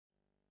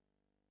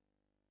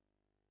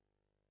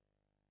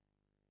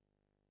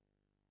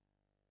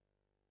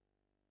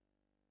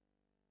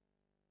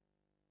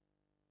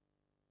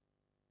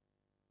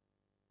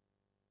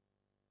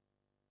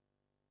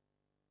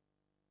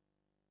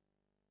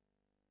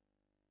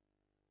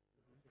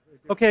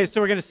Okay, so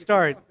we're going to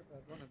start.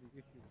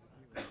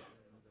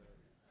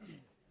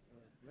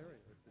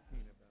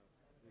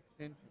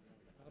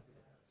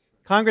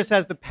 Congress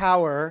has the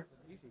power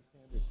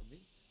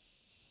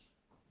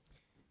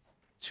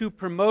to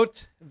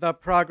promote the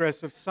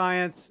progress of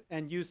science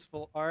and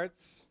useful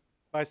arts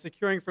by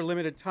securing for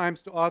limited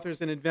times to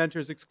authors and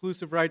inventors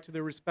exclusive right to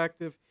their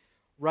respective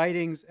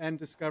writings and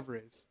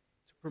discoveries.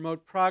 To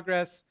promote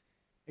progress,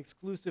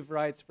 exclusive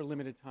rights for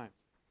limited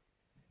times.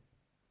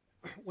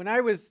 When I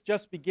was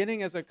just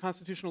beginning as a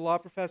constitutional law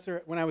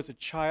professor, when I was a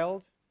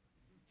child,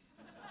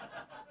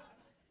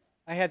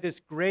 I had this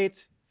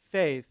great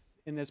faith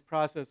in this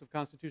process of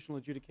constitutional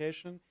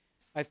adjudication.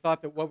 I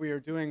thought that what we were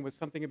doing was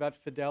something about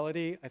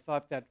fidelity. I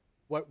thought that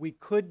what we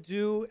could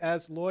do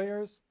as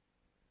lawyers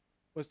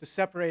was to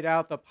separate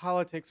out the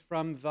politics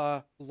from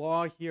the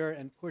law here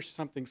and push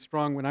something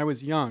strong when I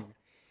was young.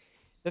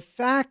 The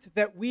fact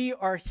that we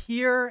are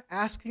here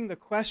asking the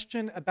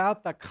question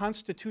about the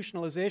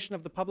constitutionalization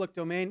of the public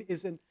domain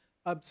is an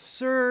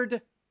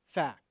absurd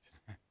fact.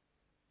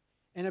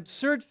 An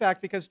absurd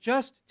fact because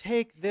just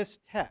take this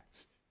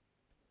text.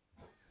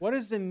 What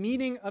is the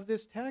meaning of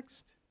this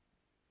text?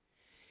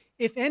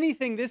 If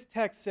anything, this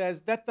text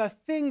says that the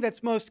thing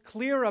that's most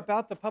clear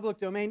about the public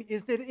domain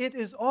is that it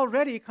is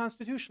already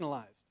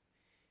constitutionalized.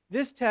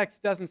 This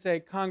text doesn't say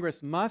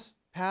Congress must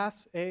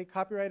pass a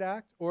Copyright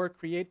Act or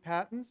create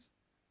patents.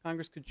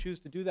 Congress could choose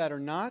to do that or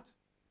not.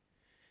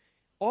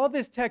 All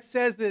this text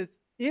says that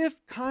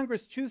if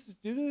Congress chooses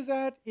to do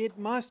that, it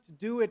must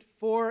do it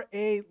for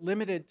a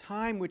limited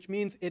time, which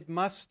means it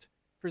must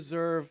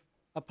preserve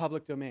a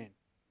public domain.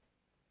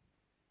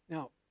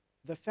 Now,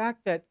 the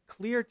fact that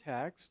clear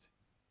text,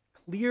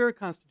 clear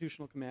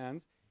constitutional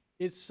commands,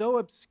 is so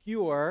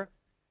obscure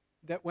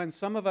that when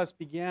some of us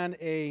began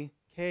a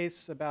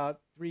case about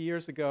 3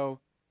 years ago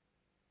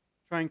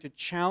trying to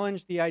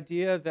challenge the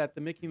idea that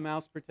the Mickey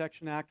Mouse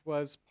Protection Act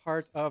was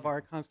part of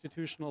our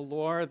constitutional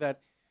lore,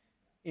 that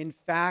in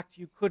fact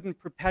you couldn't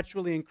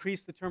perpetually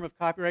increase the term of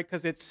copyright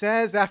because it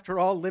says, after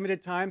all,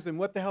 limited times, and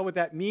what the hell would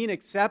that mean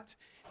except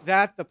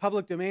that the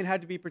public domain had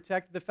to be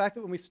protected. The fact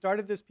that when we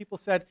started this, people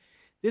said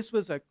this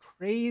was a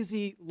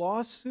crazy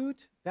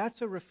lawsuit,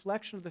 that's a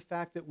reflection of the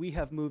fact that we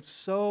have moved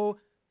so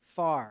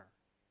far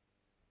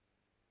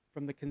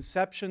from the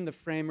conception the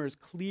framers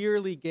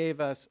clearly gave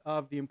us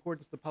of the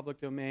importance of the public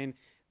domain,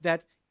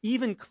 that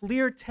even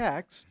clear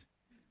text,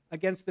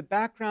 against the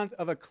background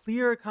of a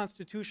clear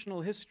constitutional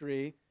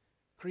history,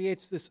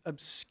 creates this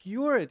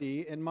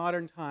obscurity in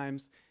modern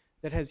times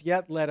that has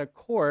yet led a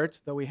court,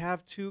 though we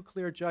have 2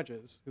 clear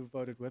judges who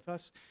voted with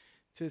us,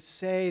 to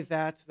say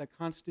that the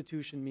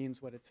Constitution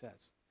means what it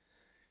says.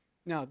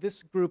 Now,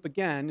 this group,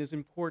 again, is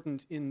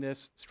important in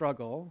this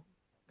struggle,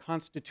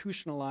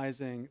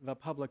 constitutionalizing the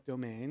public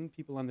domain.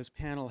 People on this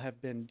panel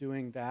have been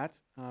doing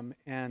that,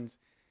 and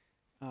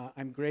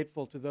I'm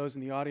grateful to those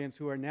in the audience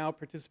who are now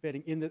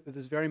participating in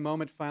this very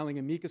moment, filing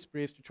amicus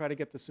briefs to try to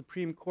get the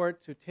Supreme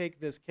Court to take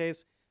this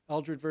case,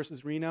 Eldred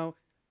versus Reno,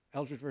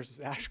 Eldred versus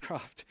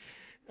Ashcroft.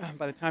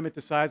 By the time it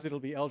decides,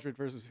 it'll be Eldred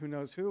versus who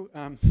knows who.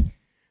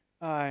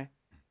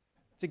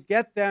 To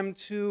get them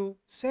to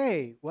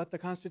say what the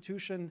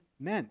Constitution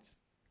meant,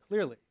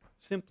 clearly,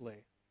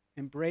 simply.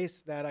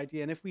 Embrace that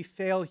idea. And if we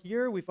fail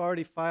here, we've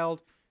already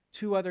filed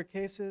 2 other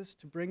cases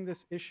to bring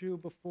this issue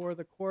before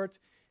the court,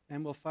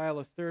 and we'll file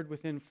a 3rd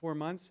within 4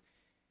 months,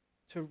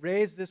 to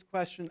raise this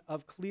question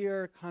of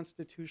clear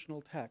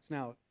constitutional text.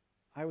 Now,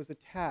 I was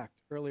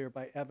attacked earlier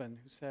by Evan,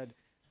 who said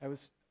I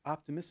was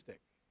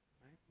optimistic.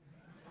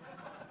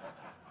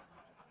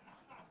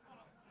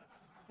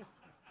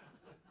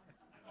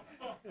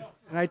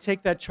 And I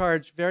take that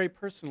charge very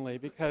personally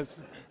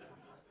because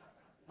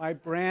my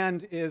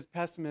brand is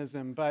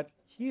pessimism. But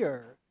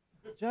here,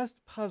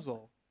 just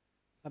puzzle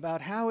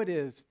about how it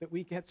is that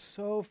we get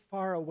so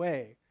far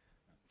away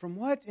from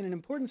what, in an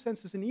important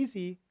sense, is an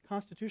easy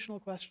constitutional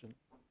question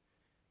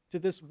to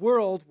this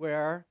world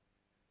where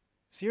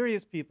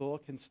serious people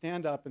can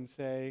stand up and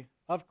say,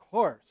 of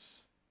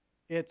course,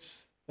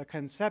 it's the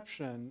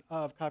conception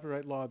of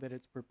copyright law that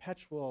it's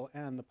perpetual,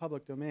 and the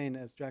public domain,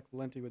 as Jack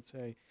Valenti would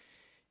say,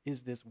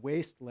 is this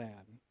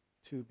wasteland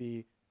to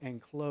be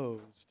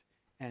enclosed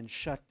and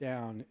shut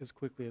down as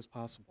quickly as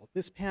possible.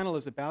 This panel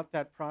is about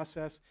that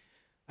process.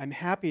 I'm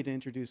happy to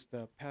introduce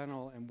the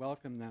panel and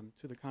welcome them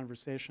to the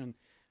conversation.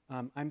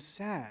 I'm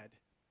sad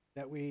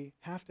that we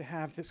have to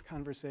have this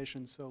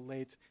conversation so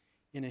late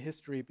in a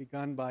history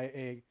begun by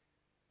a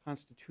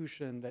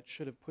constitution that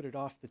should have put it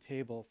off the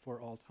table for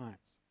all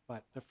times.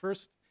 But the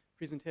first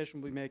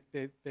presentation we make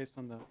based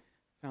on the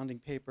founding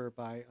paper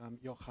by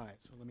Yochai.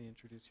 So let me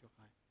introduce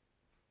Yochai.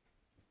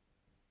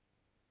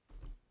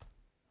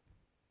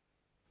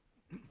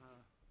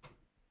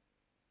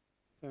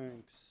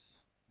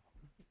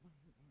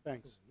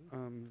 Thanks.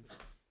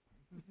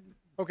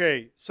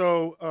 Okay,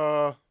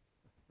 so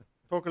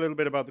talk a little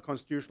bit about the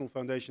constitutional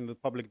foundation of the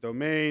public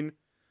domain.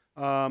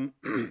 I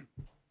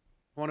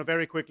want to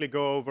very quickly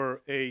go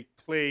over a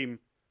claim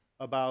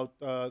about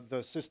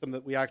the system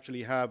that we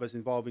actually have as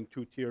involving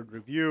 2-tiered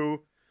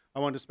review. I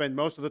want to spend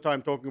most of the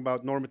time talking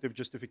about normative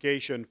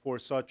justification for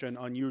such an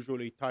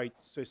unusually tight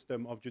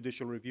system of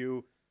judicial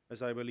review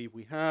as I believe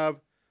we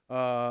have,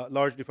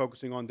 largely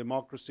focusing on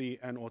democracy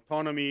and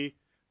autonomy.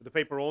 The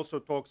paper also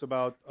talks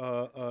about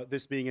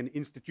this being an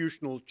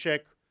institutional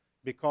check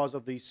because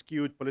of the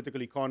skewed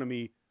political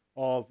economy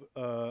of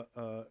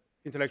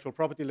intellectual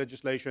property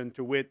legislation,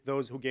 to wit,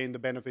 those who gain the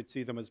benefits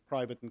see them as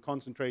private and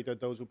concentrated,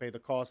 those who pay the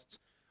costs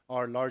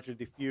are largely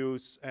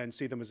diffuse and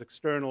see them as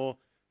external.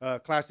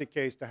 Classic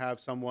case to have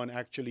someone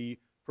actually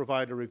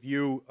provide a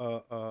review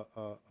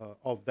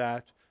of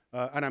that.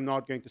 And I'm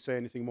not going to say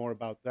anything more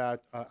about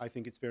that. I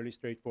think it's fairly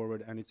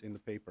straightforward and it's in the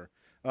paper.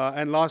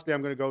 And lastly,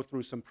 I'm going to go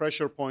through some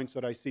pressure points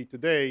that I see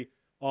today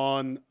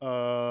on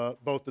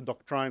both the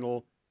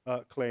doctrinal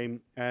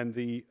claim and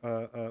the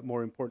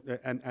more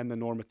important and the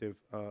normative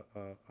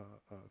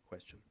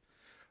question.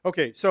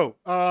 Okay, so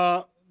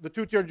the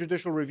two-tier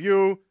judicial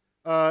review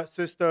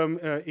system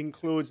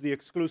includes the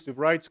exclusive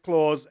rights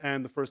clause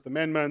and the First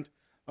Amendment.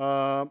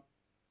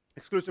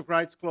 Exclusive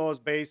rights clause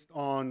based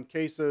on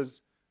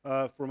cases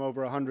from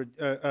over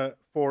 100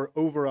 for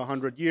over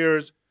 100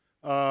 years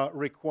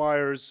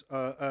requires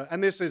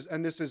and this is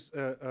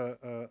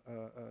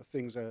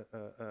things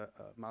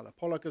Mala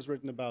Pollack has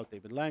written about,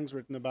 David Lang's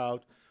written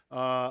about,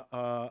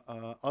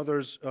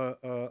 others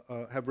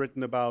have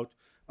written about.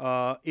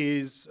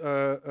 You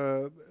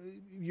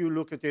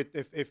look at it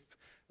if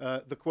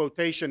the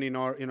quotation in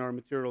our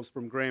materials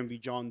from Graham v.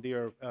 John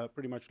Deere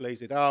pretty much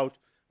lays it out.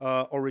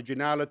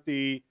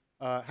 Originality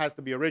has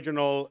to be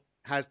original,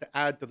 has to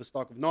add to the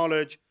stock of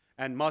knowledge,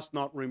 and must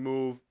not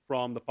remove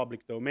from the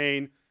public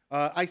domain.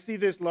 I see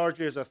this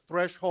largely as a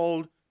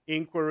threshold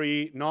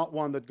inquiry, not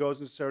one that goes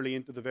necessarily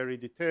into the very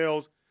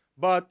details,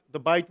 but the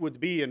bite would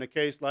be, in a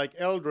case like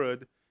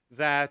Eldred,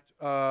 that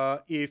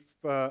if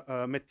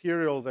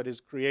material that is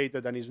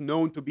created and is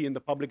known to be in the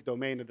public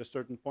domain at a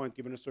certain point,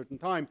 given a certain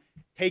time,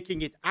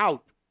 taking it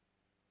out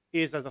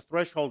is, as a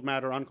threshold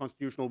matter,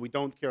 unconstitutional. We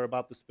don't care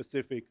about the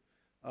specific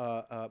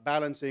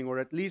balancing, or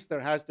at least there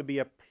has to be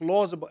a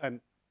plausible,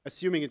 and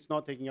assuming it's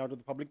not taking out of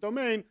the public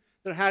domain,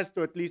 there has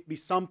to at least be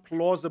some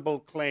plausible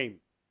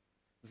claim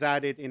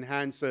that it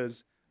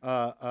enhances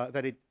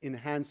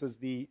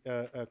the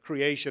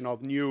creation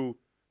of new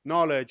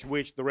knowledge,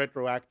 which the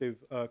retroactive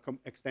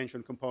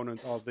extension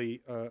component of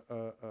the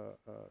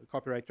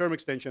Copyright Term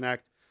Extension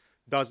Act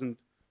doesn't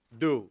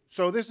do.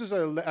 So this is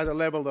at a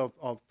level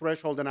of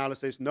threshold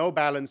analysis, no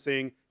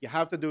balancing. You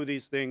have to do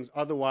these things,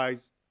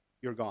 otherwise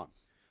you're gone.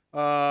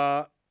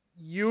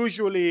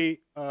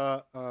 Usually,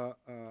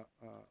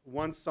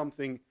 once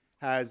something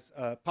has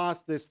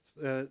passed this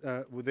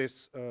with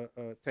this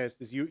test,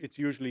 it's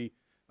usually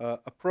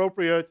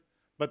appropriate.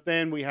 But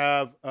then we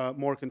have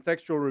more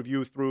contextual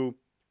review through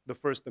the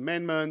First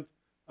Amendment,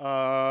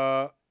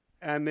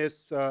 and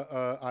this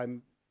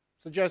I'm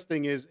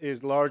suggesting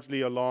is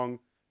largely along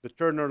the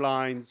Turner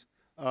lines,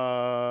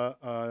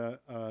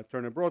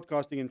 Turner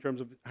Broadcasting, in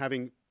terms of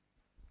having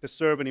to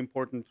serve an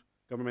important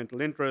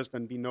governmental interest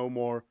and be no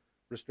more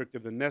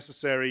restrictive than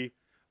necessary.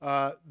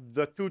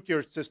 The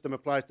two-tier system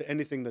applies to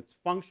anything that's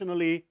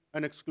functionally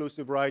an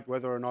exclusive right,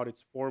 whether or not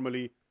it's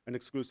formally an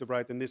exclusive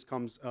right, and this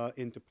comes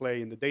into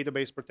play in the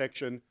database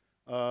protection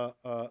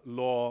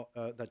law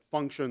that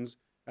functions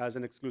as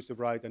an exclusive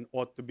right and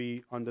ought to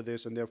be under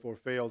this, and therefore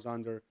fails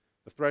under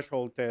the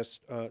threshold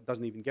test,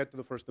 doesn't even get to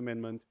the First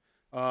Amendment.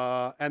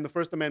 And the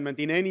First Amendment,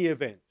 in any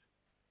event,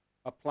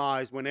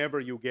 applies whenever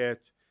you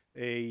get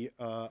a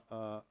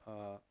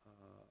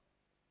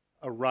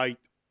right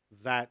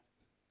that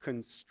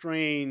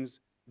constrains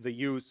the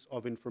use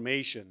of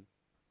information,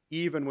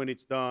 even when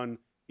it's done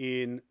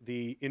in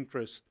the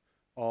interest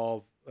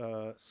of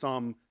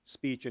some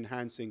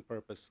speech-enhancing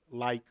purpose,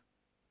 like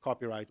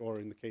copyright, or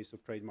in the case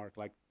of trademark,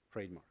 like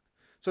trademark.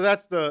 So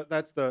that's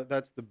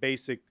the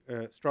basic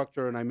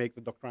structure, and I make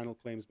the doctrinal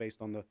claims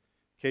based on the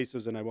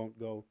cases, and I won't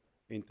go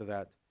into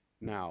that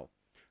now.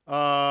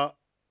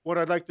 What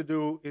I'd like to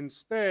do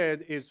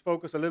instead is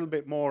focus a little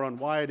bit more on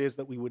why it is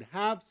that we would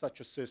have such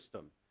a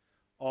system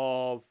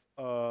of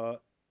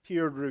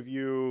tiered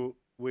review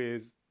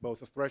with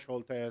both a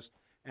threshold test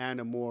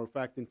and a more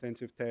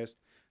fact-intensive test.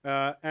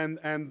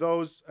 And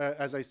those,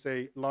 as I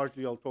say,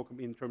 largely I'll talk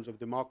in terms of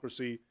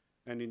democracy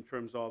and in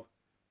terms of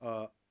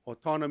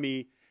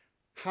autonomy.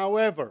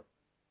 However,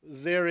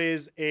 there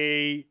is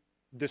a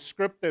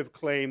descriptive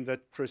claim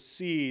that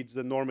precedes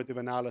the normative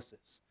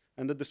analysis.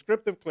 And the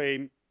descriptive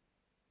claim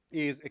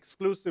is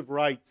exclusive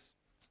rights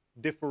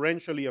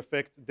differentially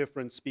affect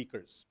different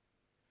speakers.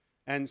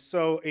 And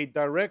so a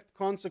direct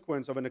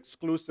consequence of an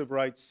exclusive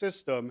rights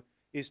system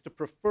is to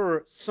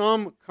prefer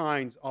some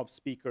kinds of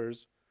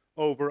speakers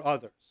over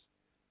others.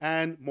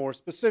 And more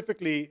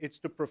specifically, it's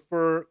to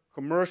prefer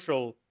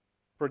commercial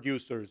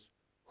producers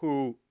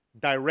who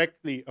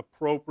directly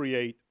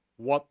appropriate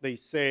what they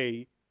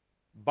say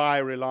by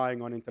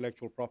relying on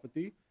intellectual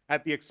property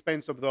at the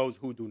expense of those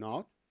who do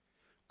not.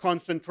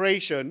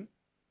 Concentration,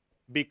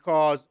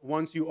 because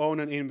once you own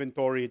an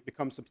inventory, it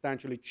becomes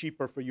substantially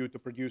cheaper for you to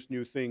produce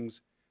new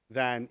things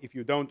than if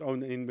you don't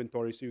own an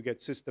inventory, so you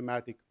get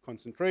systematic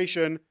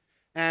concentration.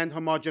 and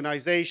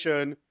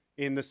homogenization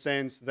in the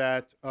sense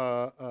that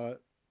a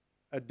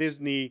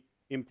Disney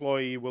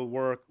employee will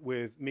work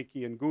with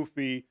Mickey and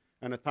Goofy,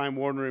 and a Time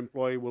Warner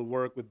employee will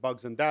work with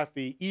Bugs and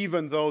Daffy,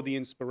 even though the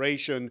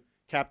inspiration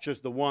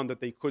captures the one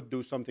that they could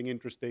do something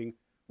interesting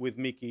with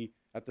Mickey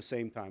at the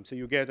same time. So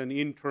you get an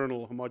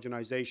internal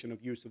homogenization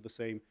of use of the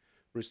same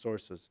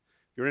resources.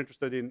 If you're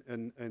interested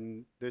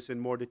in this in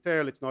more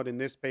detail, it's not in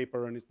this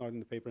paper and it's not in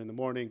the paper in the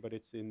morning, but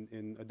it's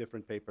in a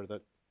different paper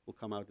that will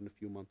come out in a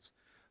few months.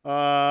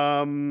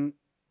 The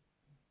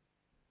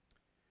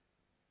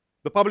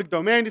public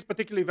domain is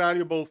particularly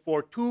valuable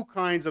for two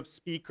kinds of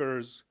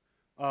speakers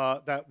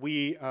that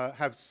we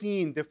have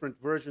seen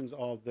different versions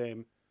of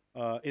them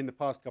in the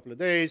past couple of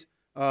days.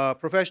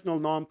 Professional,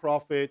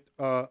 nonprofit,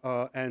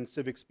 and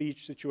civic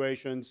speech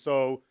situations.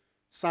 So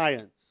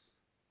science,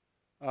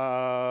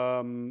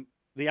 the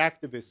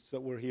activists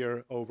that were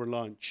here over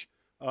lunch,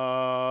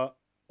 all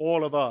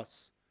of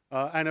us,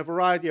 and a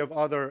variety of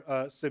other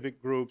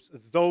civic groups.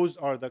 Those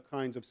are the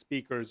kinds of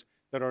speakers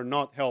that are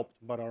not helped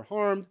but are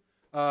harmed,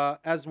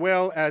 as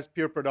well as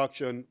peer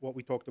production, what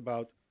we talked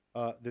about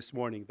this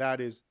morning.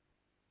 That is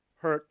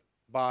hurt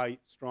by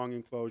strong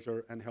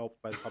enclosure and helped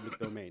by the public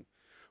domain.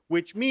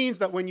 Which means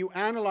that when you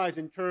analyze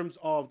in terms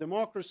of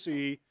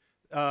democracy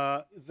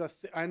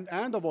and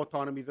of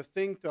autonomy, the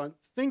thing to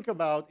think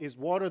about is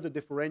what are the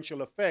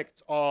differential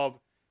effects of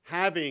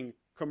having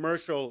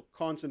commercial,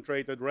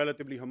 concentrated,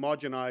 relatively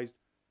homogenized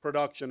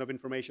production of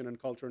information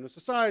and culture in a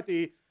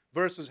society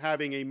versus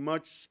having a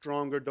much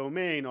stronger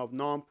domain of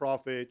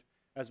nonprofit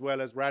as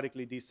well as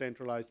radically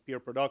decentralized peer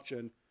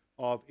production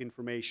of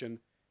information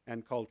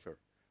and culture.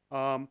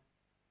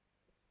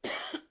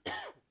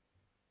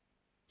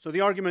 So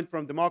the argument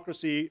from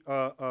democracy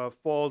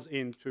falls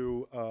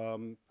into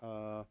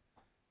the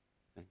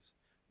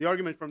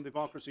argument from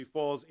democracy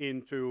falls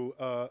into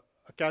a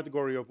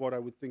category of what I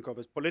would think of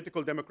as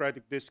political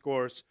democratic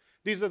discourse.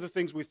 These are the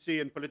things we see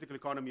in political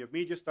economy of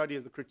media study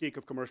as the critique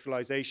of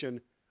commercialization,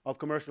 of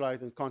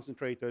commercialized and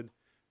concentrated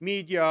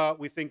media.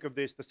 We think of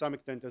this to some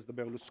extent as the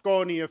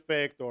Berlusconi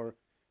effect, or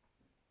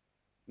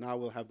now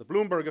we'll have the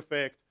Bloomberg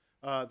effect,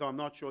 though I'm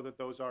not sure that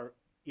those are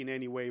in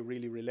any way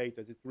really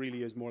related. It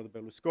really is more the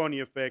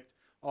Berlusconi effect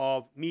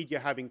of media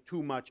having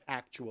too much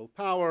actual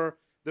power.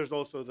 There's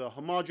also the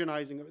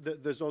homogenizing,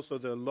 there's also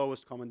the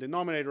lowest common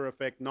denominator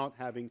effect, not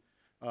having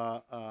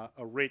a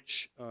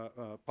rich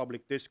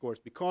public discourse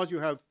because you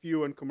have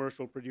few and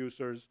commercial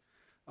producers.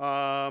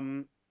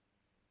 The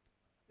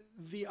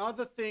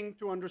other thing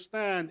to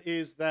understand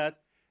is that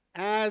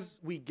as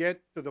we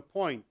get to the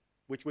point,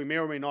 which we may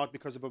or may not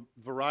because of a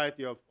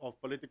variety of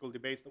political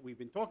debates that we've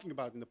been talking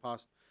about in the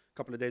past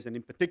couple of days, and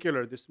in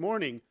particular this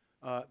morning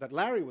that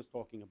Larry was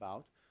talking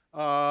about,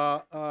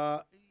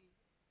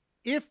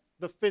 if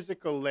the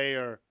physical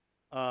layer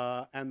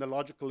and the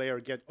logical layer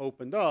get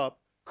opened up,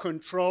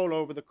 control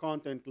over the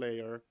content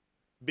layer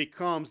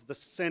becomes the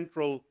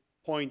central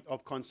point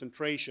of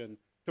concentration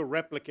to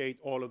replicate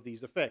all of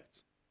these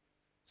effects.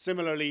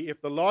 Similarly,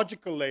 if the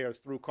logical layer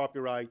through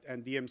copyright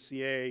and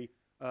DMCA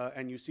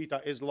and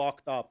UCITA is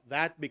locked up,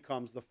 that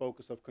becomes the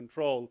focus of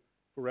control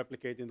for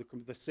replicating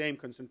the same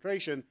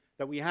concentration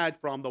that we had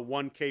from the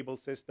one cable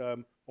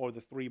system or the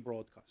three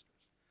broadcasters.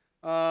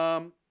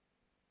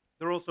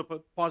 There are also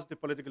positive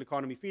political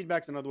economy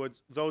feedbacks. In other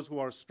words, those who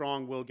are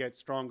strong will get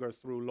stronger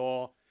through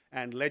law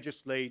and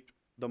legislate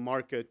the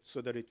market so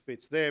that it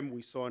fits them.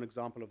 We saw an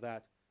example of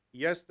that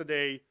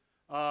yesterday.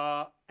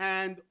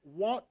 And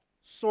what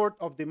sort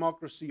of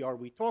democracy are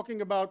we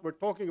talking about? We're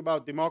talking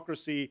about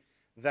democracy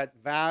that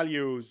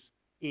values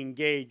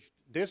engaged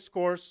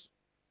discourse.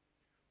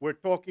 We're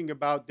talking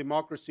about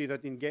democracy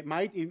that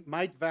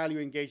might value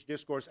engaged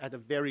discourse at a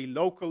very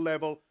local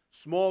level,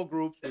 small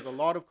groups with a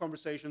lot of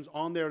conversations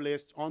on their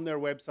lists, on their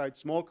websites,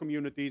 small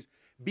communities,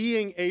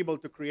 being able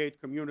to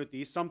create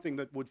communities, something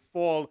that would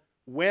fall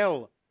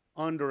well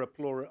under a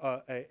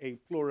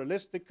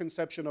pluralistic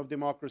conception of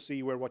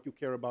democracy where what you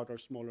care about are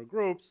smaller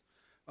groups,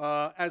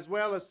 as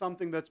well as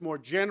something that's more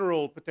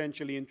general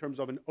potentially in terms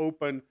of an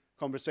open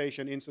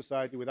conversation in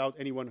society without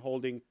anyone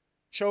holding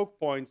choke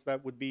points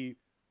that would be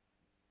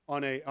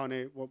on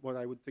what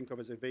I would think of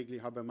as a vaguely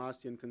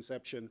Habermasian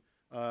conception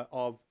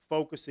of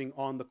focusing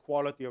on the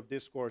quality of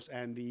discourse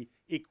and the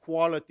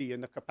equality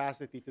and the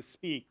capacity to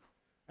speak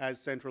as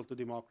central to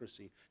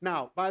democracy.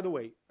 Now, by the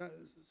way,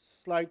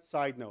 slight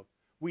side note.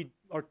 We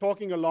are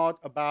talking a lot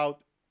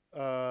about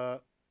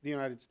the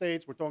United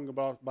States. We're talking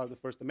about the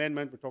First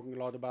Amendment. We're talking a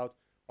lot about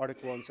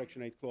Article 1,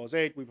 Section 8, Clause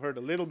 8. We've heard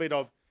a little bit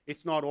of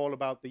it's not all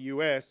about the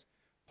US.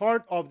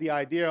 Part of the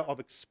idea of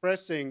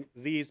expressing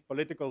these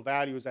political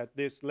values at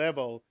this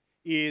level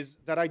is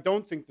that I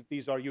don't think that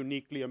these are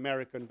uniquely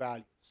American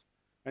values.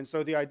 And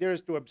so the idea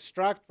is to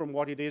abstract from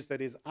what it is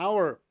that is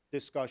our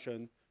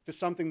discussion to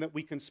something that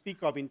we can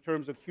speak of in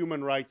terms of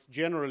human rights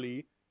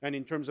generally and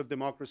in terms of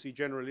democracy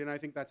generally, and I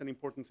think that's an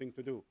important thing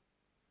to do.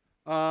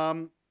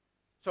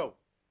 So,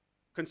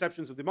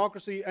 conceptions of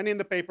democracy, and in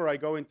the paper I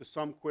go into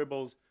some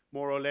quibbles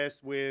more or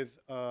less with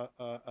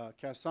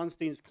Cass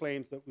Sunstein's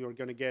claims that we were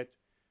going to get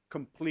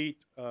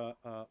complete,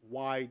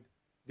 wide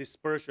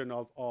dispersion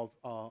of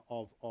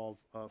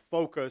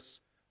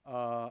focus,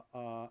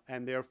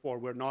 and therefore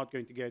we're not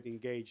going to get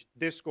engaged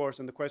discourse.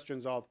 And the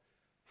questions of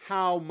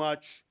how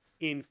much,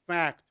 in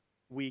fact,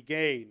 we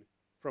gain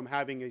from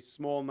having a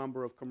small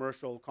number of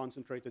commercial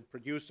concentrated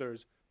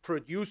producers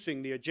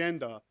producing the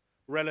agenda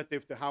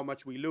relative to how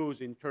much we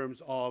lose in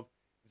terms of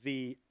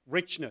the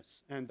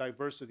richness and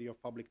diversity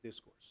of public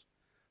discourse.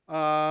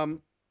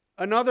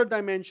 Another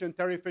dimension,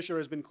 Terry Fisher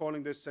has been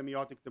calling this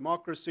semiotic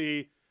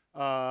democracy,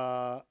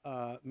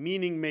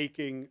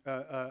 meaning-making,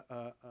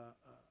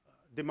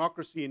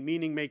 democracy and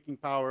meaning-making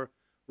power.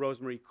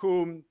 Rosemary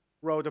Kuhn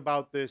wrote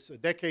about this a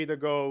decade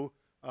ago.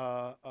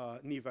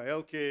 Neva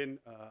Elkin,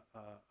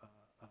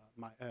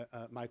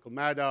 Michael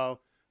Maddow,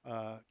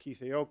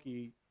 Keith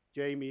Aoki,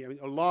 Jamie. I mean,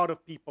 a lot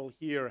of people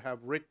here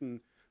have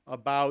written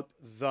about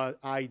the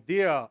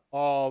idea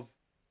of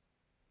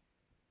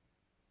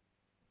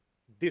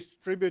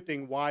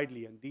distributing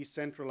widely and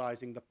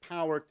decentralizing the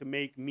power to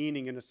make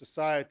meaning in a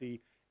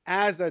society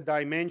as a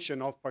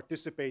dimension of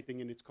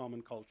participating in its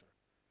common culture,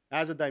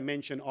 as a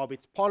dimension of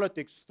its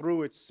politics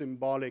through its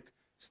symbolic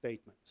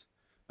statements.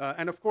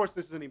 And of course,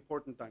 this is an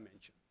important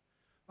dimension.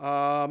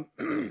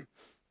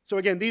 So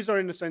again, these are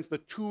in a sense the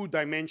two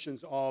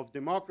dimensions of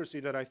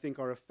democracy that I think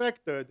are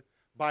affected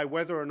by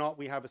whether or not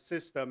we have a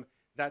system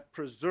that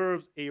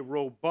preserves a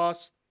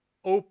robust,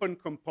 open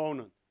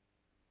component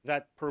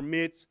that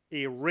permits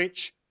a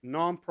rich,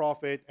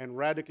 nonprofit, and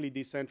radically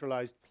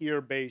decentralized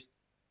peer-based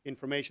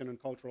information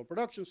and cultural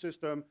production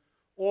system,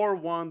 or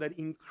one that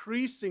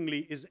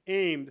increasingly is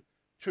aimed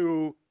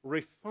to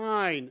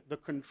refine the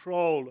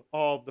control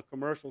of the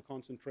commercial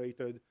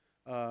concentrated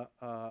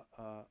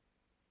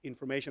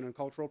information and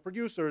cultural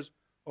producers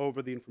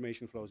over the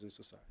information flows in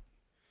society.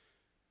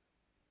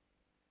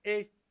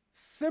 A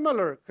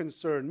similar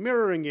concern,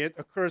 mirroring it,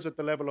 occurs at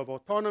the level of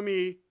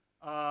autonomy.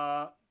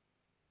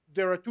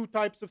 There are two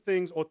types of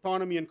things,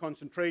 autonomy and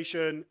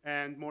concentration,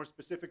 and more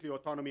specifically,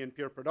 autonomy and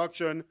peer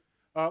production.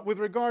 With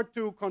regard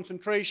to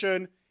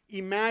concentration,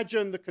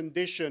 imagine the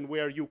condition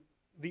where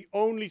the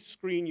only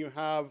screen you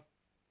have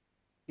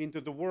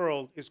into the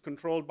world is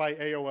controlled by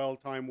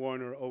AOL Time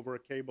Warner over a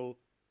cable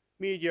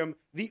medium.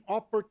 The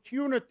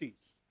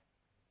opportunities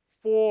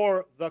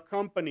for the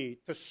company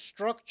to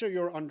structure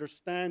your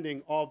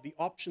understanding of the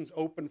options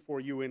open for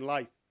you in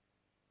life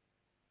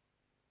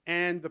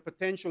and the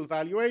potential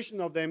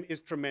valuation of them is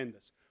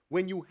tremendous.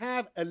 When you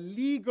have a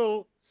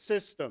legal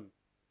system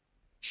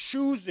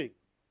choosing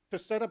to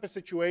set up a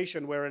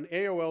situation where an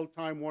AOL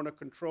Time Warner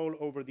control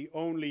over the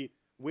only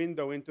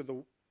window into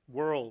the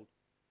world,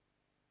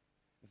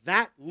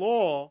 that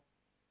law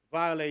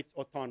violates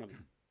autonomy.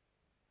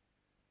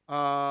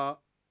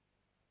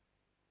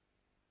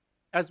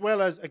 As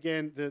well as,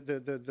 again,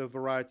 the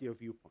variety of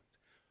viewpoints.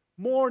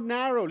 More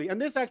narrowly,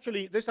 and this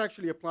actually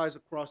applies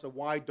across a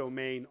wide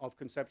domain of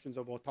conceptions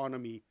of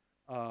autonomy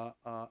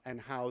and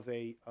how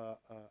they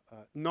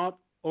not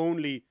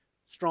only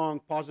strong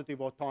positive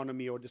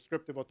autonomy or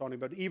descriptive autonomy,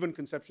 but even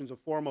conceptions of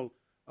formal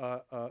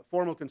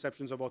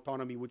conceptions of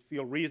autonomy would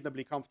feel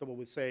reasonably comfortable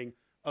with saying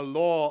a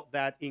law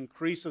that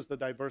increases the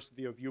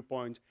diversity of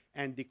viewpoints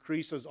and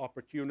decreases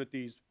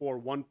opportunities for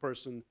one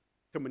person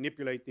to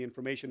manipulate the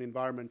information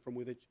environment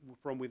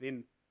from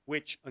within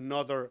which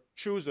another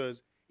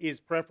chooses is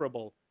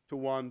preferable to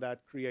one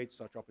that creates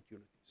such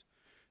opportunities.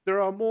 There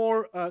are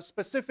more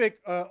specific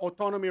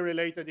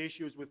autonomy-related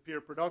issues with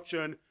peer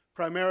production,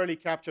 primarily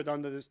captured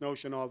under this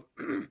notion of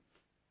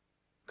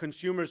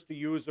consumers to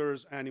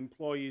users and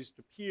employees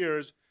to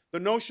peers. The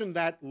notion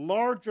that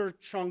larger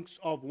chunks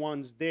of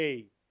one's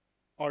day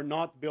are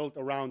not built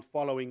around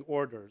following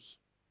orders.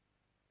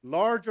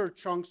 Larger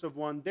chunks of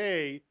one's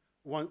day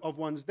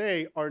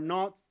are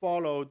not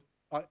followed,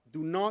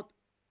 do not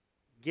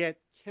get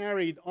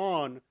carried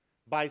on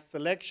by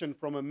selection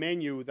from a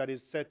menu that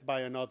is set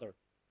by another,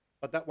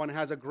 but that one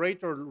has a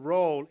greater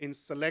role in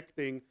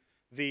selecting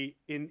the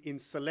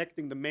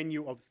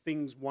menu of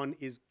things one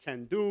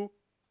can do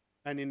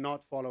and in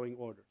not following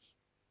orders.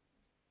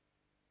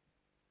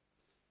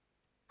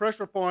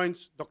 Pressure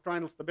points,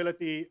 doctrinal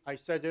stability. I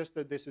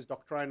suggested this is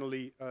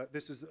doctrinally,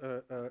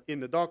 in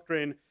the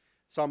doctrine.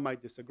 Some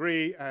might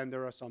disagree, and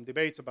there are some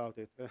debates about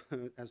it,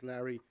 as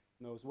Larry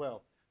knows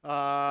well.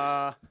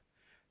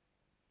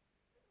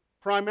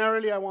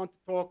 Primarily, I want to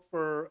talk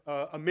for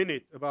a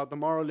minute about the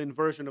moral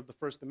inversion of the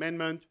First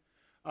Amendment.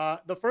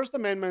 The First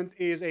Amendment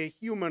is a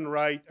human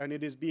right, and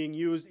it is being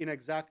used in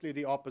exactly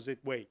the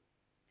opposite way.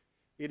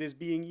 It is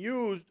being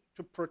used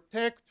to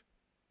protect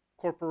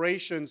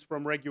corporations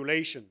from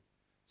regulation,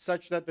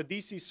 such that the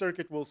DC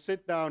Circuit will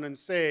sit down and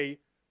say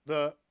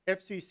the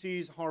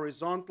FCC's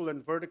horizontal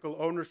and vertical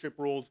ownership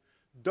rules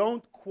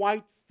don't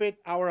quite fit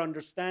our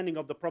understanding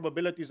of the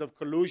probabilities of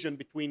collusion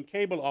between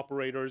cable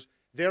operators,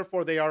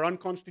 therefore they are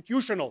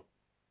unconstitutional.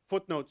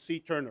 Footnote, see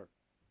Turner.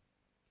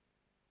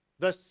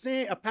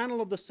 A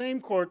panel of the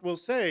same court will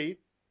say,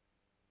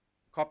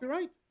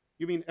 copyright?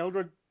 You mean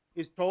Eldred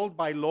is told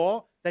by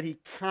law that he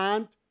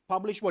can't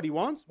publish what he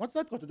wants? What's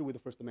that got to do with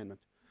the First Amendment?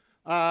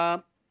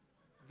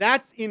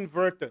 That's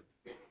inverted,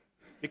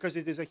 because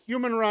it is a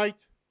human right,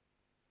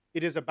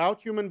 it is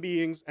about human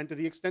beings, and to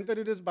the extent that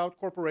it is about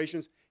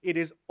corporations, it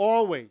is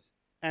always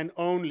and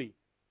only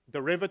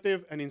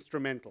derivative and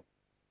instrumental.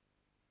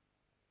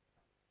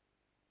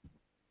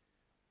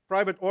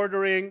 Private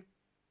ordering,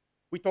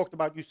 we talked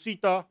about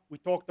Usita, we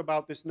talked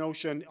about this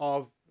notion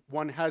of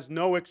one has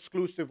no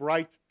exclusive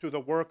right to the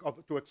work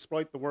of, to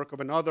exploit the work of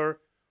another.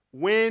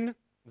 When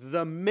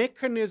the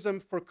mechanism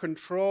for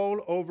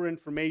control over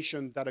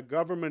information that a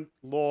government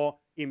law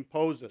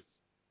imposes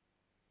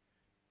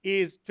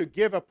is to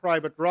give a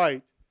private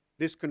right,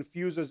 this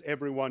confuses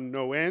everyone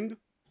no end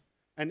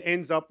and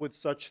ends up with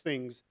such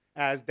things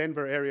as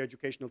Denver Area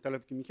Educational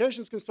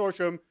Telecommunications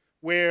Consortium,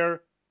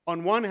 where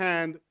on one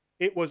hand,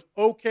 it was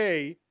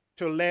okay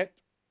to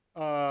let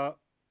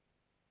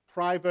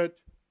private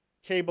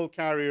cable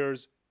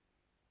carriers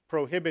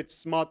prohibit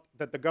smut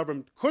that the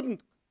government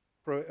couldn't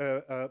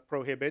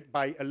prohibit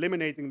by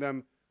eliminating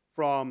them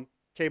from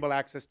cable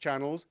access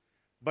channels.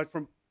 But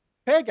from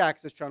PEG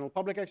access channel,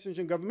 public access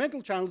and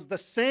governmental channels, the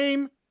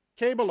same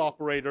cable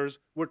operators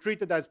were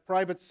treated as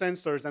private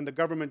censors and the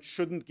government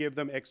shouldn't give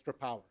them extra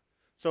power.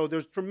 So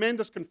there's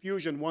tremendous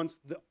confusion once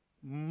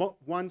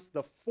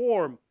the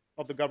form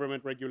of the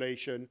government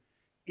regulation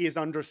is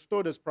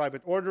understood as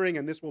private ordering,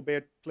 and this will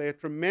play a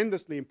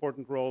tremendously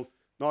important role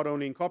not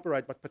only in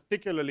copyright, but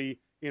particularly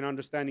in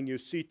understanding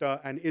Usita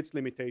and its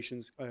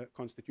limitations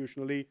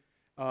constitutionally,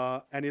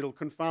 and it'll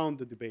confound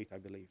the debate, I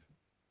believe.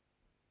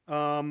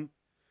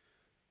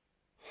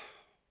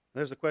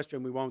 There's a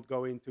question we won't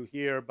go into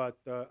here, but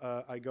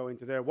I go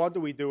into there. What do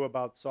we do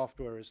about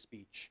software as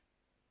speech?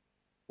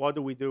 What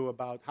do we do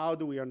about, how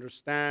do we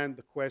understand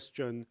the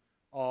question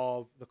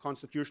of the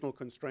constitutional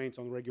constraints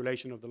on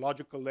regulation of the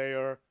logical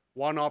layer?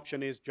 One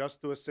option is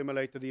just to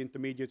assimilate to the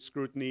intermediate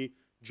scrutiny,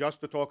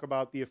 just to talk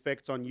about the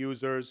effects on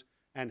users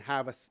and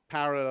have a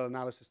parallel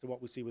analysis to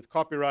what we see with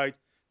copyright.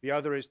 The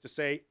other is to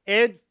say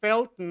Ed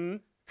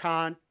Felton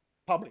can't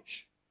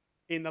publish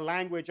in the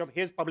language of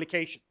his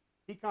publication.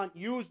 He can't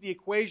use the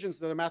equations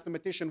that a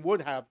mathematician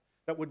would have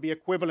that would be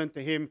equivalent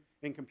to him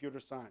in computer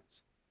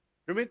science.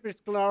 Dmitry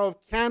Sklarov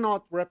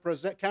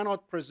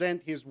cannot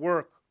present his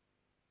work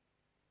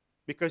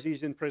because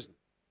he's in prison,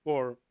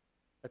 or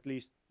at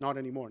least not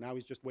anymore. Now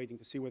he's just waiting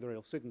to see whether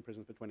he'll sit in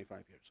prison for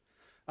 25 years.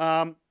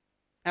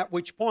 At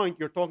which point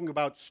you're talking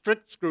about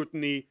strict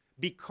scrutiny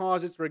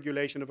because it's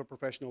regulation of a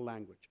professional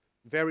language.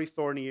 Very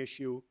thorny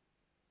issue.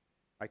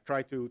 I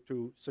try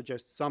to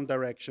suggest some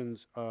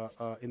directions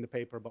in the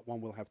paper, but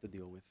one we'll have to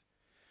deal with.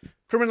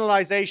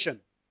 Criminalization.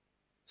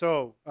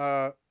 So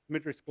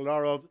Dmitry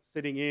Sklarov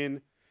sitting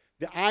in.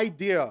 The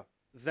idea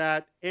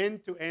that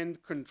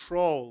end-to-end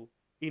control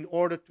in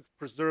order to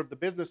preserve the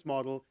business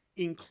model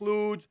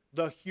includes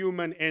the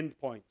human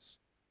endpoints.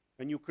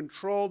 When you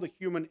control the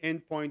human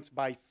endpoints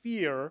by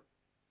fear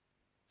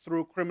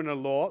through criminal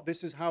law,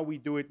 this is how we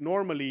do it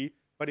normally,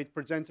 but it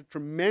presents a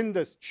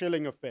tremendous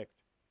chilling effect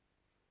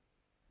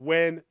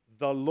when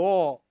the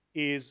law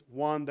is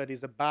one that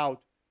is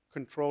about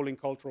controlling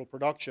cultural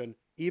production,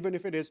 even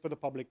if it is for the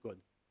public good.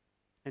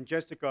 And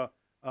Jessica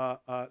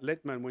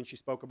Littman, when she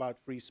spoke about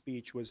free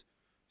speech,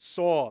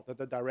 saw that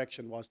the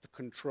direction was to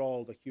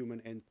control the human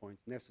endpoints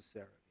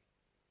necessarily.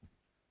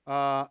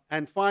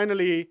 And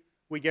finally,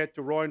 we get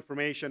to raw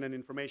information and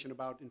information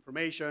about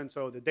information,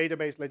 so the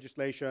database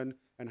legislation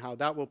and how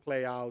that will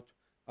play out,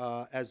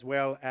 as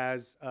well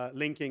as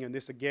linking, and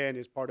this again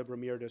is part of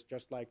Ramirez,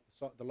 just like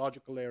the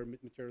logical layer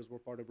materials were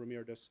part of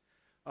Ramirez.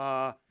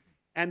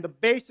 And the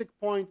basic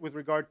point with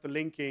regard to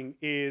linking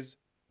is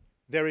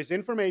there is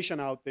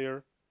information out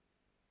there,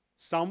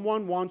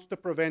 someone wants to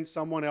prevent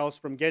someone else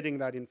from getting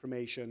that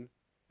information,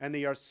 and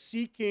they are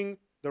seeking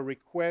the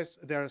request,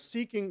 they are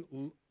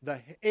seeking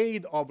the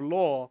aid of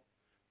law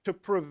to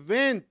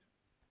prevent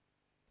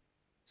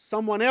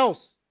someone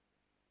else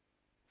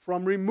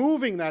from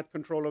removing that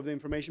control of the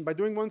information by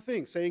doing one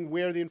thing, saying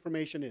where the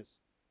information is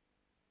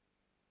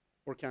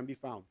or can be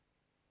found.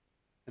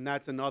 And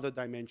that's another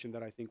dimension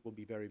that I think will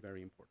be very,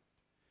 very important.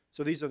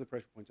 So these are the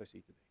pressure points I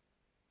see today.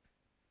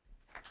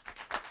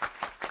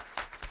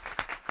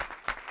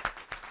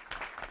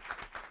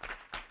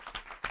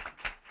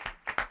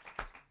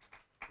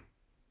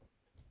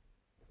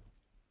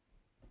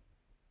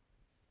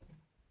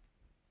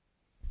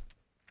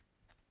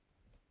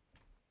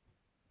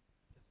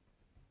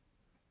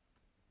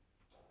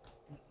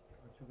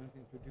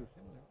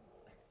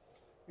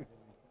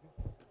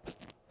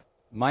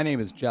 My name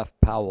is Jeff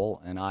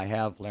Powell, and I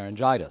have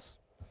laryngitis,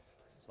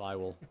 so I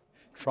will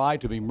try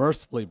to be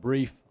mercifully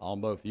brief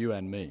on both you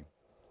and me.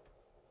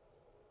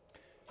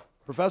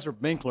 Professor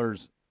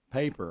Benkler's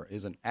paper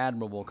is an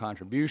admirable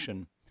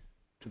contribution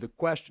to the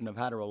question of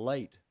how to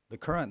relate the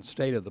current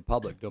state of the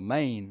public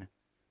domain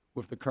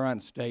with the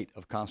current state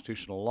of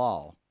constitutional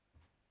law.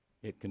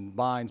 It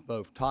combines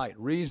both tight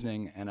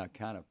reasoning and a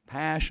kind of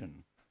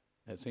passion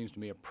that seems to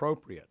me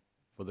appropriate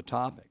for the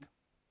topic.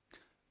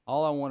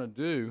 All I want to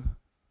do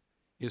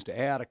is to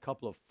add a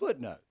couple of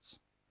footnotes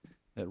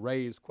that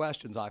raise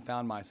questions I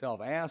found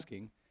myself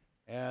asking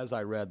as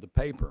I read the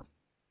paper.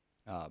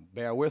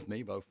 Bear with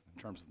me, both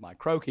in terms of my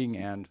croaking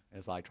and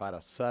as I try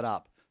to set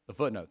up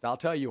the footnotes. I'll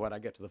tell you when I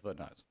get to the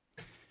footnotes.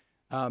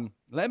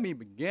 Let me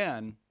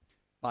begin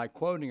by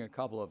quoting a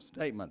couple of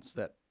statements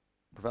that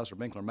Professor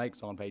Benkler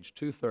makes on page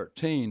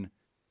 213,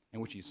 in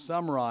which he's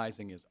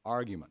summarizing his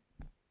argument.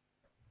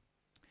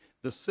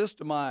 The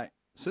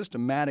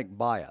systematic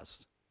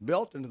bias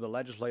built into the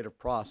legislative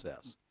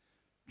process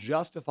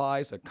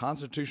justifies a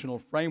constitutional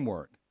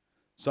framework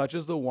such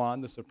as the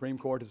one the Supreme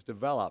Court has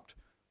developed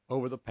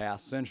over the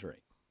past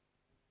century.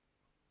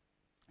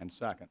 And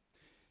second,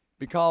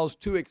 because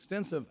too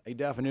extensive a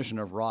definition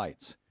of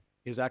rights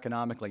is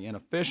economically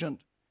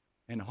inefficient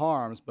and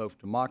harms both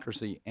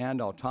democracy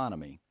and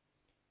autonomy,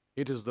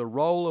 it is the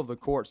role of the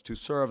courts to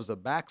serve as a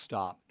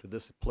backstop to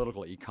this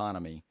political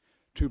economy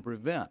to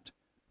prevent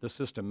the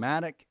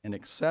systematic and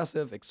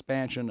excessive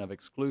expansion of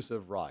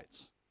exclusive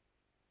rights.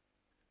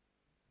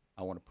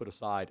 I want to put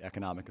aside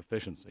economic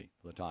efficiency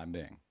for the time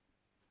being,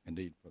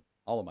 indeed for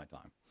all of my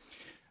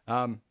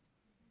time.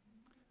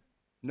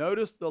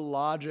 Notice the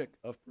logic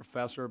of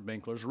Professor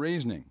Benkler's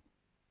reasoning.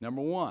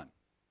 Number one,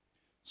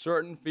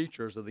 certain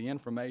features of the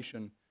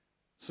information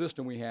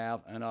system we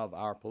have and of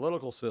our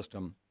political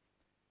system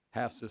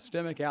have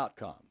systemic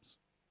outcomes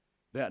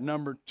that,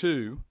 number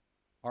two,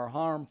 are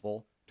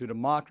harmful to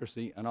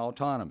democracy and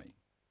autonomy.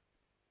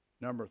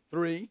 Number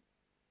three,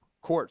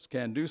 courts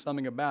can do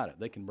something about it.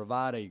 They can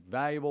provide a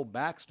valuable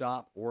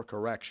backstop or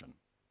correction.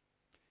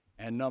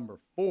 And number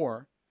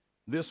four,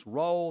 this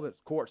role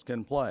that courts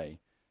can play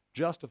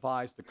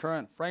justifies the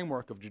current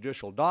framework of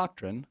judicial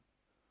doctrine,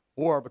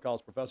 or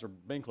because Professor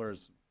Benkler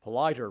is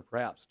politer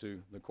perhaps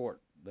to the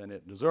court than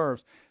it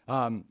deserves,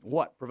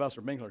 what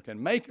Professor Benkler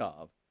can make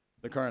of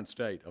the current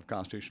state of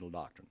constitutional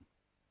doctrine.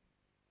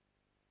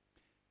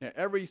 Now,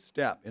 every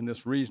step in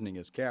this reasoning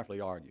is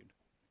carefully argued,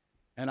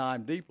 and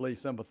I'm deeply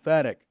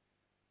sympathetic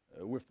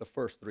with the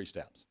first three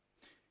steps.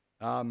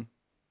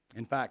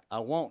 In fact, I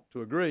want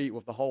to agree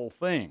with the whole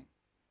thing,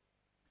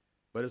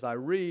 but as I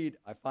read,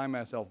 I find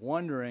myself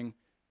wondering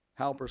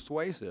how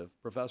persuasive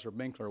Professor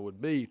Benkler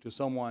would be to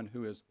someone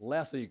who is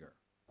less eager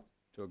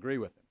to agree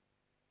with him.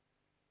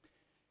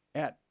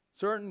 At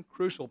certain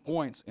crucial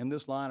points in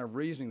this line of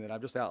reasoning that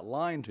I've just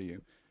outlined to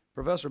you,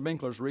 Professor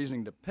Benkler's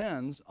reasoning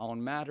depends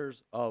on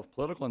matters of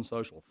political and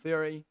social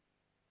theory,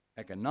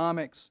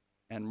 economics,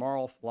 and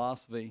moral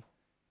philosophy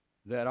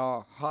that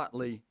are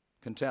hotly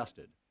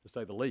contested, to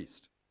say the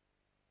least.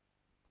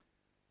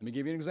 Let me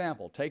give you an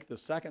example. Take the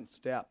second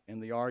step in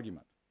the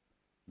argument,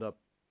 the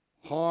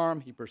harm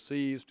he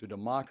perceives to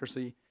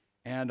democracy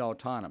and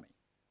autonomy.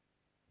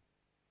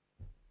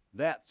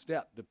 That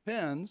step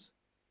depends,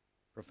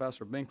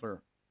 Professor Benkler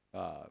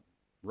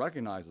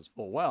recognizes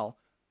full well,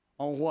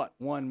 on what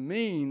one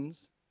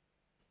means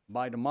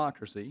by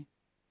democracy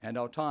and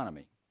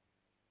autonomy,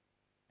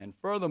 and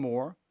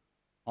furthermore,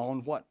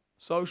 on what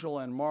social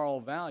and moral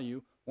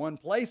value one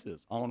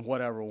places on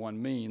whatever one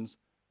means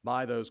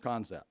by those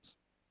concepts.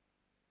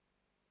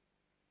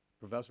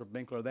 Professor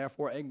Benkler,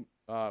 therefore,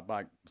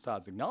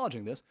 besides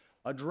acknowledging this,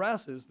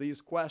 addresses these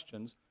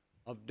questions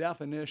of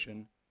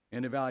definition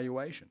and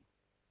evaluation.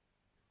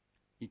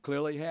 He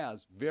clearly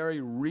has very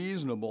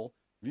reasonable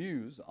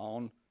views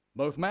on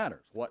both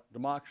matters, what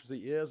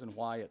democracy is and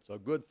why it's a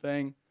good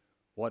thing,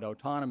 what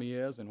autonomy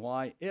is and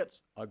why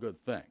it's a good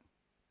thing.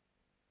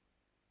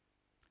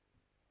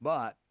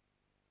 But,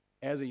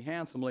 as he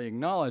handsomely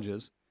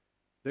acknowledges,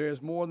 there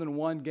is more than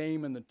one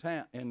game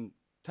in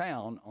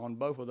town on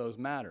both of those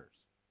matters.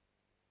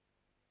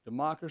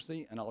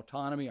 Democracy and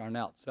autonomy are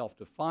not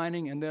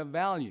self-defining, and their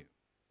value,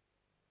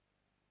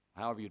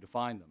 however you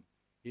define them,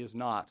 is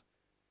not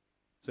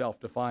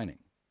self-defining.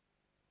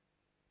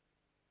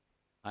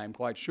 I am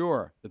quite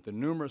sure that the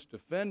numerous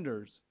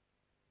defenders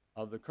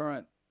of the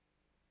current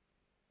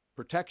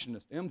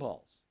protectionist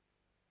impulse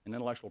in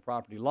intellectual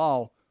property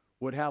law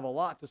would have a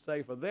lot to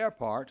say for their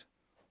part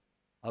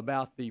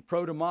about the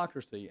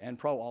pro-democracy and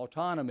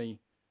pro-autonomy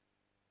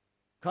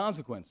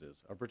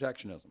consequences of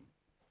protectionism.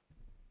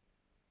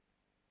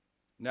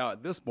 Now,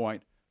 at this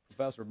point,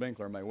 Professor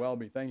Benkler may well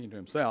be thinking to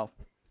himself,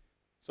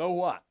 so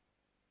what?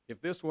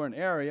 If this were an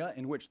area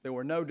in which there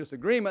were no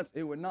disagreements,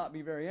 it would not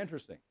be very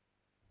interesting.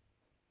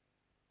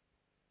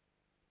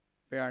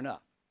 Fair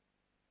enough.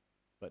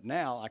 But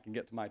now I can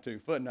get to my two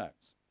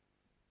footnotes.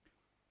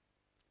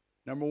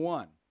 Number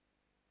one,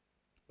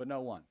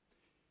 footnote one,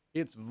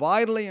 it's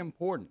vitally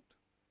important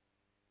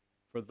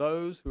for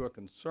those who are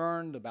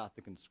concerned about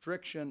the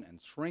constriction and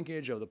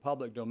shrinkage of the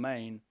public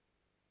domain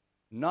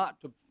not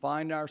to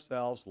find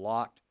ourselves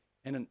locked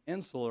in an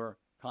insular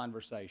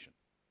conversation.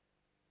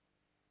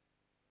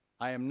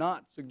 I am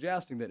not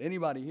suggesting that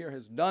anybody here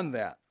has done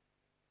that,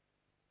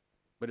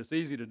 but it's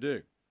easy to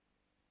do.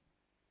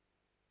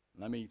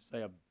 Let me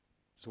say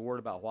just a word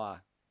about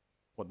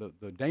what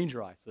the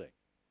danger I see.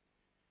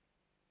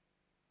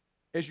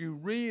 As you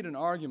read an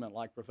argument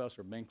like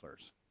Professor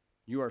Benkler's,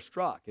 you are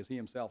struck, as he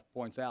himself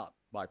points out,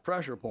 by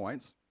pressure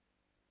points.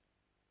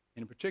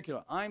 In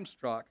particular, I'm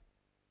struck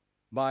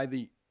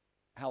by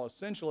how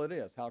essential it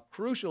is, how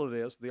crucial it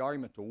is for the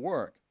argument to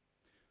work,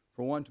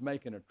 for one to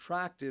make an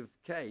attractive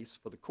case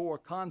for the core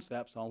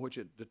concepts on which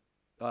in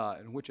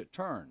which it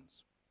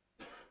turns.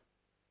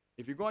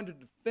 if you're going to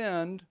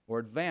defend or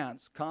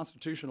advance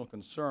constitutional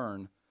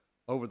concern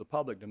over the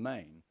public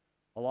domain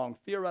along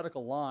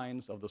theoretical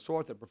lines of the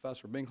sort that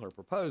Professor Benkler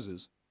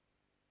proposes,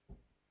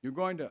 you're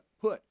going to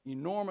put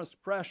enormous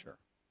pressure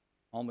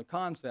on the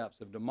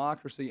concepts of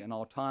democracy and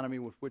autonomy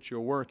with which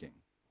you're working.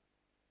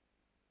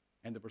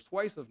 And the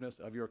persuasiveness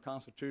of your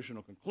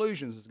constitutional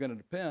conclusions is going to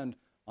depend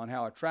on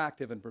how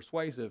attractive and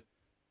persuasive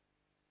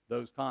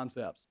those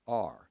concepts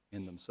are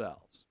in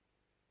themselves.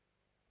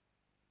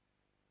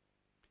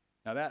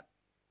 Now that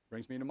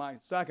brings me to my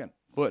second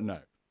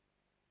footnote.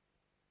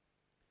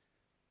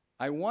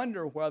 I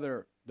wonder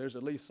whether there's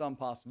at least some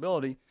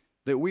possibility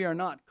that we are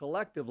not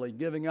collectively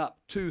giving up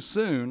too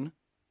soon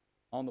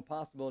on the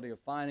possibility of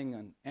finding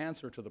an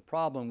answer to the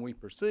problem we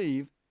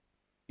perceive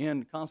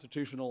in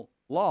constitutional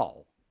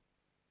law.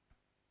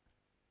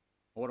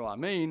 What do I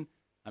mean?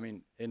 I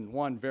mean, in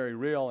one very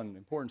real and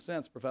important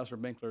sense, Professor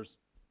Benkler's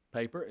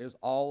paper is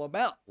all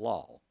about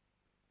law.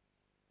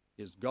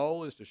 His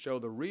goal is to show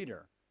the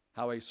reader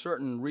how a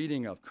certain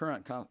reading of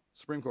current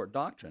Supreme Court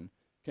doctrine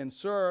can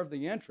serve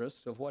the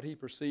interests of what he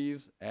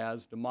perceives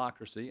as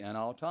democracy and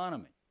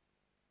autonomy.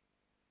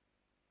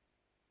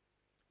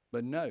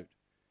 But note,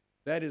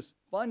 that is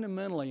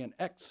fundamentally an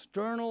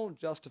external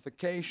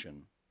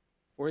justification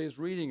for his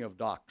reading of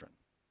doctrine.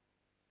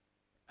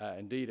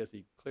 Indeed, as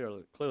he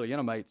clearly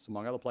intimates,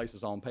 among other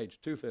places on page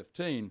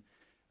 215,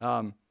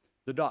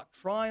 the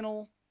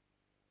doctrinal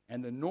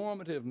and the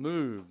normative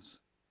moves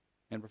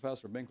in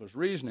Professor Benkler's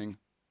reasoning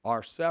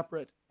are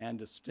separate and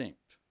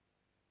distinct.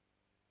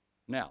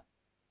 Now,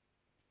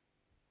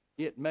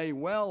 it may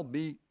well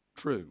be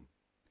true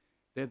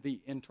that the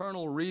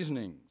internal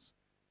reasonings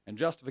and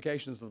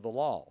justifications of the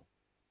law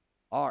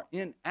are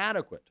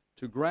inadequate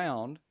to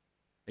ground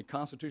a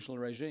constitutional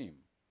regime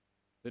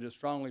that is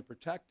strongly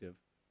protective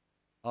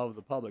of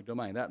the public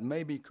domain. That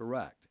may be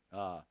correct.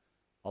 A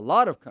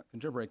lot of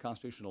contemporary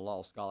constitutional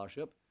law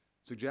scholarship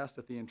suggests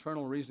that the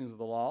internal reasonings of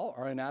the law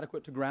are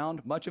inadequate to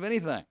ground much of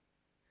anything.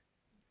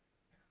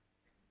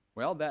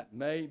 Well, that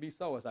may be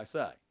so, as I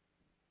say.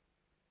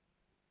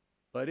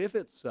 But if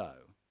it's so,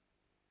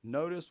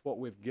 notice what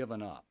we've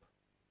given up.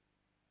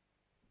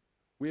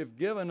 We have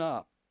given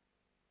up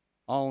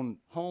on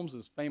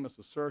Holmes's famous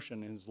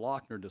assertion in his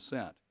Lochner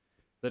dissent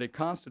that a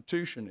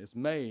constitution is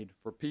made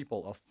for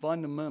people of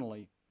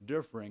fundamentally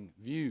differing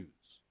views.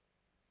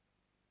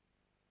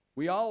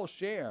 We all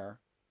share,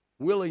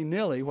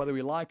 willy-nilly, whether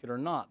we like it or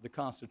not, the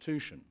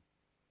Constitution.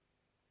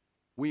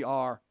 We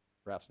are,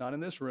 perhaps not in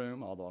this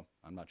room, although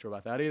I'm not sure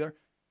about that either,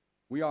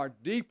 we are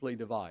deeply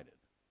divided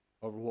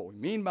over what we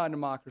mean by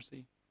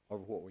democracy,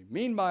 over what we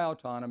mean by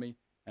autonomy,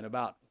 and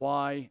about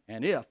why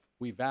and if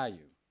we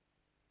value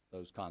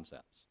those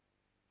concepts.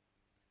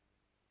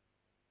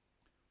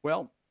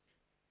 Well,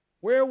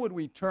 where would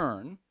we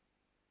turn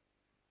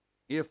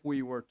if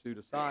we were to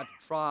decide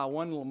to try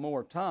one little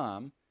more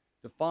time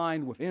to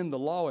find within the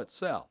law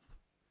itself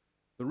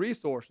the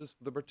resources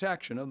for the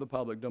protection of the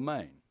public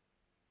domain?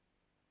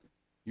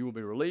 You will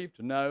be relieved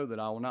to know that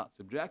I will not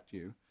subject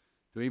you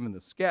to even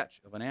the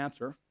sketch of an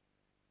answer,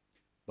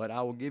 but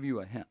I will give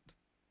you a hint.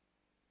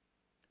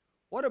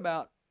 What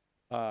about,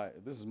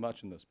 this is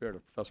much in the spirit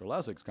of Professor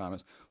Lessig's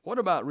comments, what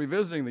about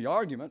revisiting the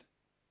argument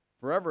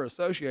forever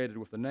associated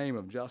with the name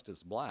of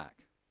Justice Black,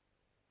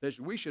 that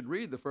we should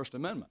read the First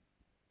Amendment,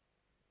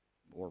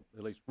 or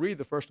at least read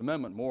the First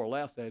Amendment more or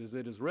less as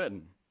it is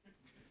written.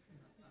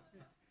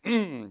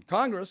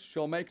 Congress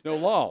shall make no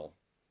law.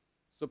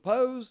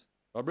 Suppose,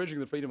 abridging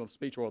the freedom of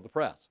speech or of the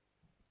press.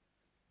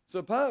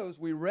 Suppose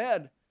we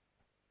read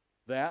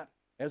that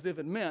as if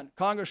it meant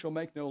Congress shall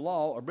make no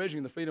law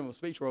abridging the freedom of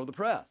speech or of the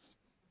press.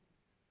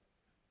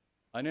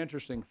 An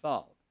interesting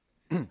thought.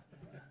 Now,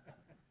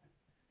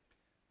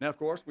 of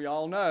course, we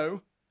all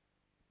know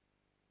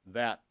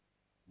that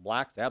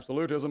Black's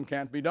absolutism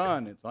can't be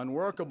done. It's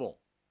unworkable.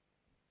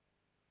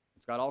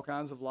 It's got all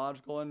kinds of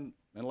logical and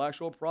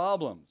intellectual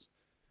problems.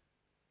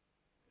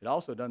 It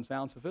also doesn't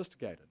sound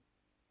sophisticated.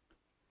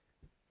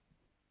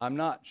 I'm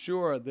not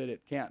sure that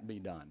it can't be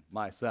done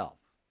myself.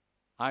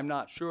 I'm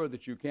not sure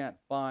that you can't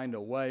find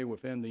a way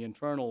within the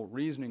internal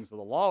reasonings of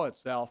the law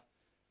itself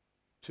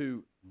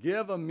to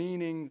give a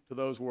meaning to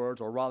those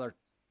words, or rather,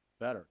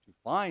 better, to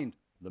find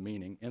the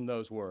meaning in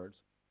those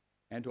words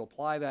and to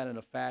apply that in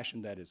a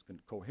fashion that is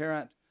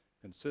coherent,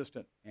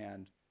 consistent,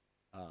 and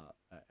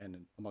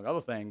among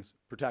other things,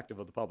 protective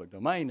of the public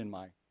domain, in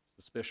my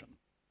suspicion.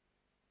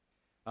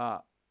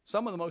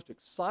 Some of the most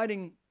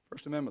exciting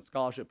First Amendment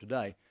scholarship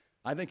today,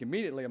 I think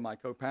immediately of my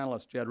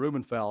co-panelist, Jed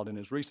Rubenfeld, in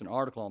his recent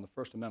article on the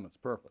First Amendment's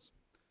purpose.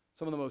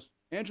 Some of the most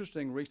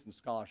interesting recent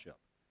scholarship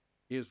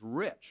is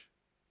rich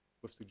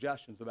with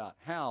suggestions about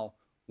how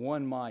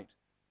one might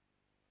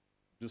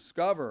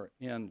discover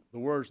in the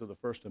words of the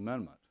First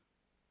Amendment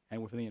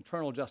and within the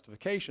internal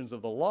justifications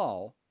of the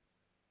law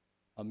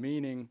a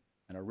meaning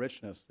and a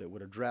richness that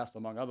would address,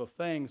 among other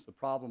things, the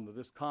problem that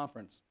this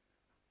conference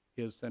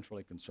is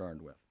centrally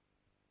concerned with.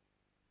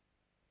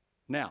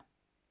 Now,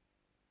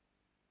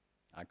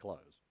 I close.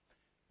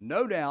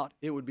 No doubt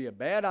it would be a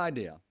bad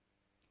idea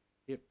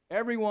if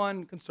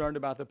everyone concerned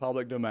about the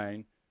public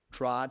domain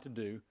tried to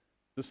do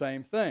the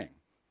same thing.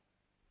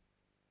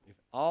 If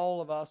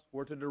all of us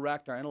were to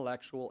direct our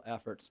intellectual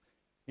efforts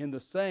in the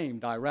same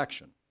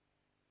direction,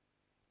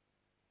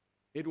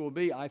 it will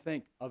be, I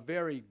think, a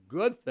very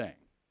good thing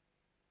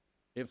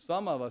if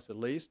some of us at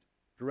least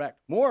direct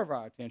more of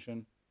our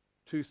attention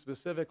to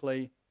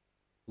specifically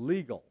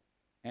legal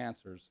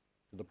answers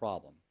to the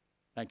problem.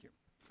 Thank you.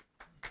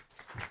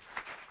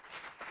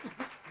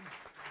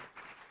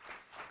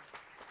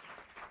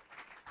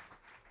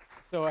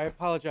 So I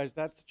apologize,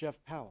 that's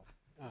Jeff Powell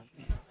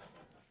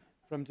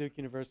from Duke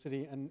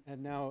University, and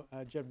now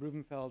Jed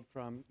Rubenfeld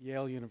from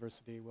Yale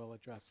University will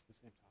address the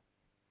same topic.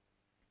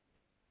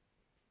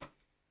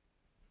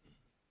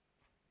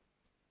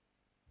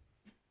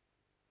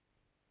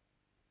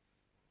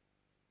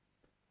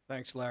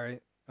 Thanks,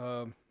 Larry.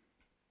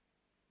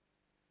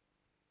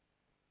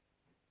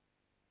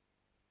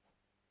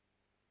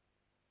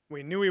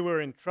 We knew we were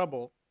in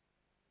trouble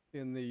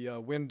in the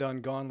Win,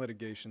 Done, Gone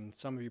litigation.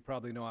 Some of you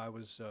probably know I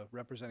was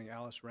representing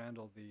Alice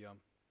Randall,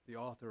 the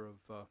author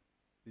of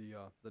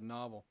the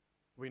novel.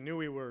 We knew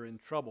we were in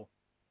trouble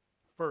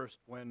first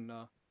when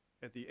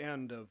at the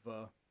end of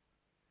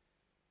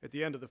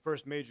the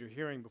first major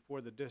hearing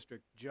before the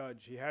district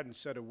judge, he hadn't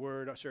said a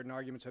word. Certain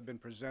arguments had been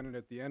presented.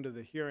 At the end of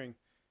the hearing,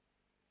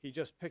 he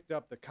just picked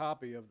up the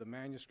copy of the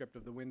manuscript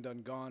of the Win,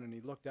 Done, Gone, and he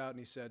looked out and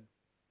he said,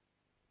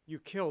 "You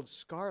killed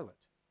Scarlett."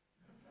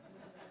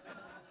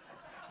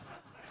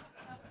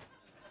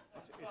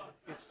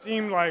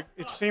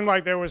 It seemed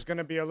like there was going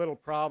to be a little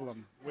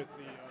problem with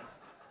the.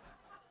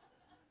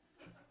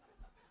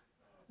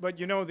 But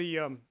you know,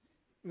 the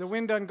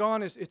Win, Done,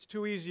 Gone it's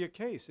too easy a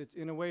case. It's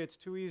in a way it's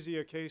too easy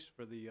a case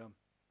for the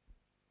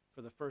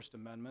First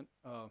Amendment.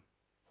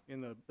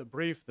 In the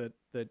brief that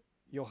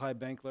Yochai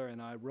Benkler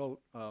and I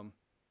wrote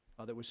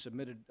that was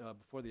submitted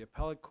before the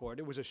appellate court,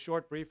 it was a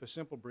short brief, a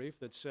simple brief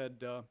that said.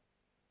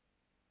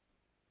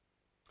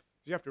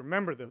 You have to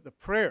remember the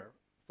prayer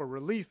for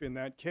relief in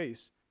that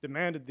case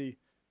demanded the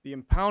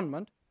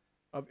impoundment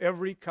of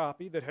every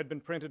copy that had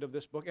been printed of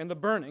this book and the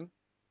burning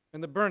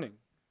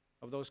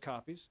of those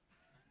copies.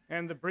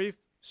 And the brief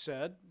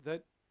said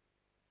that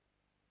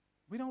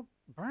we don't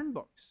burn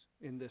books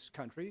in this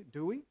country,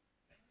 do we?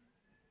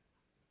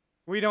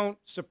 We don't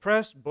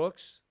suppress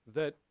books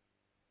that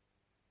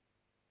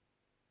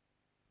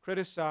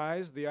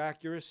criticize the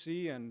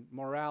accuracy and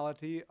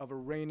morality of a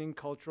reigning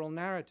cultural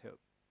narrative.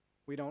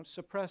 We don't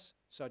suppress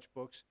such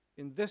books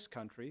in this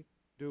country,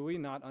 do we?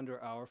 Not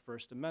under our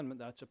First Amendment.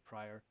 That's a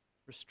prior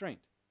restraint.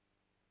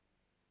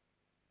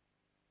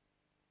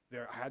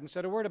 I hadn't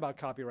said a word about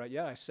copyright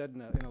yet. I said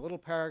in a little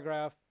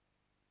paragraph,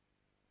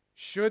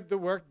 should the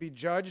work be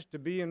judged to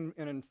be an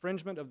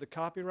infringement of the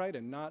copyright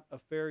and not a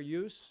fair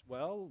use,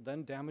 well,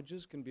 then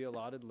damages can be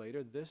allotted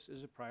later. This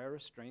is a prior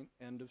restraint,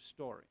 end of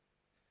story.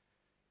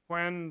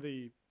 When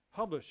the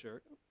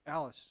publisher,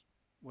 Alice,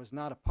 was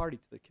not a party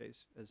to the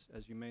case,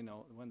 as you may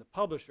know, when the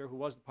publisher, who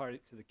was the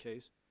party to the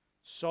case,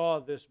 saw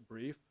this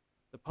brief,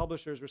 the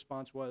publisher's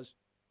response was,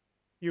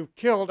 "You've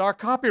killed our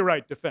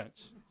copyright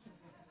defense."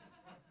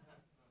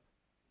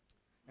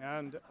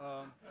 And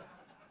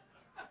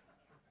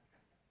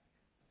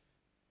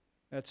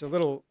that's a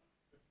little,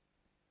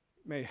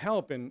 may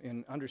help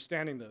in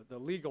understanding the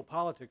legal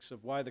politics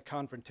of why the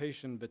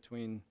confrontation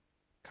between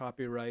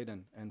copyright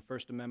and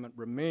First Amendment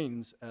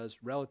remains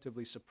as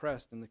relatively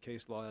suppressed in the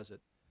case law as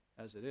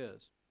it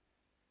is.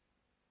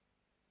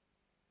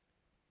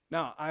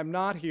 Now, I'm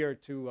not here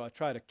to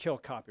try to kill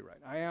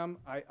copyright.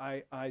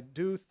 I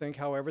do think,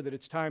 however, that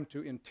it's time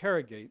to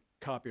interrogate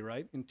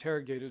copyright,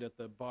 interrogate it at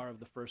the bar of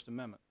the First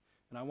Amendment.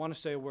 And I want to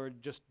say a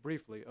word just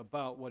briefly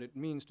about what it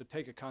means to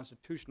take a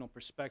constitutional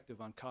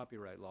perspective on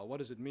copyright law. What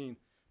does it mean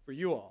for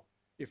you all,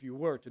 if you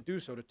were to do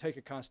so, to take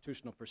a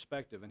constitutional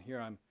perspective? And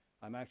here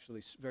I'm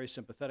actually very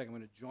sympathetic. I'm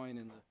going to join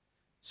in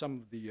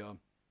some of the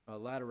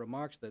latter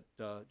remarks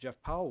that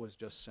Jeff Powell was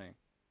just saying.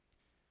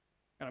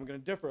 And I'm going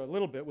to differ a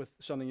little bit with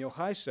something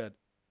Yochai said.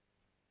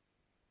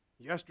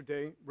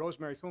 Yesterday,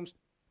 Rosemary Coombs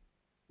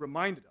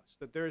reminded us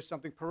that there is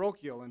something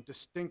parochial and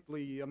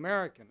distinctly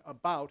American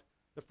about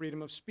the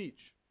freedom of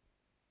speech.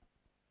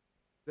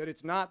 That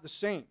it's not the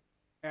same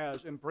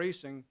as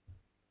embracing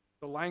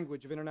the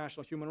language of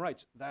international human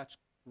rights. That's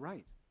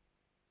right.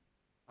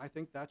 I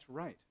think that's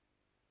right.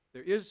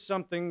 There is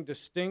something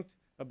distinct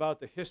about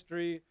the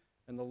history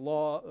and the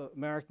law,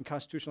 American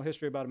constitutional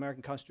history, about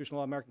American constitutional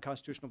law, American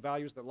constitutional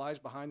values that lies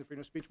behind the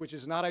freedom of speech, which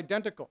is not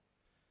identical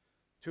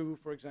to,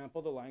 for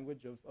example, the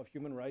language of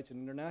human rights and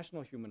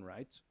international human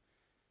rights.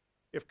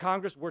 If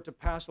Congress were to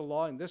pass a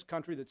law in this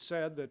country that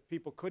said that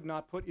people could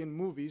not put in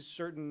movies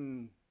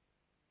certain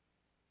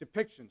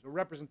depictions or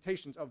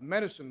representations of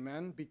medicine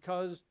men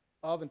because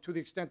of and to the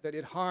extent that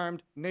it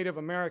harmed Native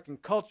American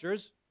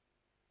cultures,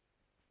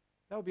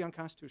 that would be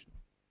unconstitutional.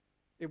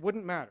 It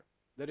wouldn't matter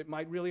that it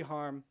might really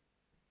harm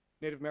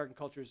Native American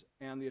cultures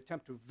and the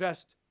attempt to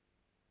vest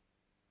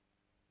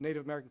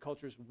Native American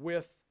cultures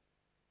with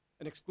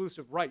an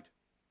exclusive right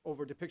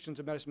over depictions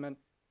of medicine men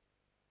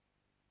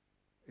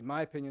in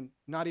my opinion,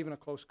 not even a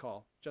close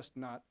call, just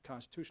not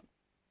constitutional.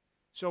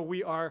 So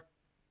we are,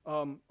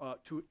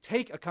 to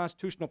take a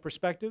constitutional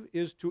perspective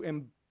is to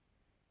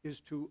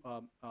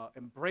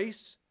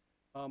embrace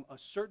a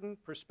certain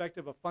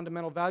perspective of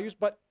fundamental values,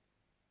 but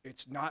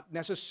it's not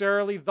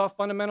necessarily the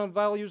fundamental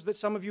values that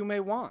some of you may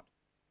want.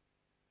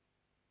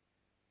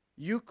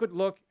 You could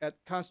look at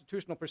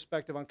constitutional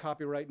perspective on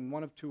copyright in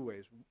one of two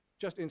ways,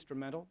 just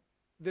instrumental.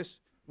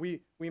 We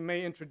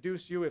may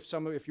introduce you,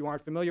 if you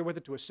aren't familiar with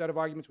it, to a set of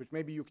arguments which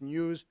maybe you can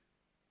use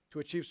to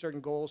achieve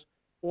certain goals,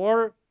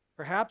 or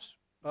perhaps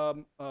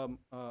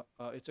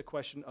it's a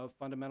question of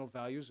fundamental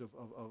values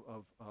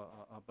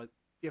but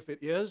if it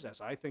is,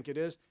 as I think it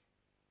is,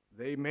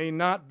 they may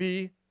not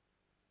be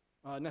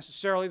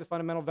necessarily the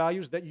fundamental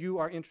values that you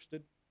are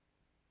interested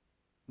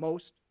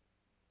most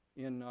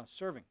in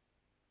serving.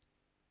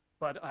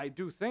 But I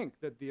do think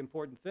that the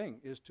important thing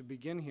is to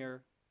begin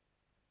here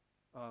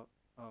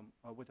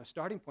with a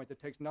starting point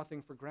that takes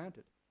nothing for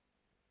granted.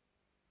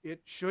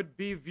 It should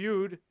be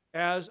viewed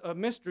as a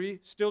mystery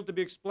still to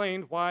be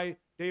explained why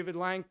David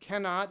Lang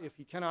cannot, if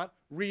he cannot,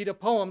 read a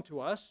poem to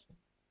us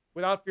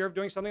without fear of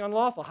doing something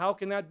unlawful. How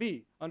can that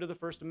be under the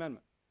First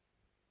Amendment?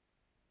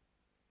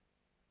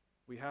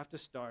 We have to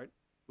start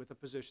with a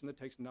position that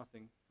takes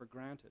nothing for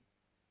granted.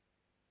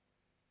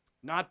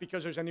 Not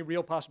because there's any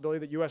real possibility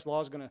that U.S.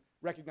 law is going to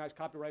recognize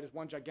copyright as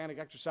one gigantic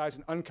exercise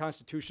in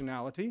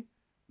unconstitutionality.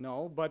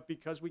 No, but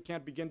because we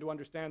can't begin to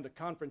understand the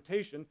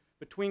confrontation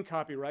between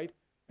copyright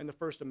and the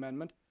First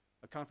Amendment,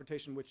 a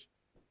confrontation which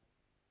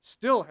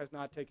still has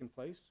not taken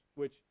place,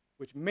 which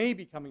may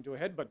be coming to a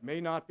head, but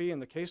may not be in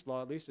the case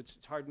law, at least. It's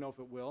hard to know if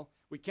it will.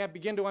 We can't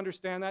begin to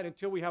understand that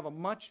until we have a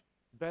much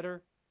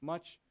better,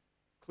 much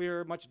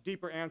clearer, much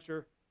deeper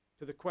answer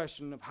to the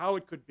question of how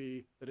it could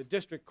be that a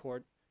district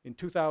court in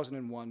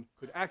 2001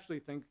 could actually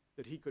think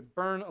that he could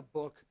burn a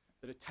book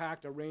that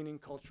attacked a reigning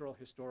cultural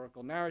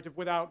historical narrative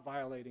without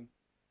violating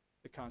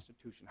the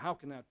Constitution. How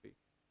can that be?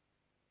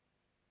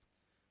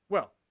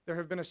 Well, there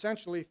have been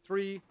essentially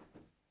three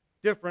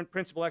different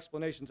principal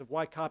explanations of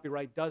why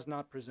copyright does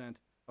not present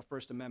a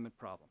First Amendment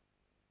problem.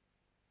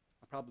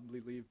 I'll probably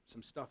leave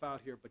some stuff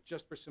out here, but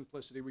just for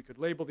simplicity, we could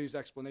label these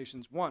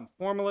explanations: 1,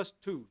 formalist;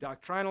 2,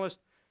 doctrinalist;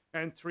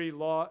 and 3,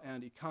 law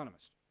and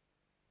economist.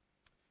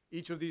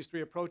 Each of these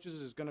three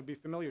approaches is going to be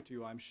familiar to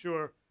you, I'm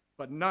sure,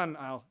 but none,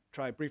 I'll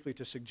try briefly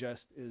to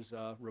suggest, is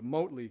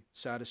remotely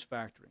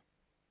satisfactory.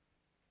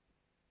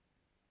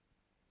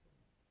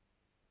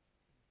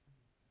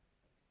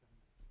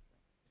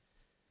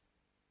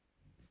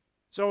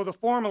 So the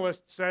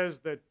formalist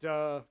says that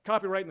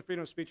copyright and the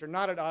freedom of speech are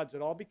not at odds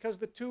at all because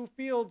the two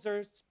fields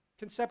are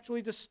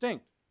conceptually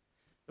distinct.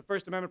 The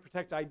First Amendment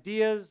protects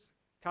ideas.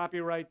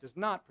 Copyright does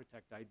not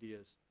protect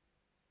ideas.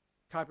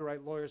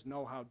 Copyright lawyers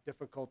know how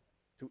difficult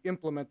to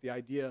implement the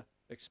idea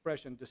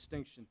expression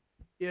distinction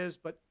is,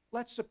 but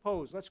let's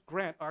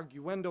grant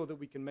arguendo that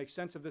we can make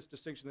sense of this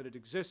distinction, that it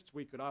exists,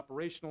 we could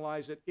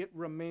operationalize it. It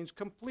remains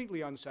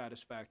completely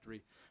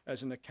unsatisfactory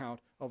as an account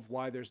of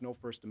why there's no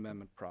First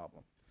Amendment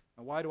problem.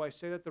 Now, why do I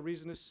say that? The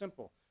reason is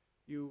simple.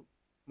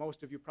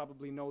 Most of you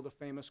probably know the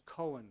famous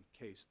Cohen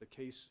case, the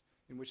case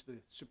in which the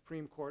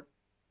Supreme Court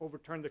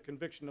overturned the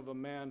conviction of a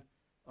man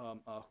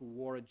who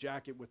wore a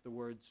jacket with the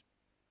words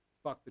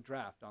 "fuck the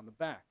draft" on the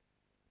back.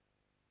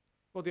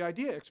 Well, the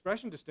idea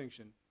expression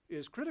distinction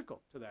is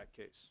critical to that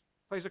case,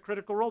 plays a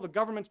critical role. The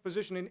government's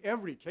position in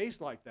every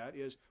case like that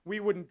is we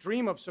wouldn't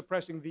dream of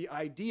suppressing the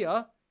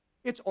idea.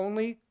 It's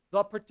only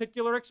the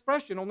particular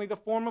expression, only the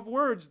form of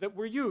words that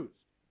were used.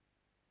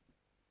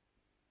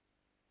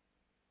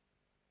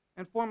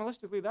 And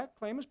formalistically, that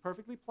claim is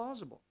perfectly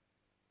plausible.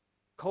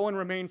 Cohen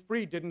remained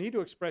free, didn't he, to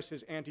express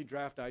his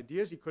anti-draft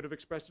ideas? He could have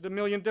expressed it a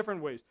million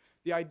different ways.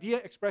 The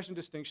idea-expression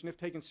distinction, if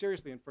taken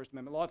seriously in First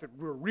Amendment law, if it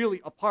were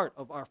really a part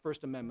of our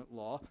First Amendment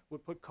law,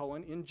 would put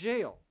Cohen in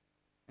jail.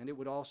 And it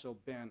would also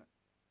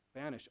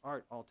banish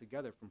art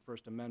altogether from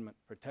First Amendment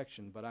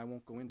protection, but I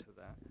won't go into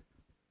that.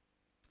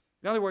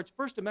 In other words,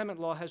 First Amendment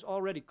law has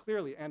already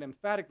clearly and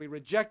emphatically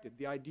rejected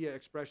the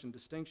idea-expression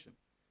distinction.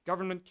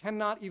 Government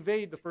cannot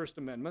evade the First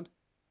Amendment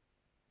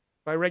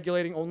by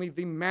regulating only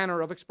the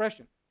manner of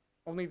expression,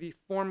 only the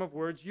form of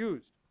words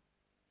used.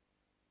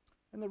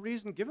 And the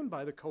reason given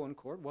by the Cohen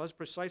Court was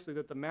precisely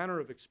that the manner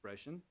of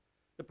expression,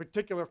 the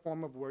particular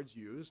form of words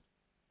used,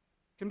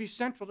 can be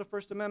central to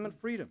First Amendment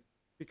freedom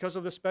because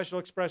of the special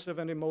expressive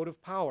and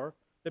emotive power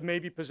that may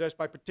be possessed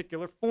by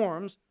particular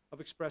forms of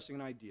expressing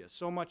an idea.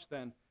 So much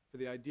then for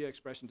the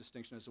idea-expression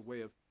distinction as a way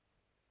of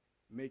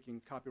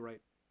making copyright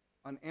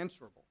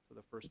unanswerable to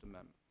the First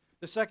Amendment.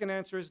 The second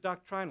answer is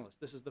doctrinalist.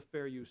 This is the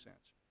fair use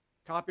answer.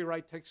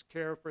 Copyright takes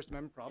care of First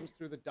Amendment problems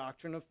through the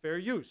doctrine of fair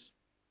use.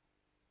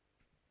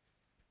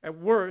 At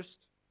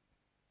worst,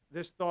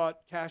 this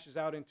thought cashes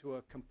out into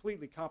a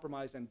completely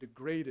compromised and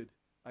degraded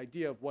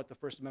idea of what the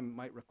First Amendment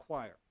might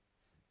require.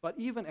 But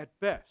even at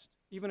best,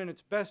 even in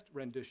its best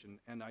rendition,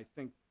 and I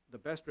think the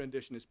best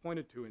rendition is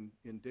pointed to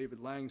in David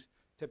Lang's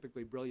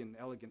typically brilliant and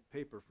elegant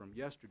paper from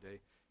yesterday,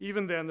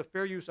 even then the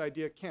fair use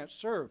idea can't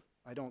serve,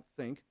 I don't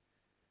think,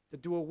 to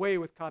do away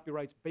with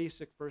copyright's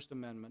basic First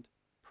Amendment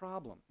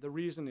problem. The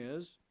reason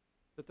is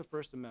that the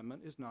First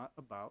Amendment is not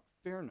about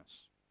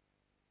fairness.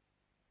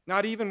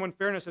 Not even when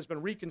fairness has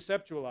been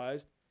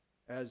reconceptualized,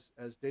 as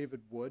David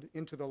would,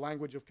 into the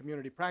language of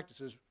community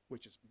practices,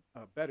 which is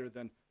better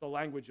than the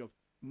language of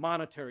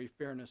monetary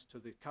fairness to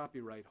the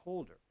copyright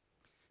holder.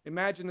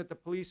 Imagine that the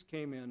police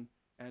came in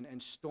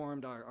and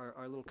stormed our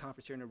little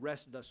conference here and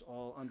arrested us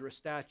all under a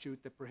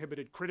statute that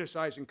prohibited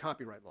criticizing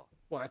copyright law.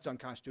 Well, that's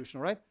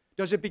unconstitutional, right?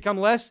 Does it become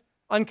less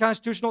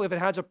unconstitutional if it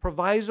has a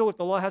proviso, if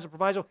the law has a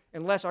proviso,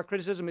 unless our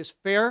criticism is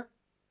fair?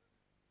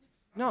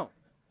 No.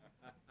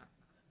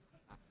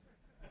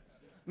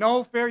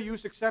 No fair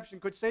use exception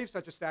could save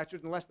such a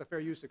statute unless the fair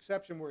use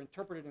exception were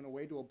interpreted in a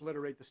way to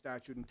obliterate the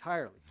statute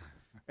entirely.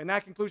 And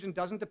that conclusion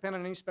doesn't depend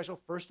on any special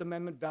First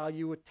Amendment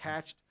value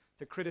attached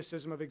to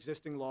criticism of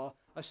existing law.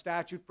 A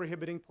statute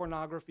prohibiting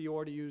pornography,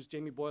 or to use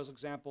Jamie Boyle's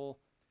example,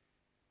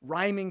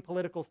 rhyming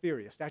political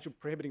theory. A statute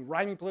prohibiting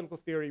rhyming political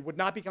theory would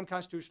not become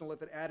constitutional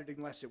if it added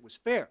unless it was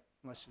fair,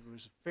 unless it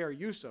was a fair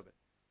use of it.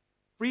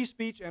 Free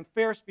speech and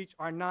fair speech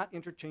are not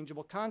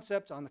interchangeable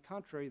concepts. On the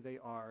contrary, they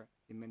are,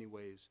 in many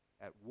ways,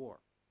 at war.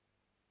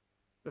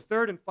 The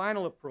third and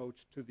final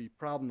approach to the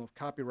problem of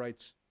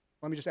copyrights,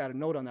 let me just add a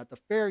note on that. The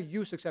fair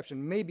use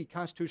exception may be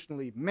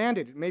constitutionally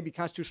mandated, it may be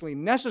constitutionally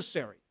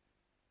necessary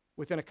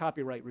within a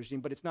copyright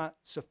regime, but it's not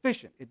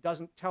sufficient. It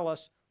doesn't tell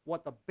us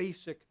what the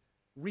basic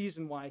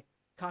reason why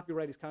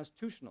copyright is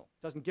constitutional.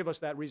 It doesn't give us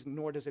that reason,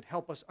 nor does it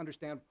help us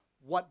understand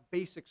what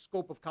basic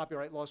scope of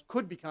copyright laws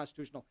could be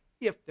constitutional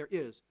if there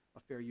is a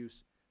fair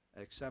use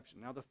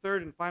exception. Now, the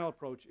third and final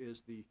approach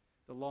is the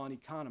law and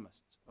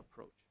economists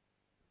approach.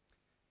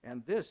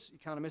 And this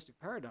economistic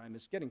paradigm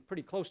is getting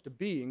pretty close to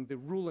being the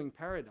ruling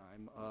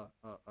paradigm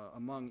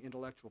among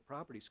intellectual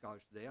property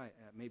scholars today.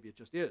 Maybe it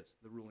just is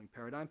the ruling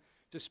paradigm.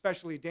 It's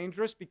especially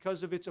dangerous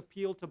because of its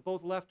appeal to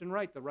both left and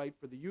right. The right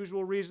for the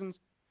usual reasons,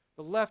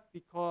 the left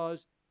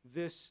because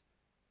this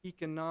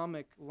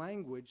economic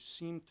language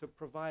seemed to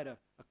provide a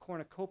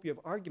cornucopia of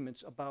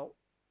arguments about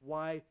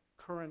why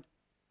current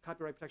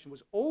copyright protection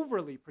was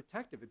overly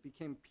protective. It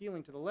became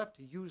appealing to the left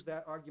to use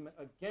that argument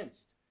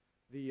against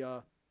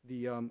the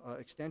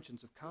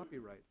extensions of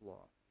copyright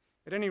law.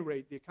 At any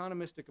rate, the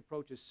economistic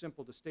approach is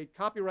simple to state.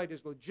 Copyright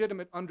is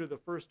legitimate under the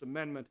First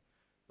Amendment,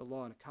 the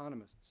law and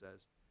economist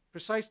says,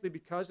 precisely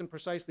because and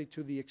precisely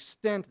to the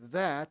extent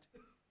that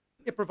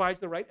it provides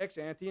the right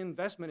ex-ante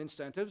investment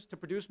incentives to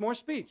produce more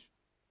speech,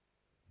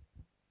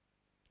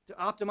 to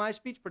optimize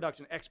speech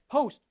production. Ex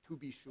post, to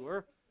be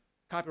sure,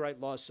 copyright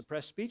laws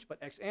suppress speech, but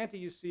ex-ante,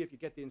 you see, if you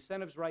get the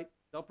incentives right,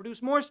 they'll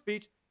produce more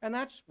speech, and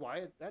that's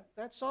why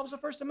that solves the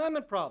First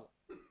Amendment problem.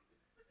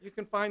 You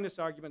can find this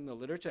argument in the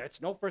literature.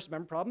 It's no First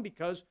Amendment problem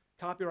because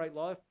copyright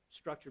law, if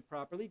structured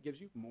properly,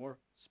 gives you more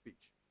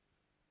speech.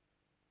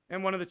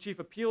 And one of the chief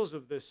appeals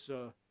of this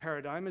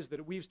paradigm is that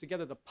it weaves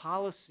together the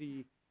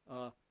policy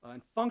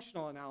and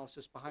functional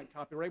analysis behind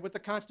copyright with the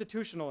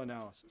constitutional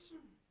analysis.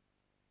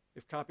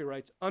 If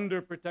copyright's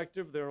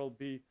underprotective, there will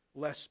be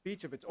less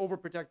speech. If it's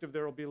overprotective,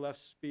 there will be less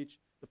speech.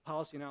 The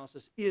policy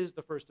analysis is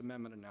the First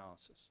Amendment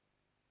analysis.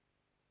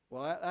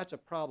 Well, that's a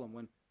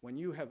problem. When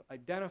you have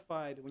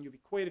identified, when you've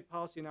equated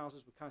policy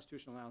analysis with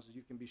constitutional analysis,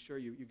 you can be sure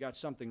you got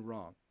something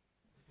wrong.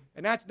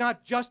 And that's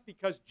not just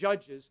because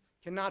judges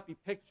cannot be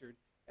pictured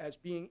as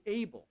being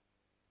able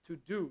to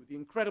do the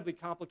incredibly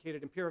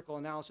complicated empirical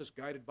analysis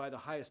guided by the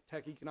highest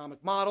tech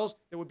economic models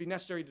that would be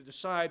necessary to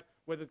decide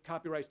whether the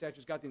copyright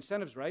statute's got the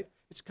incentives right.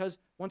 It's because,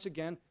 once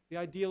again, the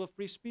ideal of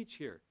free speech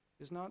here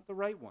is not the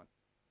right one.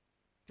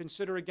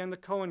 Consider again the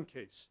Cohen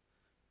case.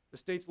 The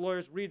state's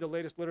lawyers read the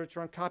latest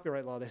literature on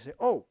copyright law. They say,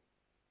 oh,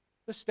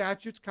 the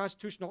statute's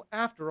constitutional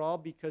after all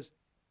because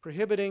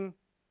prohibiting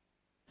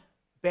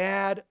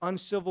bad,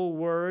 uncivil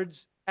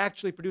words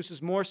actually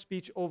produces more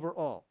speech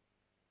overall.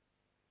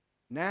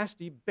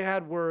 Nasty,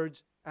 bad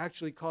words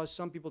actually cause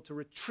some people to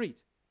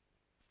retreat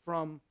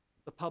from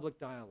the public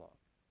dialogue.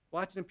 Well,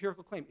 that's an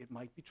empirical claim. It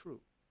might be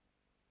true.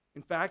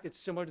 In fact, it's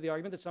similar to the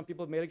argument that some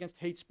people have made against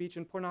hate speech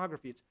and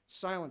pornography. It's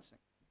silencing.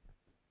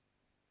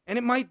 And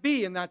it might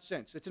be in that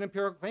sense. It's an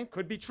empirical claim.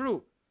 Could be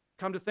true.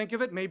 Come to think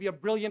of it, maybe a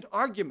brilliant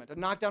argument, a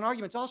knockdown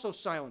argument is also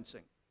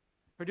silencing,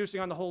 producing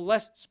on the whole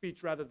less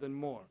speech rather than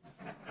more.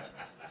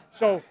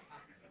 So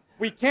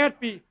we can't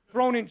be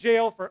thrown in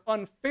jail for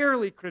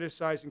unfairly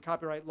criticizing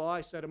copyright law,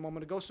 I said a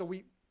moment ago. So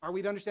are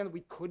we to understand that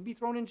we could be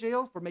thrown in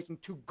jail for making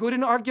too good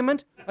an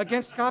argument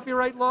against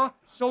copyright law,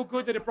 so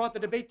good that it brought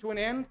the debate to an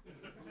end,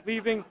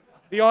 leaving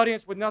the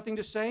audience with nothing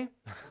to say?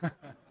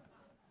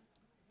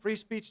 Free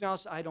speech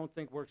analysis, I don't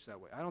think works that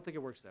way. I don't think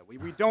it works that way.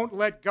 We don't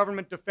let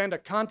government defend a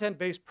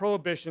content-based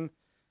prohibition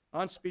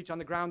on speech on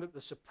the ground that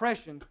the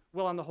suppression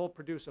will, on the whole,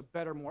 produce a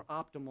better, more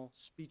optimal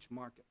speech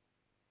market.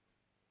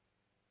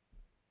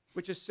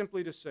 Which is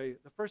simply to say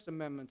the First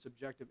Amendment's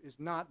objective is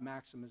not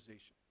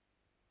maximization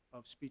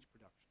of speech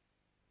production.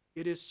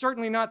 It is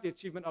certainly not the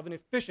achievement of an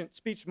efficient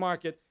speech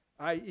market,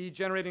 i.e.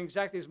 generating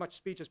exactly as much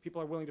speech as people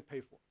are willing to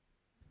pay for.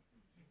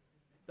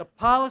 The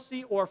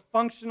policy or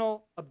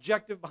functional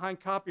objective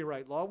behind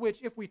copyright law,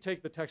 which, if we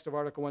take the text of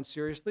Article 1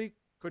 seriously,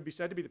 could be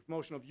said to be the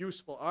promotion of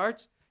useful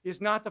arts, is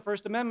not the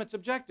First Amendment's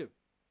objective.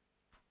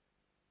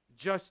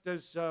 Just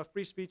as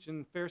free speech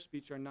and fair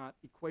speech are not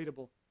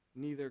equatable,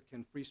 neither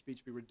can free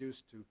speech be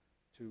reduced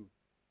to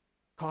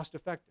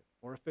cost-effective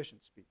or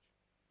efficient speech.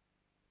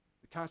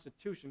 The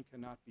Constitution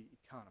cannot be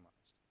economized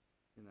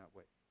in that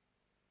way.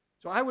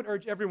 So I would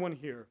urge everyone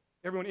here,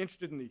 everyone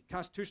interested in the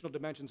constitutional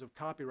dimensions of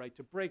copyright,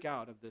 to break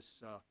out of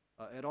this,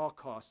 at all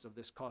costs, of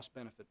this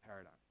cost-benefit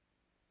paradigm.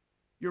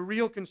 Your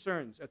real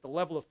concerns at the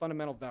level of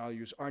fundamental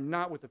values are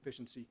not with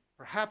efficiency.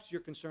 Perhaps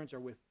your concerns are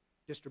with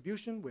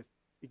distribution, with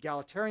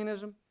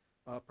egalitarianism,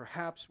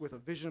 perhaps with a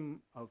vision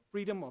of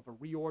freedom, of a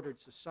reordered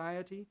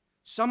society.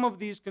 Some of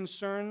these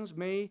concerns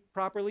may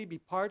properly be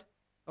part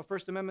of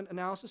First Amendment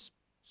analysis,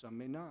 some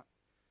may not.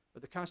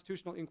 But the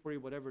constitutional inquiry,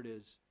 whatever it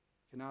is,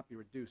 cannot be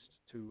reduced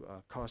to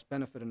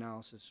cost-benefit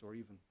analysis or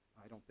even,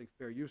 I don't think,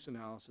 fair use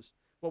analysis.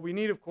 What we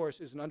need, of course,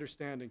 is an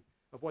understanding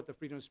of what the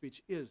freedom of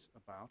speech is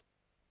about,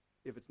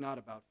 if it's not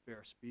about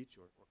fair speech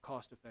or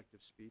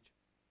cost-effective speech.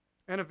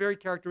 And a very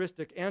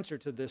characteristic answer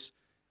to this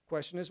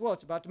question is, well,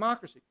 it's about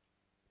democracy.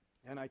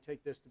 And I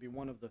take this to be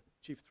one of the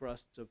chief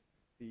thrusts of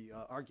the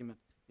argument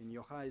in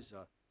Yochai's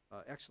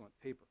excellent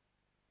paper.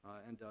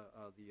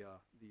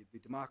 The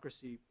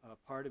democracy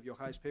part of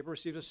Yochai's paper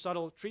receives a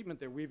subtle treatment.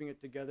 They're weaving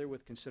it together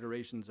with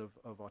considerations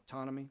of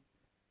autonomy.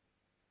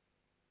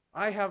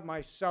 I have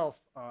myself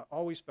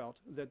always felt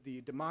that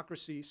the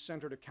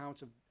democracy-centered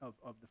accounts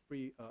of the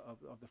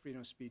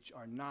freedom of speech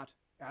are not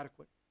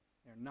adequate.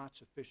 They're not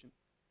sufficient.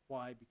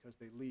 Why? Because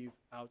they leave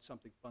out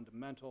something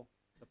fundamental,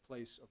 the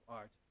place of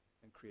art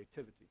and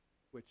creativity,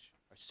 which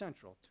are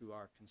central to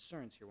our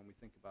concerns here when we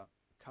think about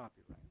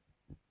copyright.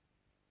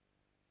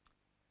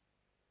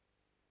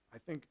 I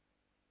think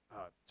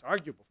it's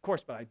arguable, of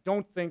course, but I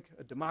don't think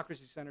a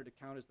democracy-centered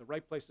account is the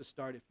right place to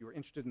start if you're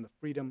interested in the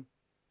freedom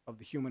of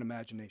the human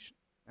imagination.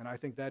 And I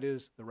think that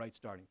is the right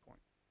starting point.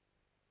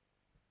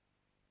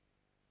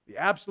 The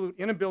absolute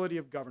inability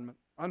of government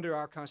under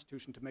our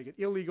Constitution to make it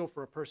illegal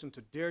for a person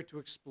to dare to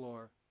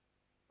explore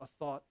a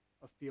thought,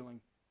 a feeling,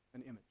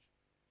 an image.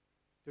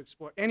 To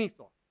explore any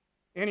thought,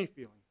 any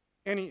feeling,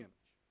 any image.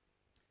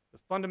 The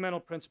fundamental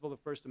principle of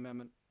the First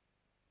Amendment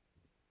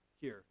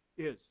here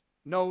is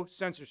no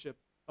censorship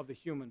of the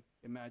human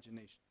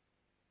imagination.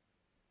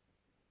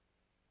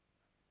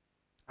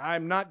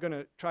 I'm not going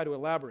to try to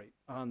elaborate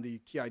on the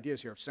key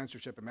ideas here of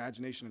censorship,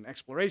 imagination, and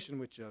exploration,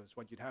 which is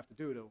what you'd have to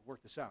do to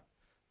work this out.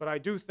 But I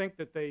do think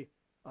that they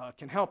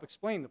can help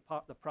explain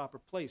the proper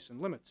place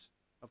and limits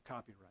of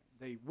copyright.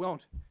 They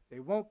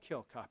won't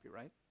kill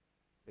copyright.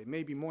 They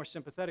may be more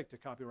sympathetic to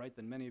copyright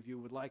than many of you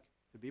would like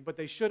to be, but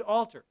they should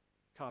alter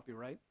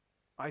copyright.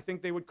 I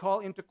think they would call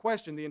into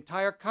question the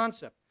entire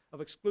concept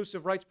of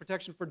exclusive rights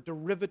protection for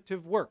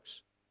derivative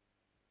works.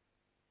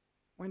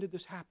 When did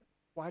this happen?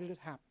 Why did it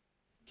happen?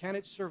 Can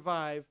it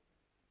survive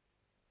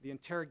the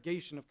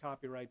interrogation of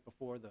copyright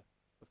before the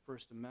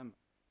First Amendment?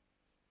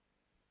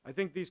 I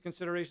think these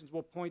considerations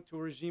will point to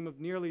a regime of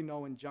nearly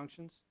no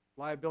injunctions,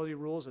 liability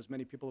rules, as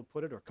many people have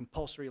put it, or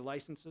compulsory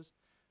licenses.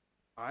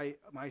 I,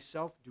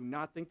 myself, do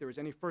not think there is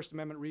any First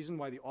Amendment reason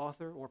why the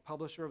author or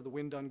publisher of The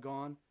Wind Done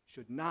Gone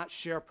should not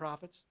share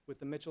profits with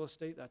the Mitchell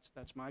estate.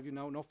 That's my view.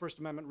 No First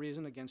Amendment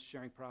reason against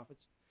sharing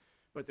profits.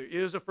 But there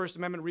is a First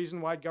Amendment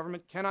reason why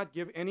government cannot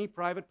give any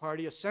private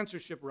party a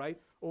censorship right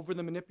over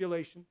the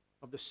manipulation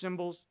of the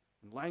symbols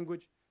and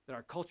language that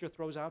our culture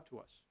throws out to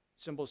us.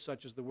 Symbols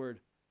such as the word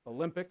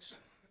Olympics,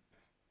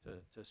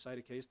 to cite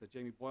a case that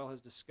Jamie Boyle has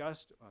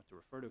discussed, to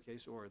refer to a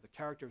case, or the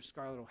character of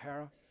Scarlett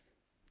O'Hara.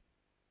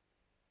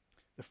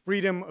 The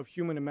freedom of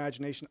human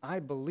imagination, I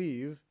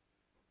believe,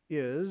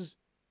 is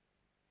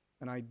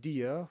an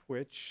idea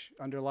which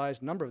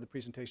underlies a number of the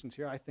presentations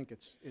here. I think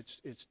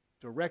it's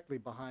directly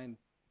behind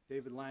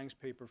David Lang's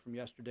paper from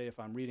yesterday, if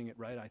I'm reading it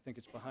right. I think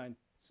it's behind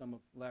some of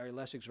Larry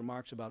Lessig's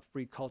remarks about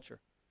free culture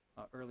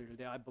earlier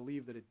today. I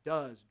believe that it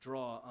does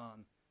draw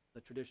on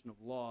the tradition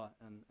of law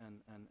and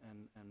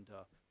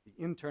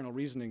the internal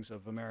reasonings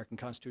of American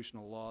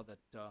constitutional law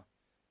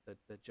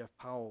that Jeff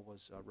Powell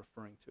was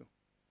referring to.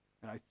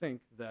 And I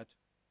think that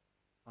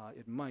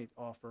it might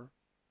offer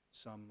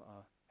some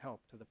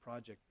help to the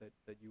project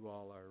that you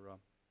all are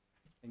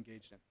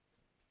engaged in.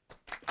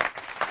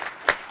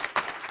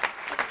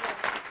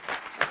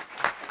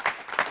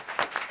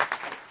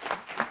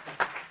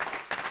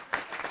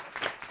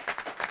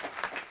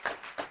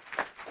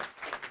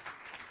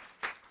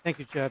 Thank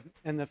you, Jeb.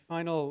 And the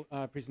final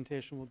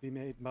presentation will be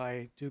made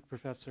by Duke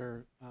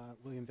Professor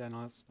William Van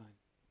Alstyne.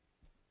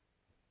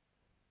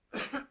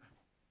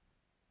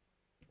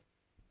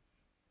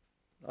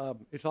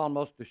 It's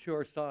almost a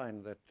sure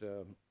sign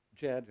that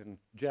Jed and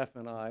Jeff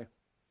and I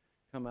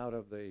come out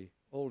of the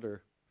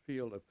older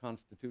field of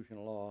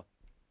constitutional law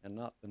and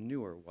not the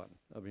newer one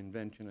of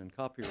invention and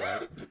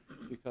copyright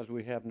because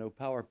we have no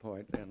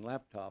PowerPoint and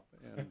laptop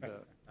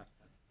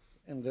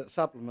and the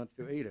supplements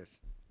to aid us.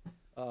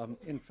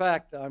 In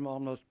fact, I'm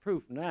almost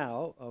proof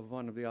now of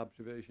one of the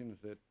observations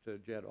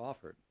that Jed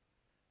offered,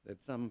 that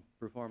some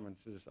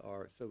performances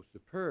are so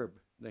superb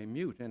they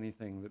mute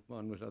anything that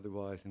one was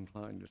otherwise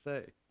inclined to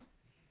say.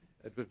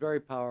 It was very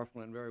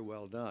powerful and very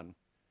well done.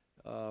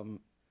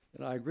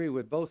 And I agree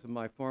with both of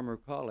my former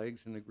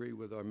colleagues and agree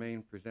with our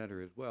main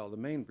presenter as well. The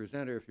main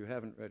presenter, if you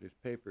haven't read his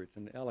paper, it's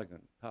an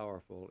elegant,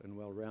 powerful, and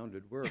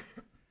well-rounded work.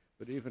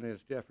 But even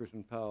as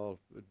Jefferson Powell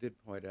did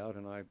point out,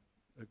 and I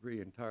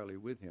agree entirely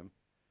with him,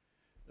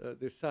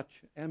 there's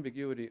such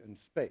ambiguity and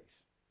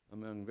space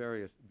among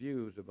various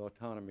views of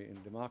autonomy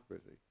and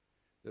democracy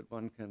that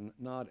one can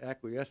nod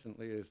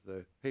acquiescently as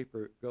the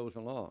paper goes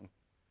along,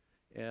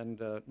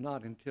 and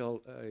not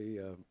until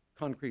a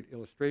concrete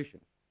illustration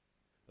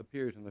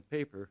appears in the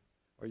paper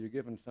are you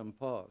given some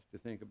pause to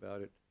think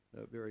about it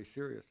very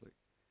seriously.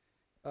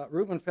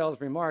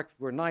 Rubenfeld's remarks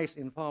were nice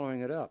in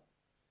following it up,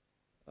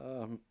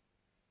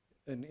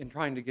 in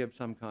trying to give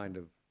some kind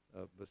of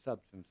the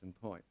substance and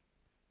point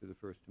to the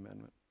First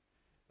Amendment.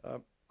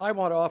 I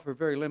want to offer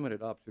very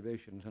limited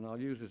observations, and I'll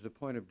use as a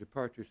point of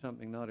departure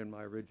something not in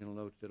my original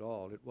notes at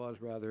all. It was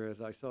rather,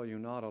 as I saw you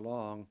nod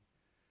along,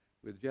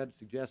 with Jed's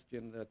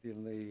suggestion that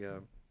in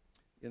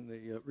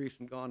the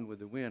recent Gone with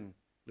the Wind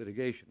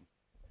litigation,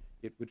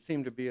 it would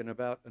seem to be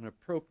about an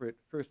appropriate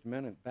First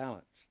Amendment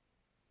balance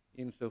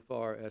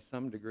insofar as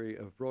some degree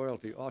of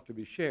royalty ought to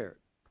be shared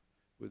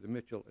with the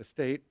Mitchell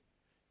estate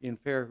in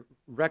fair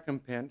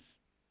recompense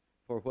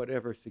for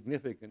whatever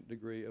significant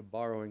degree of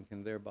borrowing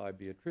can thereby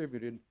be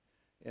attributed,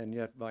 and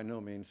yet by no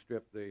means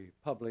strip the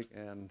public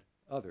and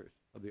others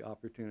of the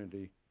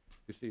opportunity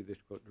to see this,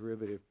 quote,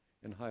 derivative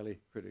and highly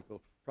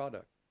critical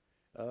product.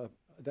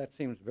 That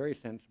seems very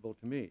sensible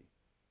to me.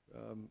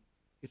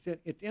 It's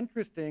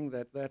interesting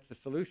that that's a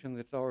solution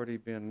that's already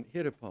been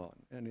hit upon,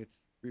 and it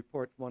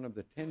reports one of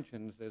the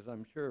tensions, as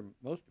I'm sure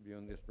most of you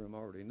in this room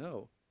already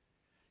know,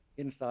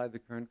 inside the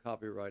current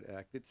Copyright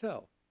Act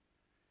itself.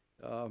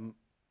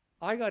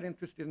 I got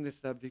interested in this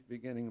subject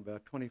beginning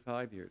about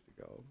 25 years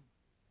ago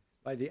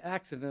by the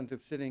accident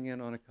of sitting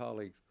in on a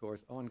colleague's course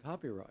on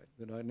copyright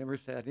that I never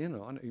sat in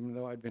on, even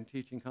though I'd been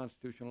teaching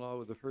constitutional law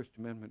with the First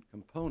Amendment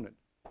component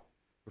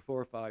for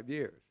 4 or 5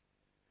 years.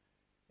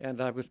 And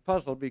I was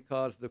puzzled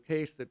because the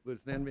case that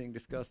was then being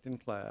discussed in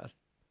class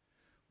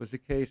was a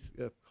case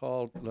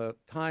called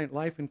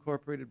Life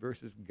Incorporated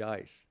versus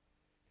Geis.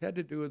 It had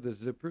to do with the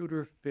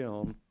Zapruder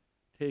film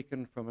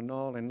taken from a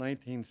null in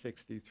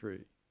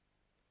 1963.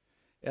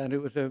 And it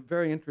was a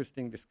very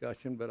interesting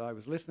discussion, but I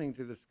was listening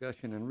to the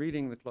discussion and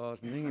reading the clause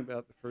and thinking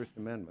about the First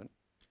Amendment.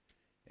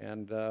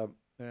 And I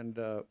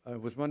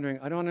was wondering,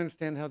 I don't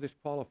understand how this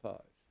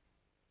qualifies.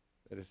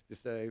 That is to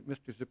say,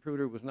 Mr.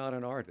 Zapruder was not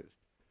an artist.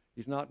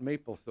 He's not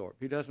Mapplethorpe.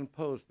 He doesn't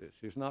pose this.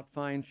 There's not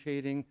fine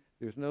shading.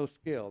 There's no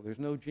skill. There's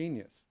no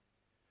genius.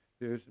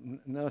 There's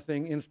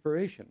nothing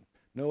inspiration.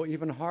 No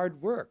even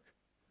hard work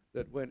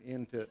that went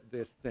into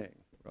this thing.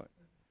 Right.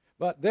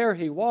 But there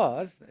he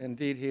was.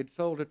 Indeed, he had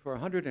sold it for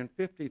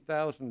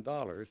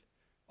 $150,000,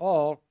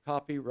 all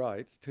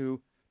copyrights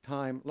to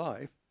Time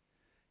Life.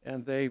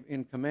 And they,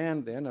 in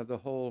command then of the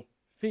whole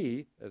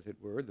fee, as it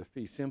were, the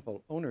fee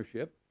simple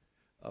ownership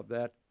of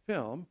that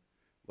film,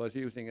 was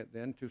using it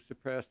then to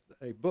suppress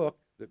a book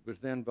that was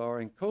then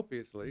borrowing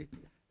copiously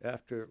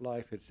after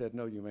Life had said,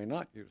 no, you may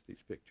not use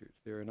these pictures.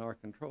 They're in our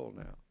control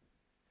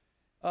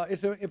now.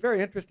 It's a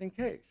very interesting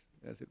case,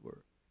 as it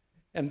were.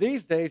 And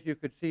these days, you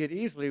could see it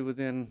easily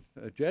within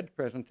Jed's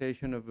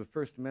presentation of the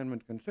First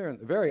Amendment concern,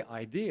 the very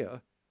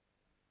idea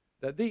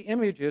that the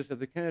images of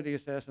the Kennedy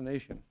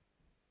assassination,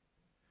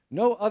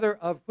 no other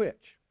of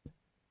which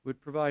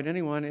would provide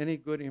anyone any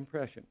good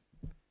impression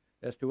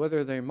as to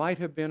whether there might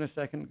have been a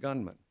second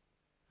gunman,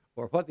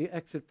 or what the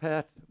exit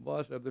path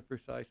was of the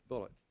precise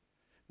bullets.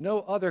 No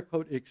other,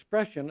 quote,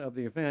 expression of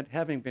the event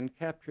having been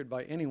captured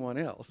by anyone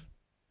else,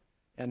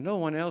 and no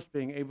one else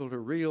being able to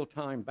reel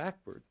time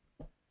backward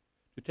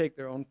to take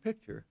their own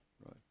picture.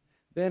 Right.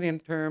 Then in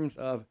terms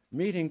of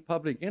meeting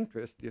public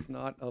interest, if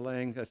not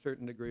allaying a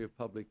certain degree of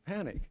public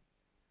panic,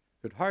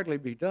 could hardly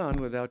be done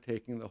without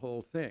taking the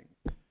whole thing.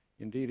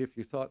 Indeed, if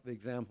you thought the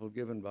example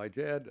given by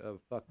Jed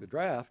of fuck the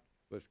draft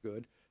was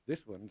good,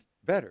 this one's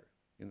better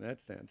in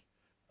that sense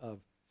of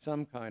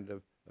some kind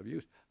of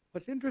use.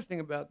 What's interesting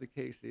about the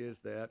case is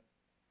that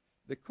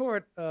the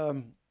court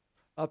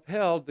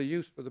upheld the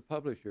use for the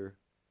publisher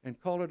and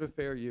called it a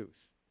fair use.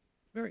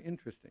 Very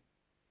interesting.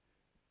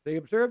 They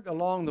observed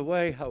along the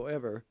way,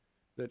 however,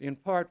 that in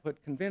part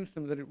what convinced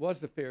them that it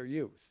was a fair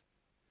use,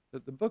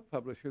 that the book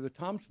publisher, the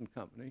Thompson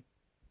Company,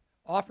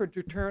 offered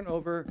to turn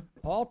over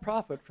all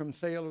profit from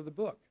sale of the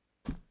book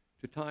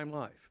to Time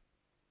Life,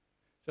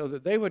 so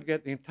that they would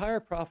get the entire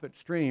profit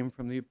stream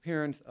from the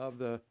appearance of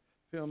the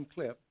film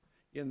clip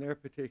in their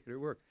particular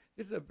work.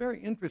 This is a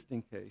very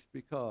interesting case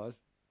because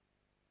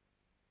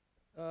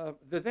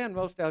the then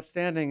most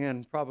outstanding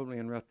and probably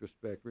in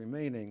retrospect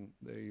remaining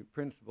the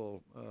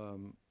principal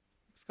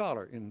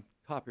scholar in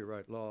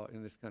copyright law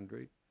in this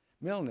country,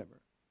 Milnimer,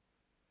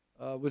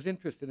 was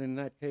interested in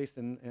that case,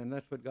 and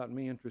that's what got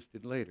me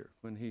interested later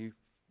when he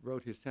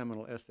wrote his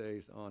seminal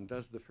essays on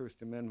does the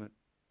First Amendment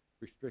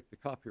restrict the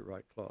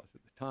copyright clause.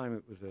 At the time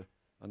it was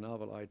a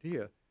novel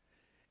idea.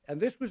 And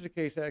this was a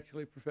case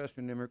actually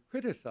Professor Nimmer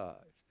criticized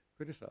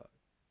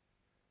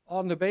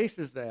on the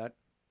basis that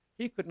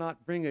he could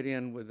not bring it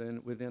in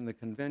within the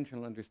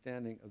conventional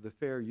understanding of the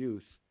fair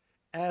use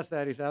as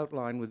that is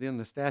outlined within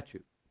the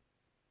statute.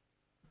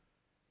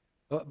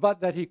 But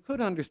that he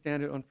could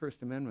understand it on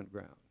First Amendment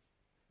grounds.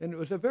 And it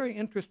was a very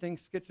interesting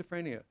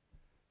schizophrenia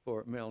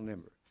for Mel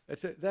Nimmer.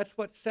 That's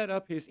what set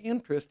up his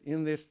interest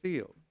in this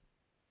field.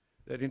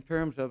 That in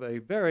terms of a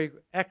very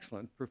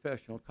excellent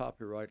professional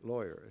copyright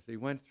lawyer, as he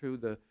went through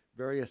the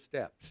various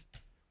steps,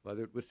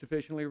 whether it was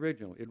sufficiently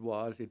original,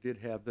 it did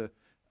have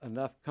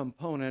enough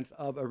components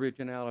of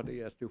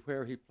originality as to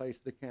where he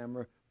placed the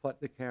camera, what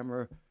the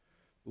camera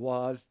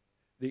was,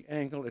 the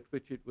angle at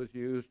which it was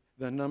used,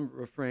 the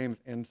number of frames,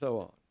 and so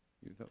on.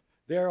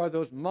 There are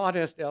those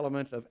modest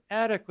elements of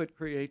adequate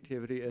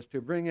creativity as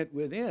to bring it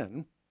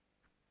within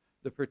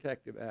the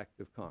protective act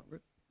of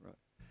Congress. Right.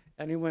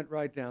 And he went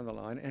right down the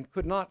line and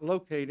could not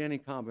locate any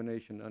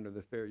combination under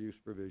the fair use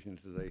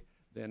provisions as they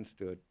then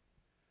stood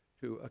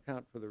to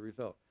account for the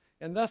result.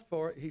 And thus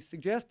he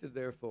suggested,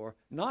 therefore,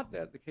 not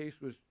that the case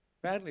was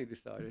badly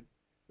decided,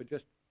 but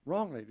just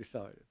wrongly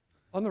decided,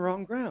 on the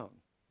wrong ground,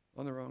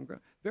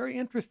 Very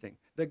interesting.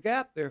 The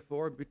gap,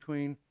 therefore,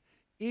 between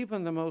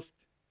even the most,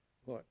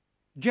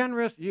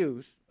 generous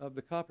use of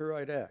the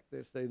Copyright Act,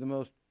 let's say the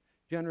most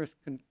generous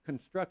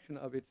construction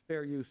of its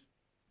fair use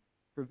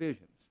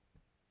provisions.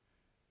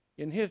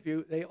 In his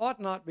view, they ought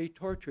not be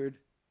tortured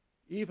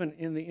even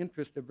in the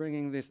interest of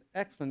bringing this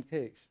excellent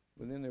case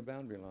within their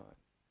boundary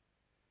lines.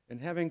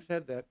 And having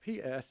said that,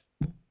 P.S.,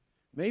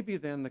 maybe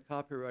then the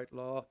copyright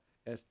law,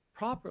 as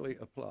properly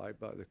applied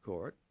by the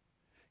court,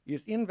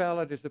 is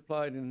invalid as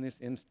applied in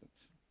this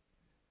instance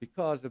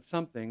because of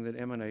something that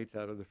emanates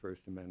out of the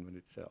First Amendment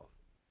itself.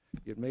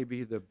 It may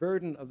be the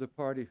burden of the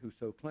party who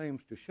so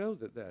claims to show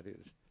that that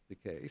is the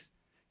case,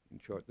 in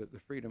short, that the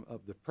freedom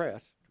of the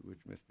press, to which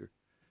Mr.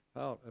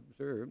 Powell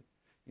observed,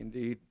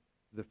 indeed,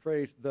 the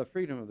phrase, the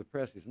freedom of the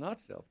press is not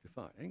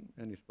self-defining,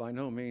 and it's by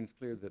no means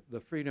clear that the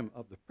freedom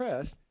of the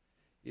press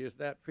is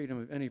that freedom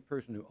of any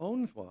person who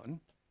owns one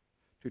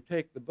to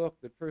take the book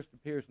that first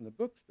appears in the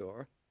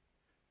bookstore,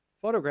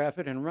 photograph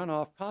it, and run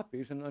off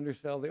copies and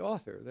undersell the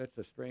author. That's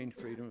a strange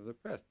freedom of the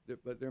press,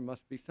 but there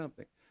must be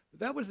something. But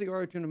that was the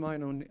origin of my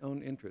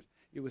own interest.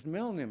 It was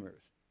Mel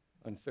Nimmer's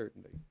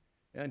uncertainty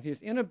and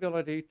his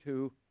inability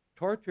to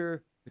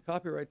torture the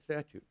copyright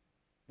statute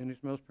in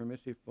its most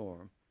permissive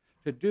form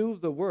to do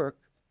the work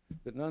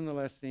that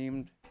nonetheless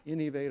seemed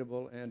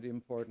inevitable and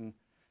important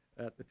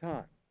at the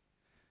time.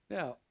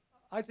 Now,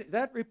 I think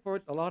that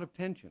reports a lot of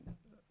tension.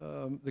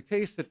 The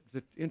case that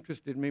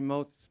interested me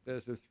most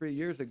as of 3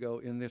 years ago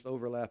in this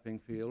overlapping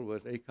field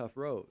was Acuff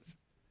Rose,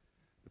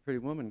 the Pretty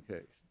Woman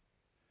case.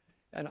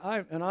 And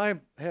I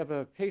have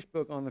a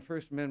casebook on the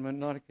First Amendment,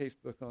 not a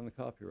casebook on the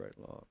copyright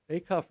law.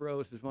 Acuff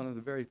Rose is one of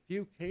the very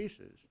few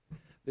cases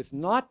that's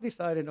not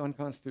decided on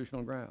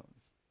constitutional grounds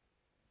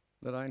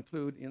that I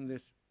include in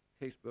this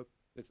casebook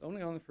that's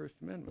only on the First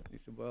Amendment. He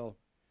said, well,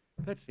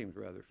 that seems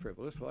rather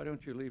frivolous. Why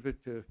don't you leave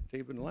it to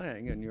David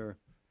Lang and your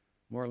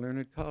more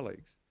learned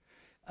colleagues?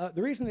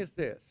 The reason is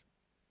this,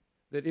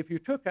 that if you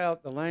took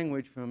out the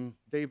language from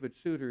David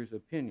Souter's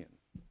opinion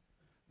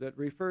that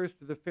refers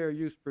to the fair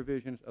use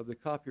provisions of the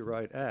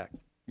Copyright Act,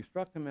 you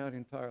struck them out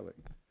entirely.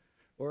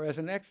 Or as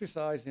an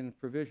exercise in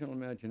provisional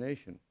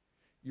imagination,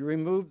 you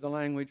removed the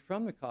language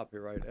from the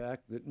Copyright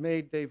Act that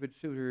made David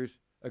Souter's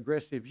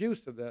aggressive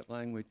use of that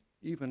language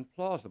even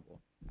plausible.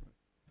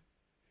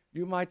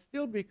 You might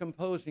still be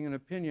composing an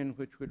opinion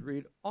which would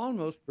read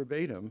almost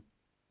verbatim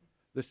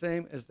the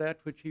same as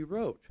that which he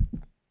wrote.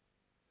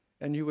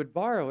 And you would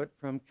borrow it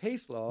from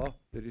case law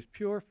that is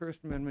pure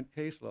First Amendment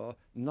case law,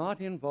 not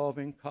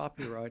involving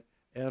copyright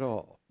at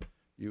all.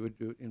 You would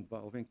do it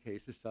involving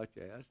cases such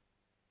as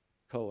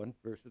Cohen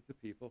versus the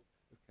people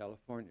of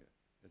California,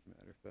 as a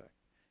matter of fact.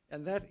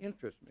 And that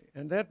interests me.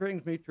 And that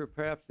brings me to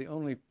perhaps the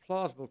only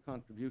plausible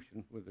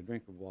contribution with a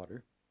drink of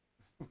water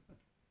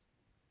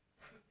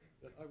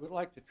that I would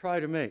like to try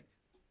to make,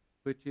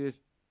 which is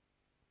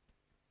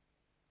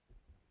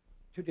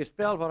to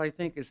dispel what I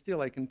think is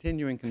still a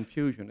continuing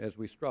confusion as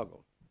we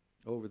struggle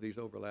over these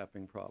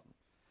overlapping problems.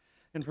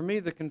 And for me,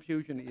 the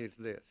confusion is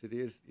this.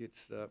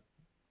 It's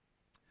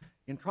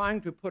in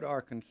trying to put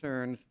our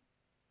concerns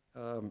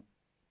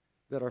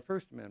that are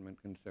First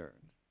Amendment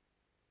concerns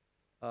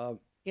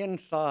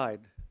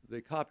inside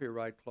the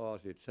copyright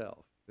clause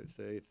itself. Let's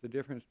say it's the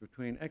difference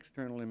between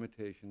external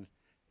limitations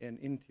and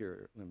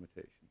interior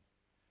limitations.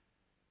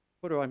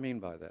 What do I mean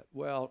by that?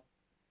 Well,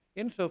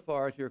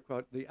 insofar as you're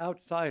the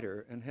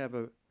outsider and have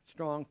a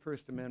strong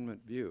First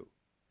Amendment view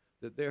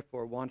that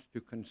therefore wants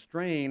to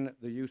constrain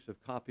the use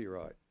of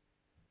copyright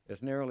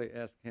as narrowly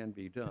as can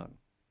be done,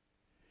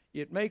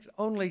 it makes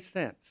only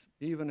sense,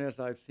 even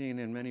as I've seen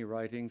in many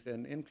writings,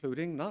 and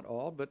including, not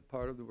all, but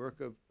part of the work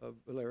of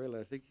Larry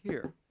Lessig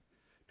here,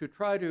 to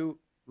try to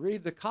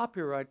read the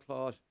copyright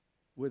clause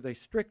with a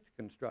strict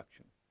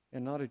construction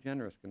and not a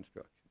generous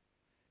construction.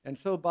 And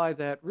so by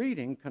that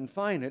reading,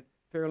 confine it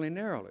fairly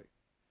narrowly,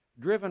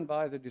 driven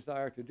by the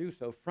desire to do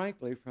so,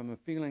 frankly, from a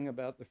feeling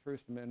about the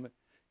First Amendment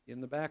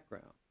in the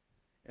background.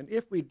 And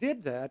if we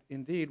did that,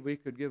 indeed, we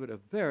could give it a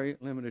very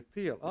limited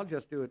feel. I'll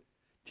just do it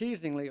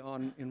teasingly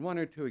in one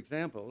or two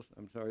examples.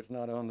 I'm sorry it's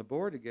not on the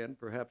board again.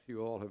 Perhaps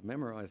you all have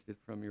memorized it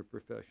from your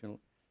professional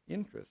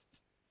interests.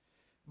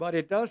 But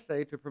it does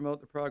say to promote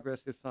the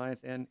progress of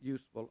science and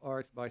useful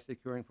arts by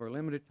securing for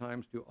limited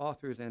times to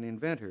authors and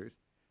inventors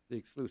the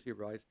exclusive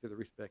rights to the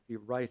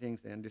respective writings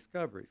and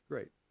discoveries.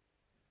 Great.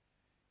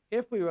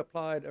 If we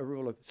applied a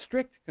rule of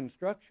strict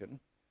construction,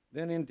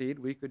 then indeed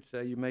we could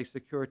say you may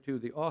secure to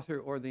the author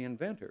or the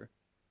inventor,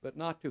 but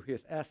not to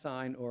his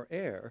assign or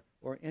heir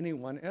or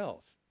anyone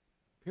else,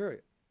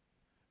 period.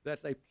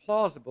 That's a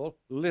plausible,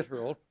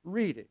 literal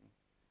reading.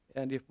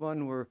 And if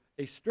one were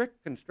a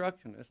strict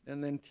constructionist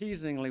and then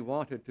teasingly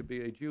wanted to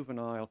be a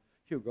juvenile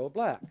Hugo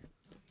Black,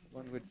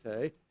 one would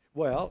say,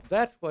 well,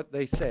 that's what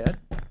they said,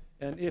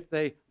 and if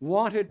they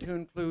wanted to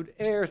include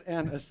heirs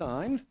and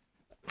assigns,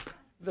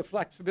 the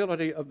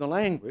flexibility of the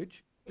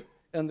language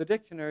and the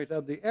dictionaries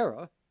of the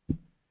era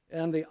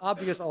and the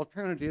obvious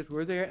alternatives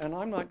were there, and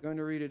I'm not going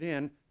to read it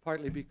in,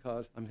 partly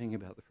because I'm thinking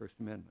about the First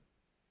Amendment.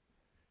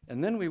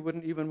 And then we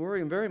wouldn't even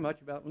worry very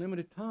much about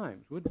limited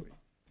times, would we?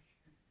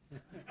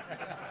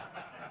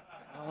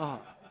 Right.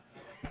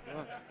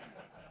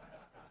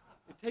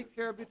 It takes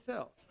care of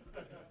itself.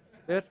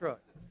 That's right.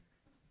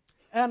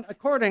 And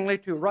accordingly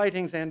to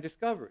writings and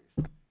discoveries.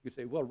 You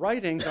say, well,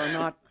 writings are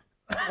not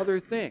other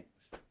things.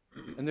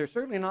 And they're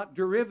certainly not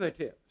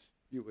derivatives,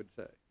 you would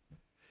say.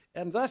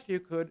 And thus you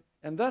could,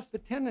 and thus the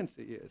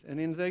tendency is, and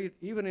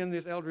even in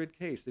this Eldred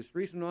case, this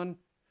recent one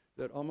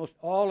that almost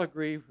all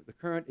agree with the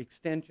current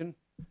extension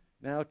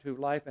now to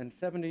life and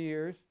 70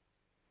 years,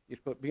 is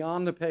put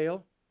beyond the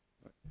pale.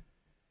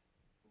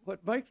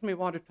 What makes me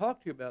want to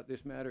talk to you about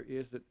this matter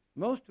is that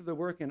most of the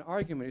work in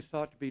argument is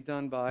thought to be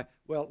done by,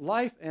 well,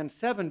 life and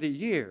 70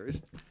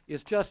 years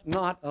is just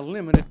not a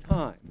limited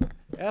time.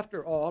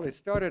 After all, it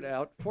started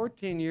out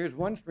 14 years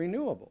once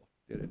renewable,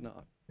 did it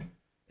not?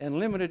 And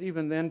limited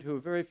even then to a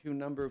very few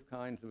number of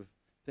kinds of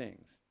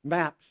things,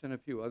 maps and a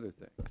few other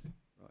things.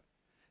 Right.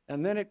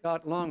 And then it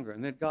got longer,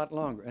 and it got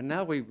longer. And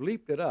now we've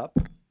leaped it up,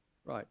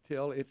 right,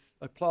 till it's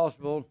a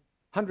plausible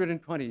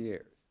 120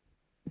 years.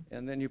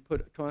 And then you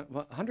put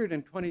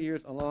 120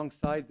 years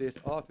alongside this,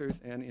 authors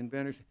and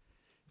inventors.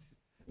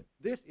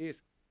 This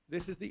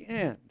is the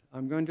end.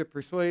 I'm going to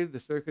persuade the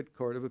Circuit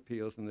Court of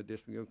Appeals in the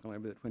District of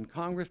Columbia that when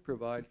Congress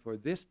provides for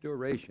this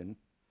duration,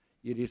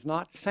 it is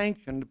not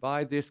sanctioned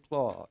by this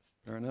clause.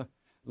 Fair enough?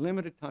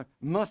 Limited time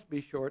must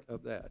be short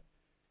of that.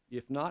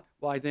 If not,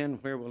 why then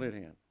where will it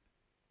end?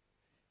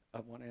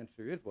 One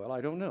answer is, well,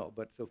 I don't know.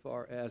 But so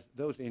far as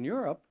those in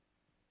Europe,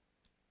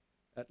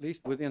 at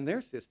least within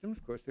their systems,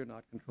 of course, they're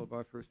not controlled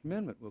by First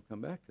Amendment. We'll come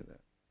back to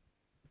that.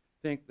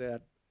 Think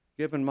that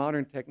given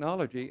modern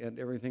technology and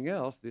everything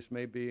else, this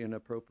may be an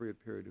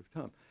appropriate period of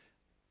time.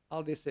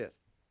 I'll desist.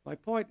 My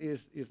point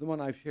is the one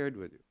I've shared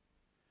with you,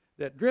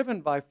 that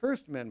driven by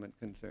First Amendment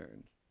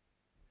concerns,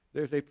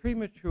 there's a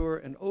premature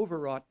and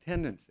overwrought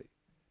tendency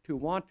to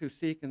want to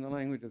seek, in the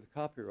language of the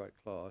Copyright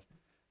Clause,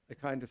 a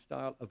kind of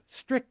style of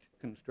strict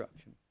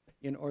construction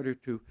in order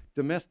to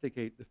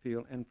domesticate the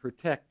field and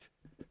protect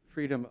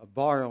freedom of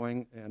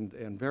borrowing and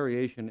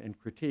variation and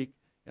critique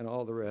and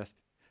all the rest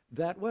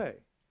that way.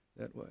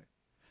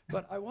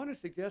 But I want to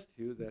suggest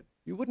to you that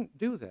you wouldn't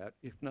do that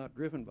if not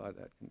driven by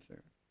that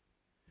concern.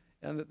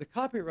 And that the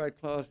Copyright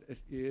Clause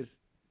is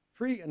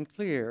free and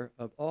clear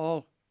of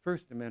all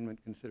First Amendment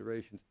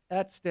considerations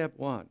at step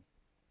one.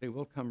 They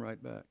will come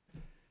right back.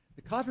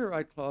 The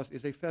Copyright Clause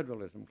is a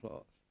federalism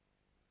clause.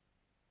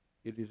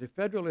 It is a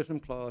federalism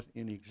clause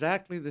in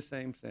exactly the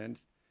same sense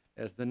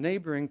as the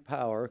neighboring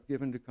power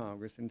given to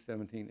Congress in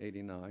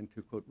 1789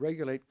 to, quote,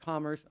 regulate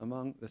commerce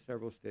among the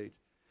several states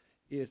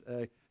is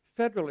a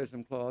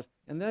federalism clause,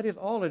 and that is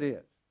all it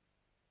is.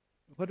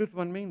 What does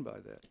one mean by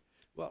that?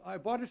 Well, I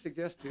want to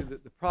suggest to you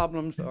that the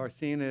problems are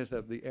seen as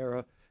of the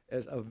era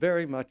as of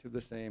very much of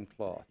the same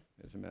cloth,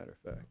 as a matter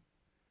of fact.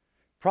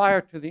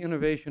 Prior to the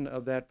innovation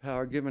of that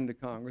power given to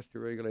Congress to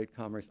regulate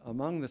commerce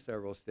among the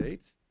several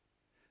states,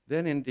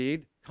 then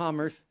indeed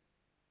commerce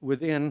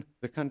within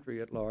the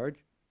country at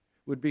large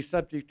would be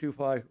subject to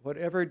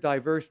whatever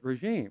diverse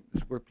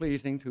regimes were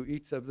pleasing to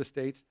each of the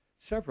states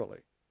severally.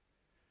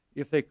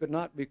 If they could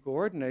not be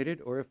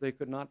coordinated or if they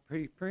could not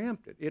be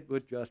preempted, it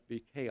would just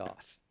be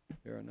chaos.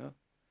 Fair enough?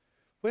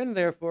 When,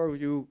 therefore,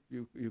 you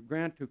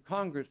grant to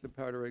Congress the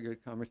power to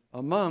regulate commerce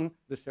among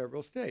the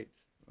several states,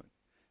 right?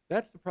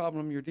 That's the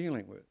problem you're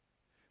dealing with.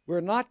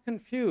 We're not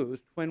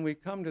confused when we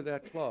come to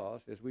that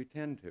clause, as we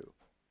tend to,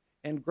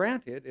 and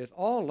granted, as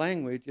all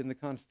language in the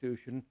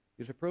Constitution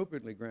is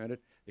appropriately granted,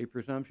 a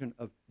presumption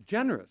of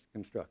generous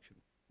construction,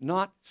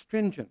 not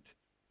stringent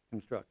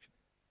construction,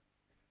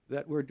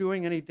 that we're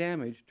doing any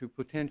damage to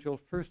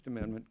potential First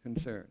Amendment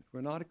concerns.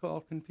 We're not at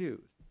all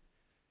confused.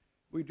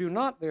 We do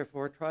not,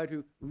 therefore, try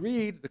to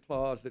read the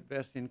clause that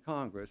vests in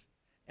Congress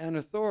an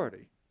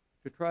authority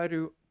to try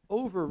to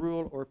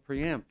overrule or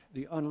preempt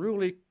the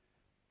unruly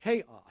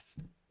chaos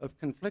of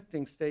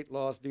conflicting state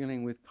laws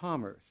dealing with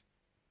commerce,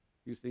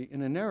 you see,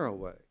 in a narrow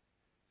way,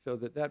 so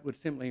that that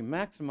would simply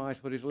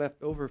maximize what is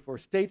left over for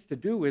states to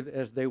do with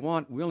as they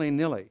want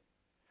willy-nilly,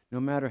 no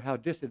matter how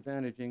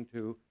disadvantaging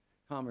to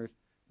commerce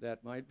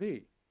that might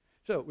be.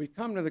 So we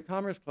come to the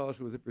Commerce Clause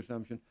with a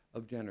presumption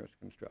of generous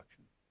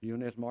construction.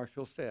 Even as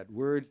Marshall said,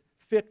 words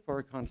fit for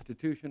a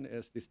constitution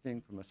as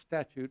distinct from a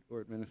statute or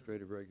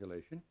administrative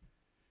regulation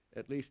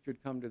at least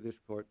should come to this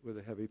court with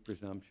a heavy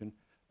presumption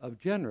of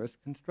generous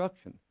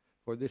construction.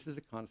 For this is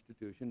a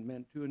constitution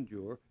meant to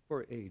endure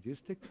for ages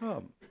to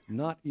come,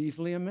 not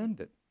easily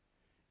amended,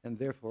 and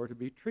therefore to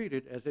be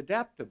treated as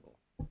adaptable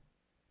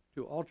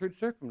to altered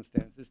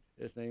circumstances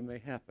as they may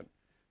happen.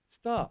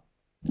 Stop.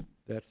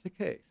 That's the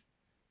case.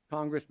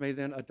 Congress may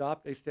then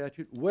adopt a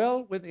statute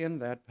well within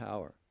that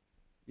power.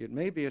 It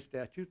may be a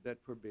statute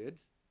that forbids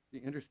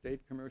the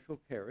interstate commercial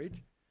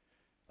carriage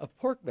of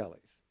pork bellies.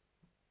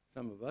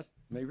 Some of us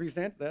may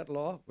resent that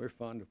law. We're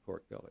fond of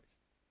pork bellies.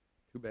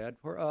 Too bad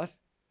for us,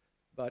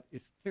 but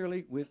it's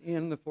clearly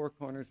within the four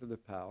corners of the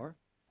power,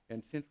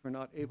 and since we're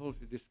not able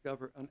to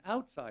discover an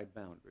outside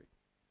boundary,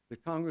 the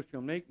Congress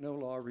shall make no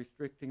law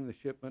restricting the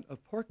shipment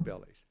of pork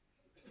bellies.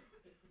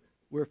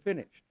 We're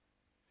finished.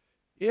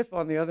 If,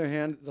 on the other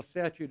hand, the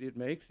statute it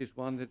makes is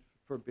one that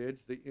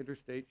forbids the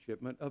interstate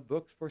shipment of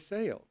books for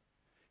sale,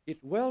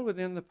 it's well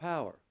within the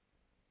power.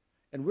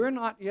 And we're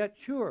not yet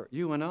sure,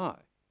 you and I,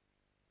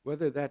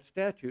 whether that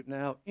statute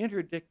now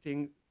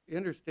interdicting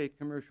interstate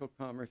commercial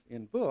commerce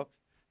in books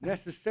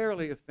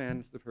necessarily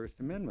offends the First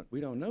Amendment.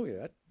 We don't know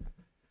yet.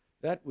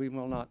 That we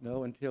will not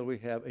know until we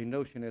have a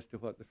notion as to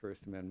what the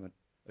First Amendment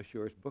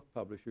assures book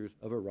publishers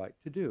of a right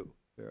to do.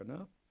 Fair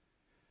enough?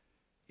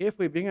 If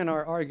we begin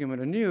our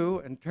argument anew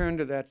and turn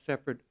to that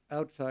separate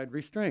outside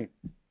restraint,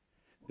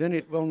 then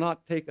it will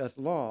not take us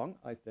long,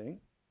 I think,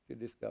 to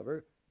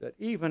discover that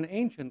even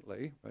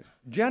anciently,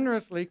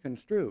 generously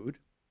construed,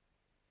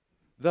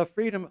 the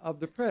freedom of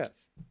the press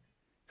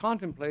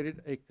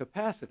contemplated a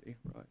capacity,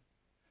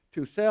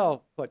 to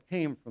sell what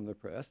came from the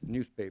press,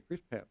 newspapers,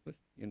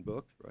 pamphlets, in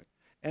books,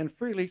 and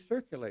freely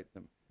circulate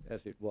them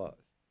as it was.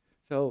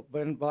 So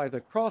when by the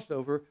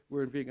crossover,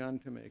 we're begun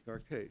to make our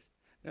case.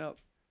 Now,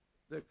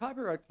 the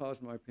Copyright Clause,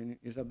 in my opinion,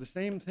 is of the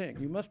same thing.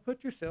 You must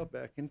put yourself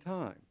back in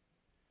time.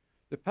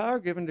 The power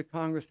given to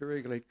Congress to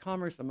regulate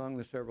commerce among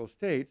the several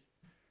states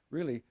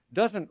really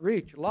doesn't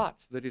reach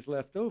lots that is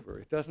left over.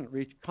 It doesn't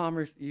reach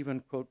commerce even,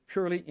 quote,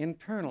 purely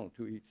internal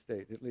to each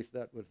state. At least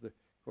that was the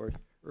court's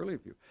early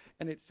view.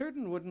 And it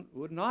certainly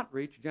would not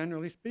reach,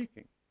 generally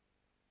speaking,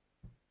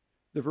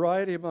 the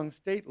variety among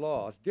state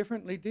laws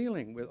differently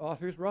dealing with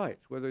authors'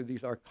 rights, whether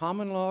these are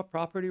common law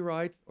property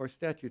rights or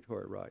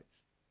statutory rights.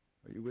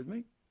 Are you with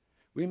me?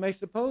 We may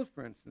suppose,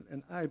 for instance,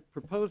 and I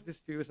propose this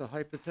to you as a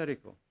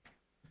hypothetical,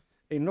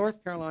 a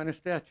North Carolina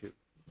statute.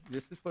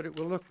 This is what it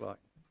will look like.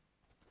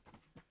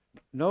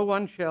 No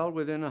one shall,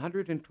 within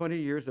 120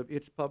 years of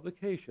its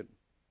publication,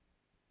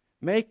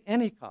 make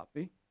any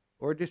copy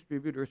or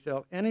distribute or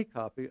sell any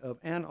copy of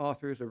an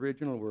author's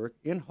original work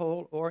in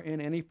whole or in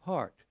any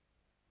part,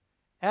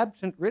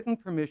 absent written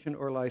permission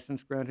or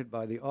license granted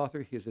by the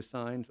author, his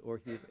assigns, or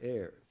his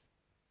heirs.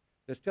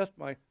 That's just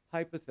my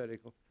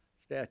hypothetical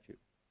statute.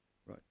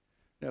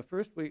 Now,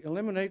 first, we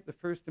eliminate the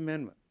First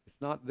Amendment.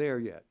 It's not there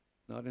yet,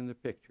 not in the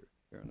picture,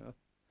 fair enough.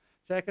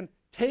 Second,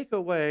 take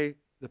away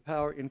the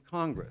power in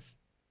Congress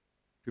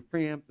to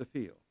preempt the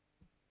field.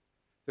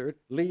 Third,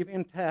 leave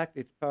intact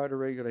its power to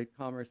regulate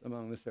commerce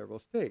among the several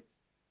states.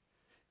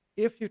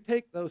 If you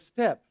take those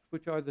steps,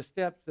 which are the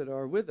steps that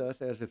are with us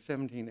as of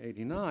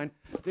 1789,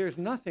 there's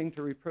nothing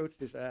to reproach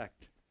this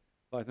act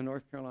by the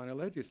North Carolina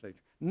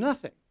legislature.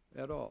 Nothing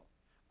at all.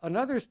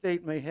 Another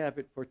state may have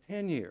it for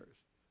 10 years.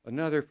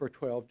 Another for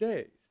 12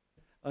 days,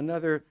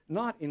 another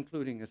not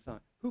including a sign.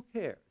 Who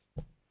cares?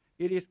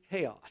 It is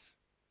chaos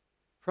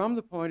from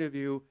the point of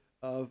view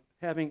of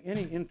having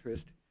any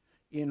interest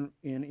in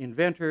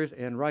inventors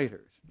and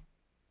writers.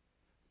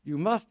 You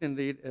must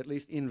indeed at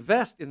least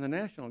invest in the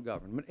national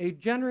government a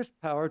generous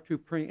power to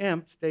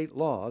preempt state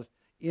laws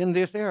in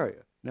this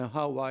area. Now,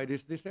 how wide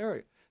is this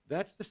area?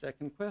 That's the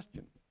second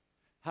question.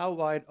 How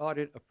wide ought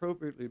it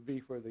appropriately be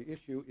where the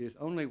issue is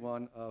only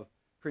one of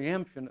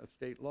preemption of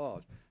state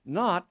laws,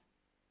 not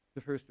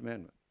the First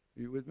Amendment.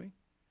 Are you with me?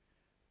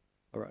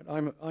 All right,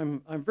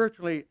 I'm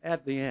virtually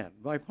at the end.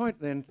 My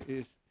point then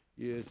is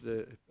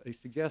a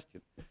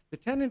suggestion. The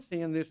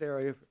tendency in this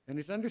area, and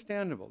it's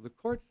understandable, the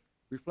courts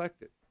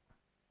reflect it,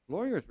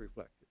 lawyers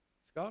reflect it,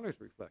 scholars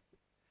reflect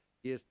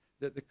it, is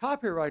that the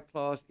Copyright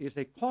Clause is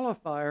a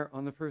qualifier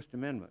on the First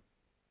Amendment.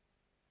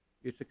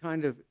 It's a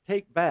kind of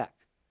take back.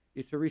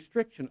 It's a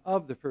restriction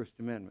of the First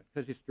Amendment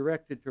because it's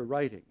directed to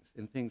writings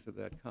and things of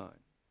that kind.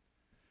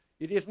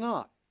 It is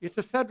not. It's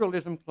a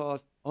federalism clause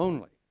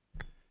only.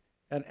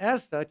 And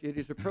as such, it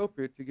is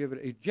appropriate to give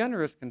it a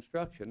generous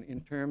construction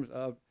in terms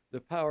of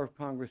the power of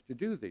Congress to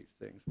do these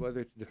things, whether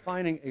it's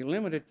defining a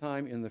limited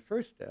time in the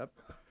first step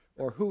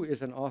or who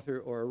is an author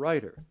or a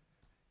writer,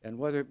 and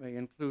whether it may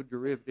include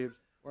derivatives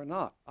or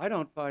not. I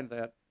don't find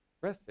that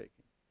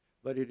breathtaking,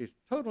 but it is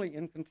totally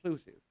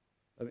inconclusive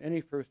of any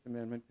First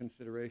Amendment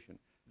consideration.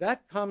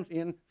 That comes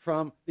in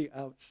from the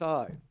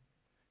outside.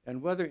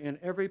 And whether in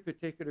every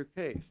particular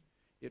case,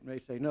 it may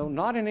say, no,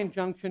 not an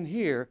injunction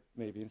here,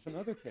 maybe in some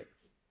other case.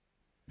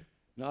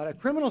 Not a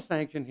criminal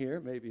sanction here,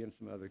 maybe in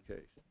some other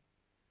case.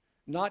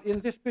 Not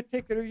in this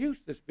particular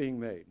use that's being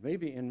made,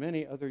 maybe in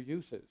many other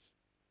uses.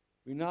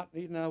 We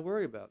need not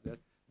worry about that.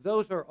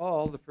 Those are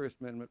all the First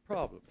Amendment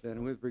problems.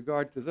 And with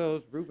regard to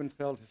those,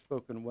 Rubenfeld has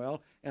spoken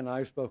well, and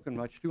I've spoken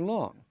much too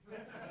long.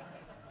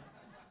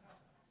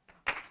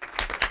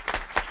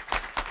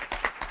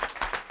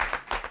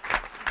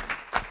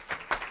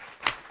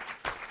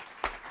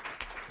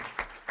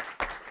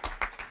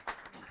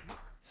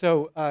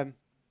 So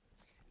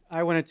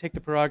I want to take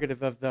the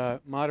prerogative of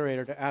the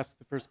moderator to ask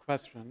the first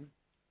question.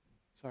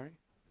 Sorry?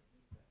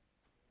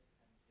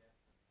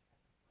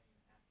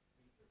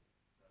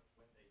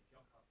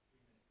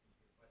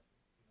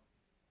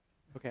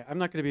 Okay, I'm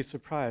not going to be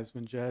surprised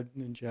when Jed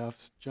and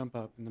Jeff jump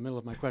up in the middle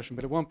of my question,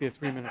 but it won't be a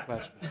 3-minute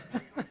question.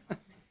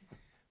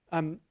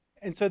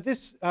 And so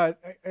this, I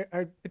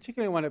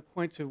particularly want to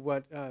point to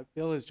what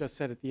Bill has just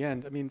said at the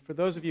end. I mean, for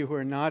those of you who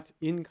are not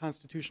in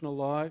constitutional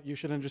law, you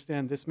should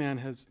understand this man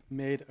has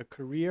made a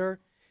career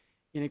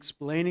in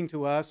explaining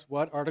to us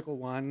what Article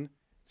 1,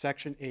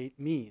 Section 8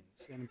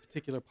 means, and in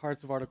particular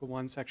parts of Article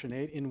 1, Section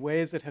 8, in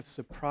ways that have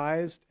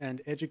surprised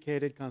and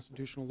educated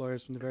constitutional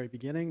lawyers from the very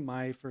beginning.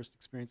 My first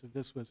experience of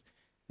this was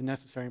the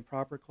Necessary and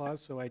Proper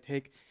Clause, so I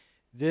take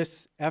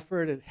this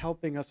effort at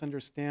helping us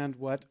understand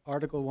what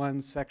Article 1,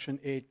 Section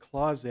 8,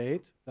 Clause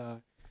 8,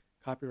 the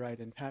Copyright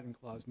and Patent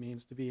Clause,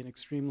 means to be an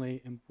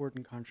extremely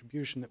important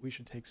contribution that we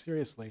should take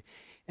seriously.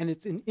 And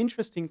it's an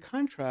interesting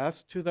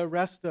contrast to the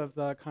rest of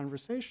the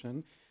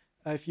conversation.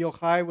 If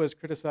Yochai was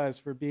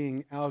criticized for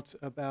being out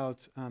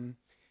about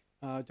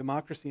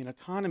democracy and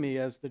autonomy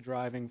as the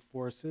driving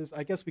forces,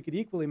 I guess we could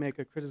equally make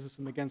a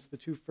criticism against the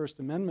two First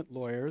Amendment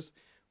lawyers,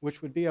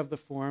 which would be of the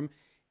form,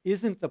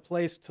 isn't the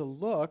place to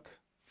look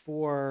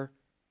for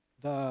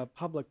the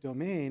public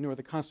domain or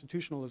the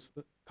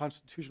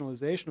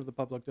constitutionalization of the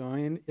public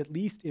domain, at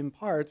least in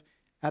part,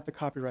 at the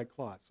Copyright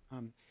Clause.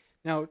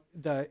 Now,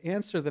 the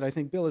answer that I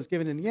think Bill has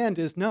given in the end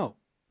is no,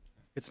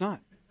 it's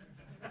not.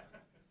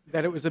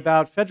 That it was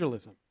about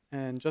federalism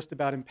and just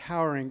about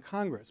empowering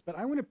Congress. But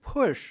I want to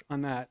push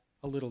on that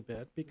a little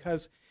bit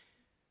because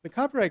the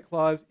Copyright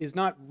Clause is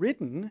not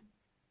written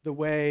the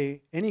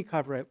way any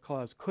Copyright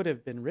Clause could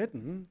have been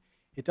written.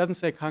 It doesn't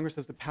say Congress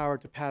has the power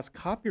to pass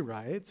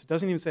copyrights. It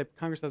doesn't even say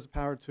Congress has the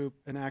power to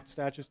enact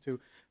statutes to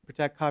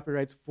protect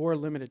copyrights for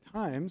limited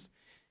times.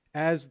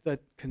 As the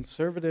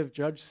conservative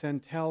Judge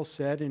Sentell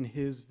said in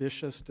his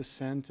vicious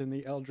dissent in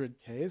the Eldred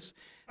case,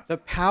 the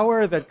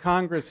power that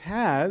Congress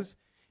has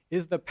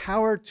is the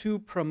power to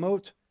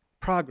promote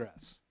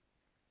progress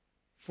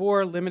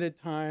for limited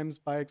times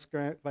by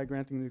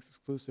granting these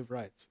exclusive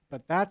rights.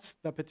 But that's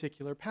the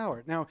particular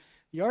power. Now,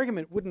 the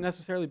argument wouldn't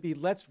necessarily be,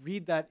 let's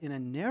read that in a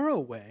narrow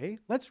way.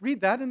 Let's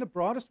read that in the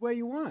broadest way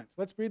you want.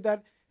 Let's read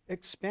that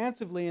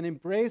expansively and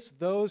embrace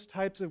those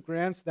types of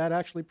grants that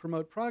actually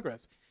promote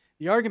progress.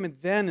 The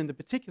argument then, in the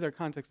particular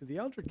context of the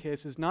Eldred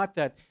case, is not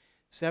that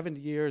 70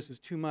 years is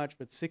too much,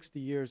 but 60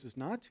 years is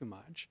not too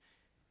much.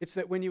 It's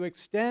that when you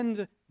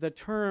extend the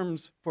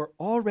terms for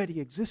already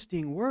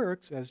existing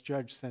works, as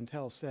Judge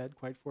Sentell said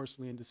quite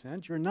forcefully in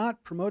dissent, you're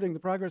not promoting the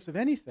progress of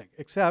anything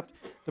except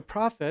the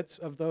profits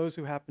of those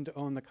who happen to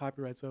own the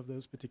copyrights of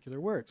those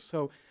particular works.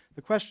 So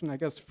the question, I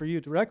guess, for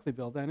you directly,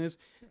 Bill, then is,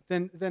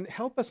 then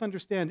help us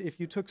understand, if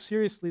you took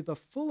seriously the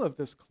full of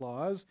this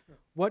clause,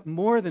 what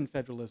more than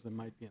federalism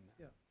might be in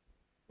there. Yeah.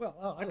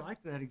 Well, I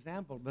like that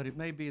example, but it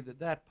may be that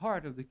that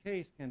part of the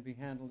case can be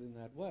handled in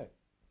that way.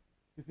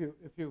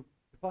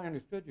 If I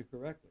understood you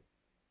correctly,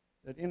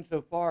 that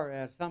insofar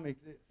as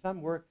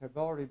some works have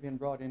already been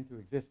brought into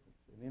existence,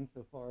 and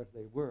insofar as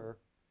they were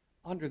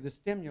under the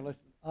stimulus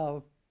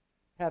of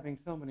having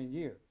so many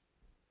years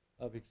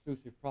of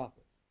exclusive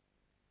profits,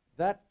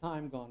 that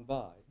time gone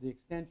by, the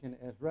extension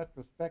as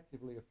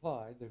retrospectively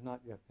applied, they're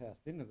not yet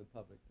passed into the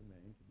public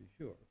domain, to be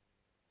sure,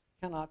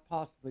 cannot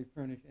possibly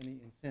furnish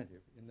any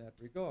incentive in that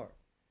regard.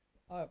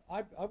 I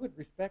would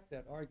respect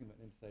that argument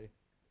and say,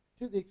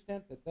 to the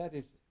extent that that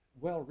is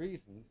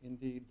well-reasoned,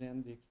 indeed,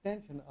 then the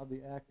extension of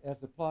the Act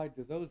as applied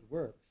to those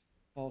works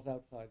falls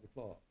outside the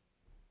clause.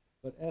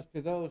 But as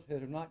to those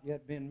that have not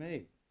yet been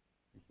made,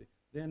 you see,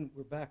 then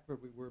we're back where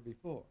we were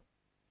before.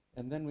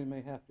 And then we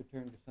may have to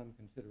turn to some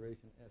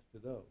consideration as to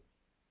those,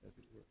 as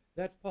it were.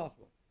 That's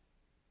possible.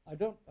 I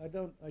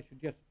should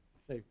just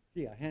say,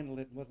 gee, I handled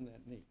it and wasn't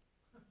that neat.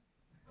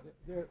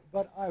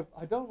 But I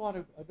don't want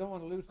to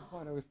lose the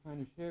point I was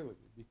trying to share with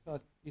you, because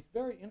it's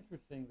very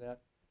interesting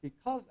that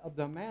because of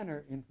the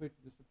manner in which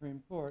the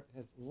Supreme Court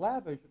has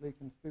lavishly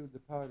construed the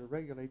power to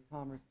regulate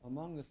commerce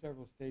among the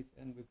several states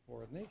and with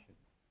foreign nations,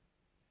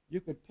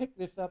 you could pick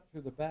this up to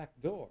the back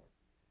door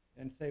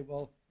and say,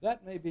 well,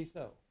 that may be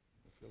so,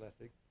 Mr.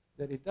 Lessig,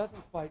 that it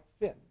doesn't quite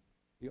fit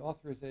the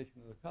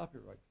authorization of the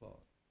Copyright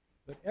Clause.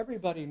 But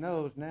everybody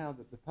knows now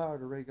that the power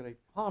to regulate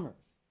commerce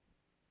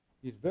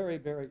is very,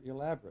 very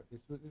elaborate. This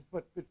is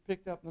what was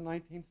picked up in the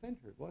 19th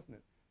century, wasn't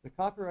it? The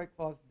Copyright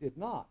Clause did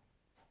not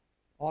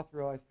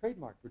authorize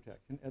trademark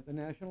protection at the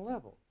national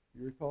level.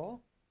 You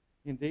recall?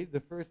 Indeed,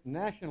 the first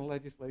national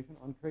legislation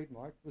on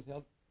trademarks was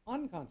held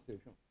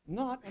unconstitutional,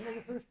 not under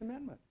the First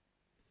Amendment,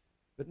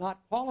 but not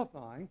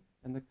qualifying,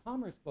 and the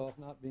Commerce Clause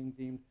not being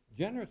deemed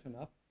generous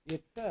enough,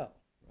 it fell.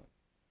 Right.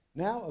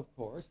 Now, of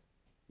course,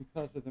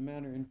 because of the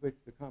manner in which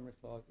the Commerce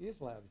Clause is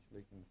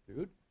lavishly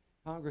construed,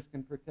 Congress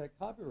can protect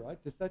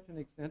copyright to such an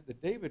extent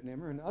that David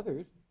Nimmer and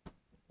others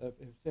have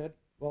said,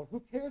 well,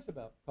 who cares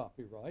about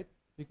copyright?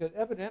 Because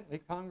evidently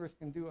Congress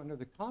can do under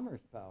the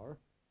commerce power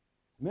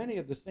many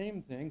of the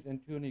same things and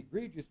to an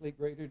egregiously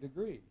greater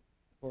degree.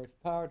 For its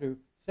power to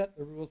set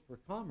the rules for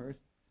commerce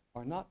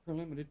are not for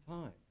limited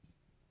times,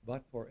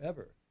 but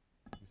forever.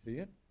 You see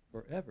it?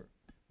 Forever.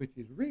 Which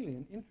is really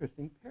an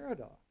interesting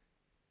paradox.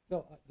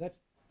 So that's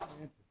my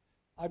answer.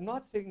 I'm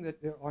not saying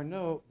that there are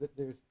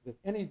that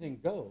anything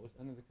goes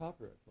under the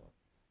Copyright Clause.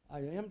 I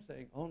am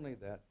saying only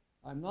that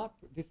I'm not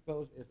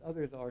disposed, as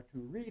others are, to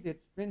read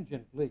it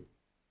stringently,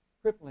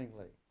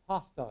 cripplingly,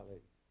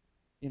 hostilely,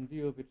 in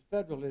view of its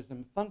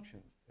federalism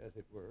functions, as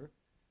it were,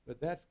 but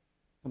that's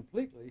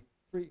completely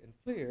free and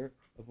clear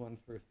of one's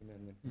First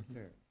Amendment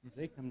concerns.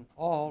 They can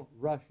all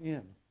rush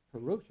in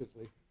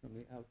ferociously from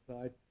the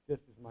outside,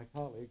 just as my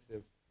colleagues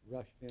have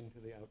rushed into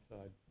the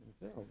outside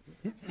themselves.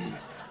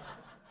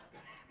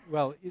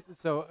 Well,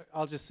 so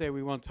I'll just say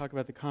we won't talk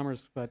about the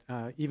commerce, but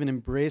even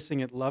embracing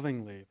it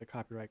lovingly, the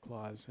Copyright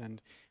Clause,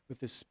 and with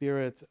the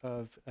spirit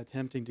of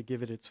attempting to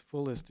give it its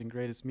fullest and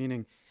greatest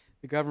meaning,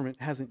 the government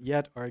hasn't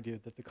yet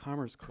argued that the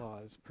Commerce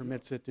Clause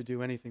permits it to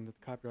do anything that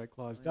the Copyright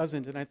Clause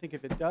doesn't, and I think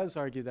if it does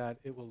argue that,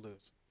 it will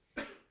lose,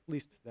 at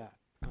least that.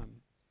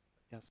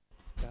 Yes,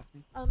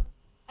 Daphne?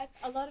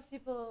 A lot of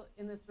people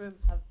in this room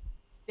have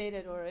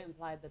stated or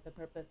implied that the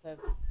purpose of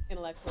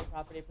intellectual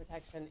property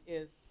protection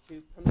is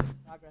to promote the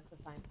progress of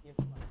science and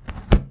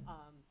useful,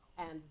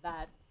 and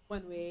that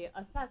when we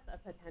assess a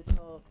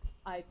potential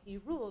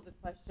IP rule, the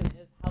question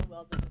is how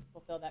well does this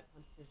fulfill that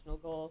constitutional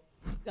goal?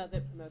 Does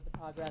it promote the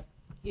progress?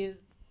 Is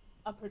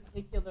a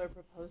particular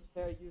proposed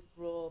fair use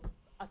rule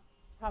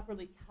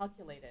properly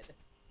calculated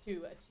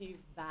to achieve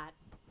that,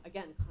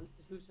 again,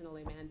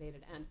 constitutionally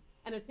mandated end?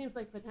 And it seems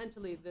like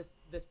potentially this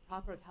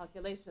proper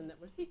calculation that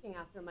we're seeking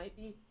after might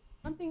be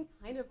something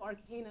kind of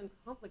arcane and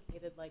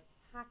complicated like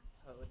tax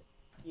code,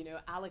 you know,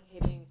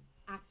 allocating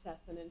access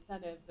and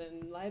incentives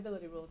and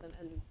liability rules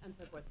and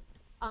so forth.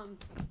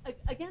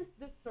 Against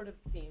this sort of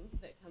theme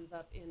that comes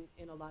up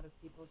in a lot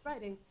of people's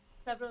writing,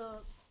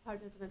 several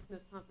participants in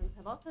this conference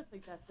have also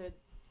suggested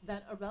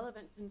that a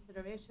relevant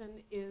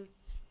consideration is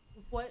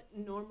what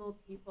normal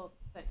people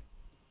think.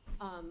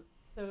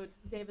 So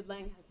David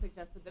Lang has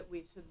suggested that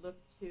we should look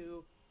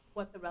to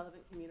what the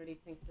relevant community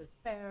thinks is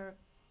fair.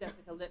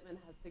 Jessica Littman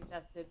has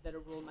suggested that a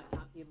rule might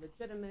not be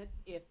legitimate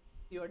if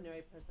the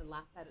ordinary person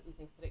laughs at it and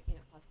thinks that it can't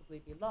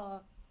possibly be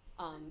law.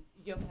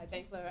 Yochai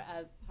Benkler,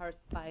 as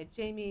parsed by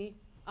Jamie,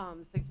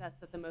 suggests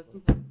that the most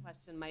important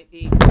question might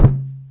be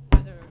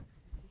whether.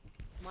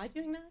 Am I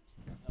doing that?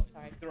 No,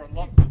 sorry. There are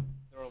lots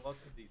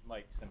of these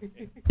mics, and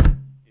if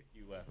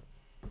you.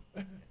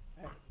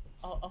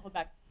 I'll hold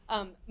back.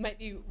 Might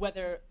be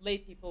whether lay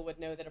people would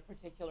know that a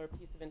particular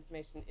piece of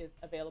information is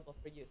available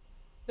for use.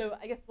 So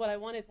I guess what I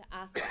wanted to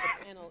ask the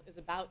panel is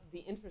about the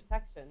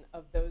intersection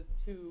of those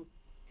two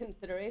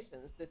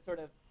considerations, this sort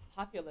of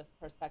populist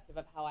perspective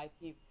of how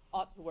IP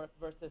ought to work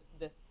versus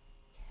this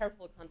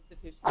careful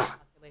constitutional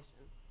calculation.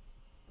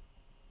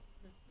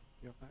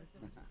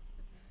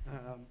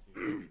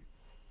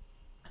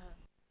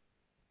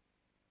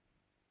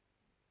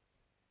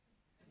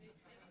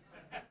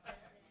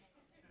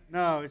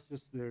 No, it's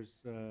just there's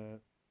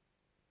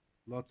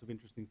lots of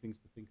interesting things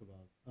to think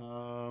about.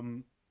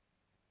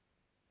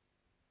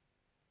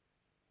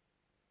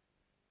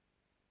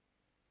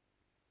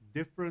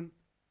 Different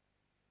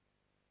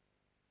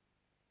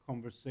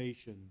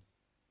conversations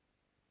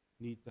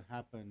need to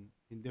happen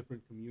in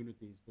different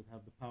communities that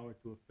have the power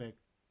to affect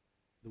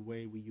the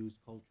way we use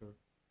culture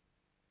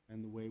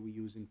and the way we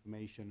use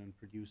information and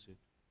produce it.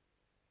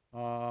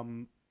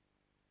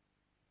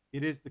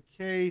 It is the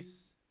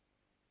case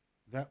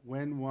that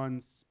when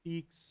one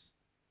speaks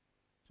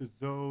to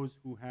those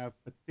who have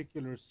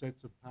particular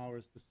sets of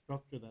powers to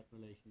structure that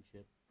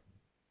relationship,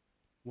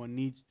 one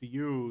needs to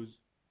use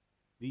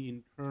the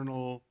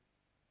internal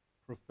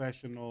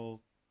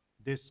professional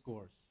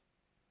discourse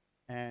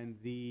and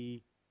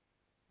the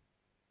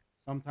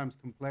sometimes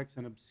complex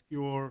and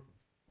obscure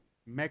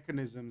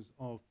mechanisms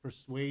of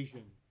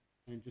persuasion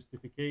and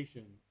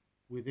justification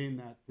within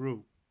that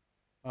group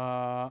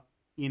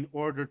in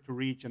order to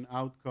reach an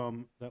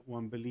outcome that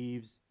one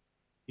believes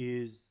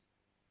is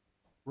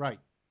right.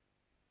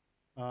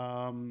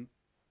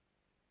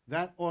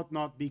 That ought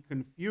not be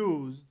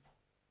confused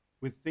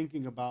with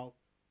thinking about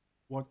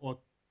what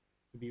ought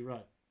to be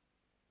right.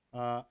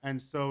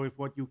 And so if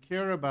what you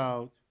care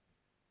about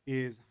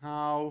is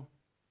how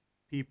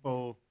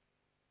people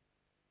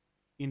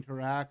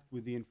interact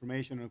with the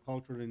information and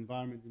cultural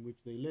environment in which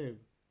they live,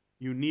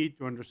 you need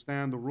to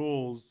understand the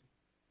rules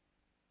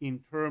in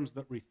terms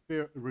that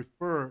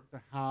refer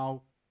to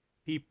how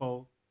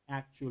people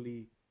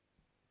actually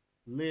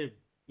live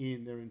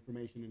in their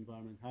information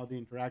environment, how they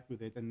interact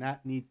with it, and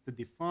that needs to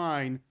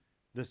define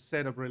the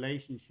set of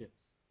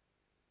relationships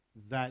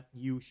that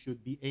you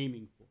should be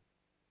aiming for.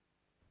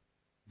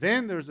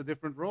 Then there's a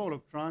different role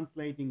of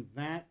translating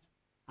that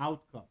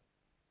outcome,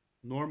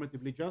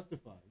 normatively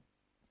justified,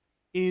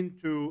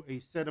 into a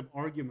set of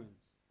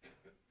arguments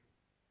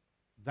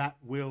that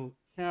will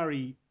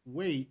carry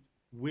weight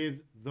with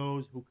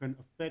those who can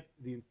affect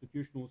the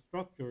institutional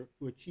structure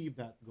to achieve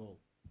that goal.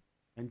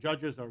 And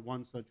judges are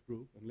one such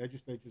group, and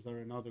legislatures are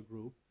another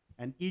group,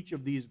 and each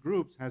of these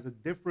groups has a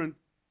different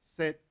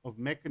set of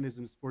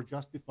mechanisms for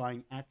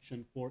justifying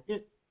action for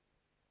it.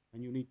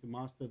 And you need to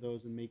master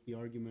those and make the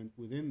argument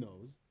within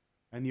those.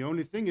 And the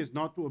only thing is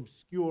not to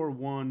obscure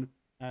one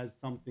as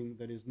something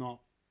that is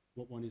not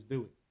what one is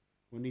doing.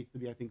 One needs to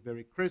be, I think,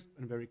 very crisp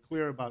and very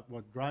clear about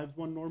what drives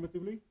one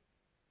normatively.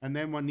 And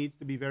then one needs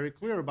to be very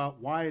clear about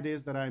why it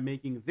is that I'm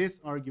making this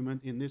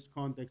argument in this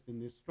context, in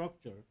this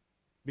structure,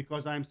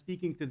 because I'm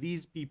speaking to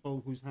these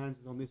people whose hands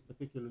is on this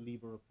particular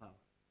lever of power.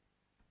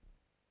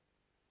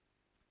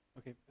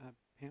 Okay,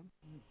 Pam?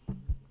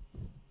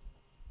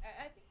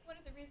 I think one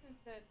of the reasons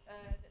that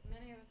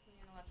many of us in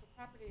the intellectual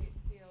property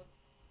field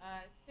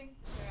think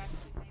that there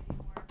actually may be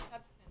more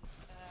substance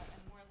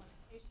and more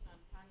limitation on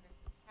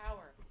Congress's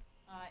power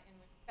in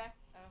respect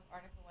of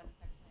Article 1,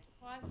 Section 8,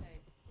 Clause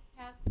 8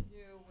 has to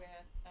do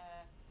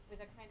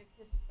with a kind of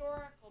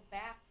historical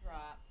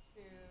backdrop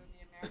to the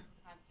American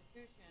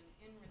Constitution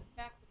in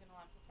respect of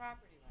intellectual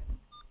property rights.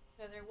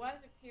 So there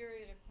was a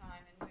period of time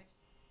in which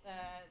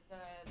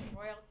the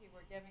royalty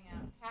were giving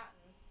out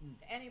patents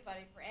to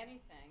anybody for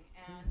anything,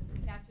 and the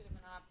statute of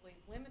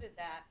monopolies limited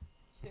that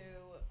to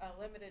a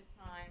limited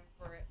time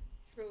for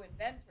true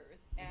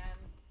inventors, and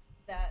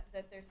that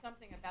there's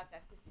something about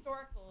that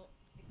historical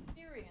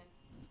experience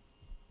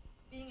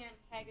being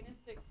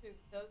antagonistic to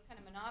those kind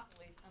of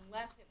monopolies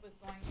unless it was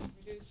going to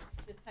produce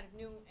this kind of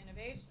new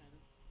innovation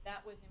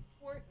that was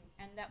important,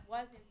 and that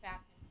was in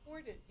fact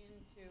imported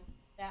into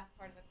that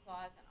part of the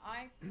clause. And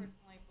I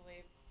personally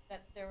believe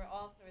that there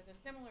also is a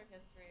similar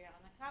history on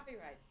the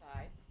copyright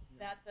side,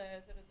 that the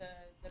sort of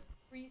the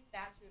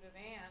pre-statute of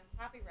Anne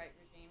copyright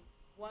regime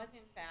was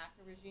in fact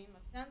a regime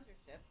of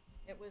censorship.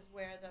 It was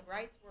where the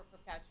rights were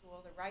perpetual,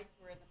 the rights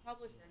were in the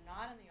publisher,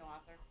 not in the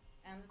author,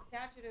 and the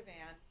statute of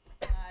Anne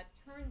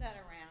turned that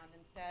around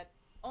and said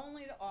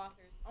only to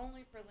authors,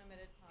 only for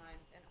limited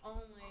times, and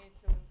only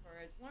to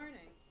encourage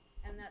learning,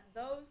 and that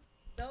those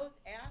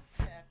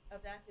aspects of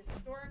that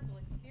historical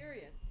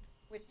experience,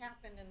 which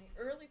happened in the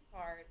early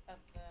part of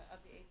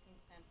the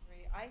 18th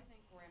century, I think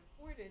were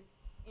imported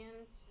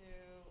into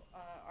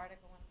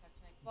Article 1,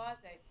 Section 8,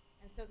 Clause 8.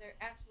 And so there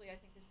actually, I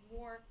think, is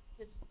more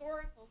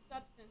historical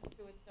substance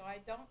to it. So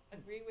I don't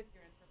agree with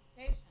your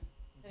interpretation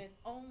that it's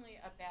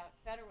only about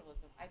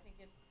federalism. I think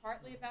it's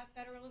partly about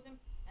federalism,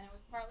 and it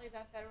was partly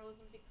about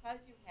federalism because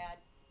you had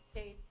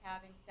states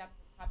having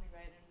separate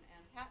copyright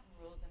and patent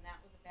rules, and that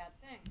was a bad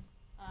thing.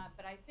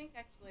 But I think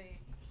actually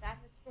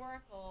that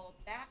historical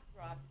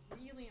backdrop is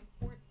really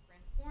important for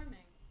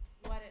informing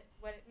what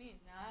it means.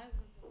 Now, that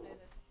isn't to say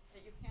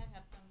that you can't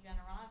have some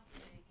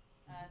generosity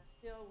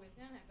still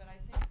within it, but I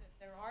think that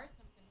there are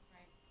some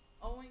constraints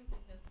owing to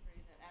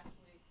history that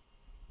actually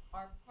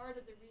are part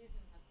of the reason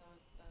that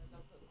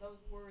those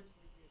words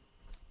were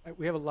used.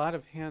 We have a lot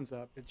of hands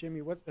up.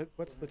 Jimmy, what's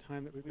the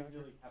time that we've got? We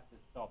really have to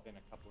stop in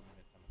a couple of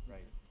minutes, I'm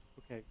afraid.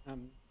 Okay.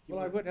 Well,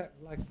 I would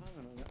like to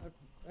comment on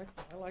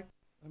that.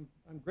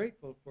 I'm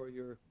grateful for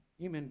your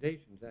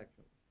emendations,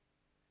 actually,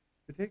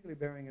 particularly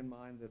bearing in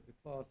mind that the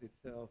clause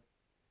itself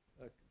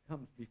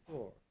comes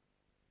before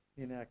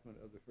the enactment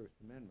of the First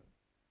Amendment.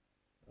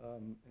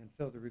 And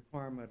so the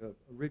requirement of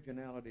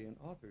originality and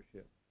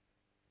authorship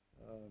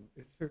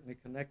is certainly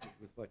connected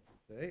with what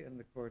you say, and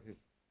the court has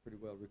pretty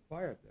well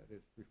required that.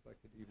 It's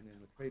reflected even in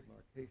the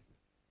trademark cases.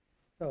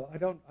 So I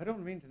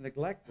don't mean to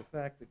neglect the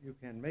fact that you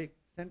can make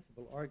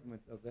sensible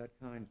arguments of that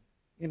kind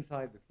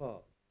inside the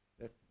clause,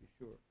 that's to be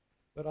sure.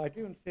 But I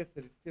do insist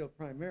that it's still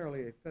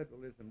primarily a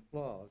federalism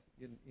clause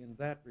in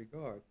that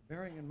regard,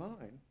 bearing in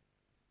mind,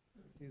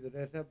 see that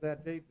as of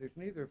that date, there's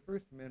neither a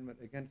First Amendment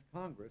against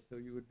Congress, so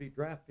you would be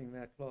drafting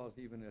that clause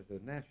even as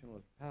a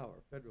nationalist power,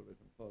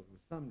 federalism clause,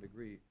 with some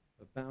degree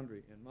of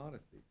boundary and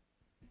modesty.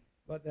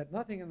 But that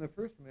nothing in the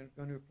First Amendment is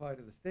going to apply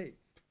to the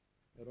states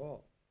at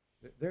all.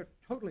 They're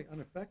totally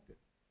unaffected,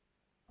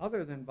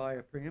 other than by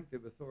a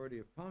preemptive authority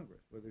of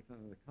Congress, whether it's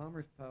under the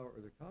commerce power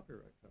or the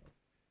copyright power,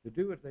 to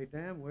do as they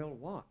damn well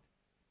want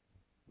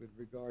with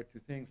regard to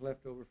things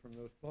left over from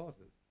those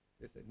clauses.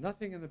 They say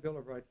nothing in the Bill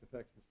of Rights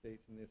affects the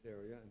states in this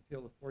area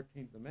until the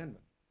 14th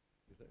Amendment.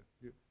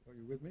 Are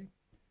you with me?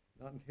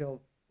 Not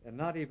until, and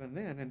not even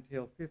then,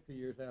 until 50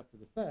 years after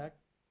the fact,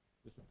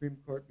 the Supreme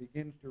Court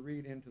begins to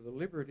read into the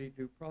liberty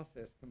due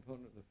process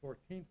component of the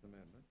 14th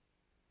Amendment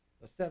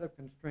a set of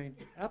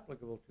constraints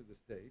applicable to the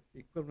states,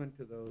 equivalent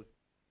to those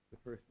the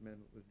First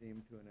Amendment was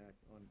deemed to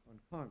enact on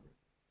Congress.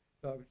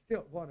 So I would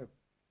still want to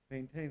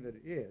maintain that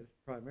it is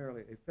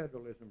primarily a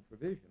federalism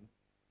provision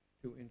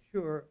to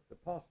ensure the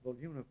possible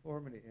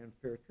uniformity and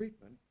fair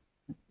treatment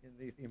in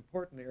these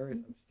important areas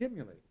of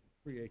stimulating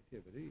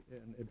creativity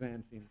and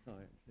advancing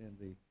science and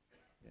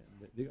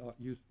the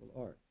useful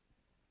arts.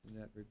 in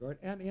that regard.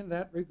 And in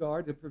that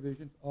regard, the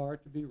provisions are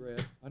to be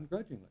read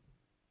ungrudgingly.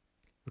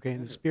 Okay,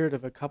 in the spirit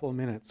of a couple of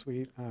minutes,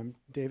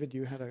 David,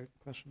 you had a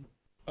question?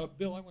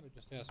 Bill, I want to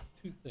just ask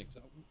two things.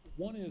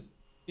 One is,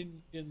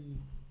 in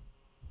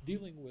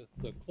dealing with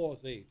the Clause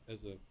 8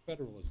 as a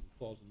federalism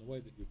clause in the way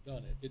that you've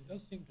done it, it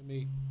does seem to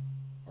me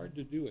hard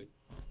to do it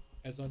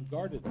as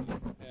unguardedly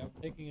as you have,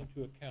 taking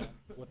into account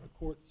what the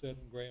court said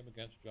in Graham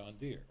against John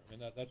Deere. I mean,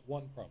 that's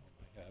one problem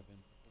I have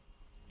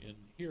in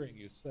hearing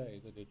you say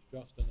that it's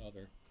just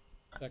another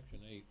Section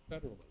 8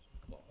 federalism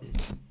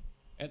clause.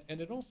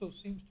 And it also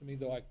seems to me,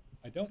 though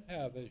I don't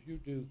have, as you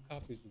do,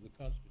 copies of the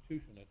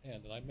Constitution at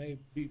hand, and I may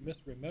be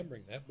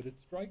misremembering that, but it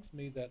strikes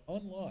me that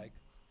unlike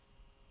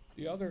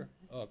the other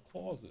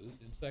clauses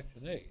in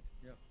Section 8,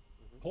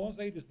 Clause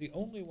 8 is the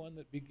only one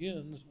that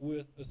begins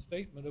with a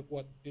statement of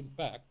what, in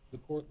fact, the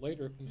court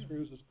later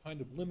construes as kind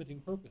of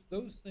limiting purpose.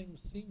 Those things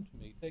seem to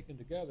me, taken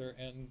together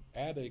and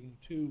adding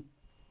to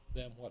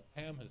them what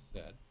Pam has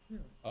said,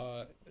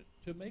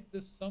 to make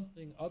this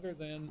something other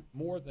than,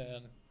 more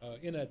than,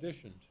 in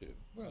addition to,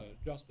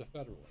 just a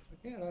federalism.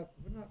 Again,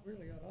 we're not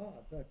really at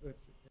odds.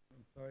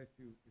 I'm sorry if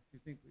you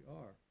think we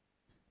are.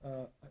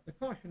 The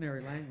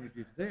cautionary language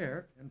is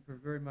there, and for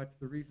very much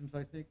the reasons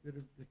I think that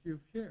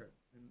you've shared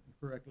and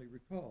correctly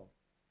recalled.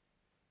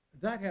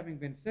 That having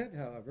been said,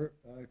 however,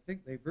 I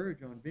think they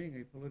verge on being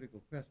a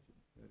political question.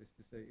 That is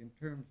to say, in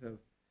terms of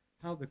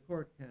how the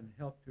court can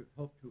help to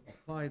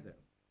apply them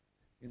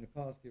in a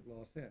positive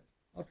law sense.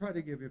 I'll try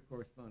to give you a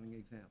corresponding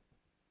example.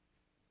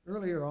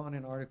 Earlier on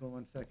in Article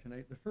 1, Section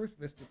 8, the first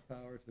listed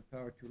power is the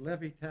power to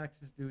levy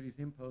taxes, duties,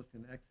 imposts,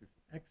 and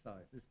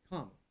excises,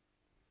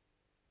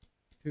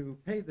 to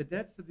pay the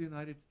debts of the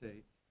United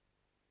States,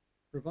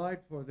 provide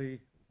for the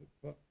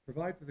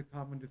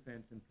common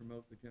defense, and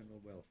promote the general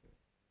welfare.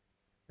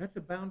 That's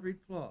a boundary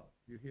clause.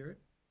 Do you hear it?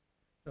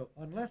 So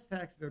unless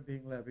taxes are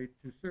being levied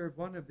to serve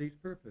one of these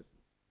purposes,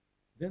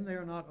 then they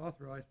are not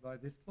authorized by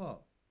this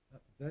clause.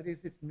 That is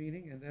its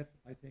meaning, and that's,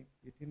 I think,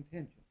 its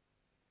intention.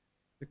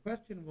 The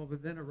question will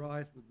then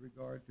arise with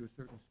regard to a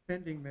certain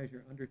spending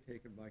measure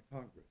undertaken by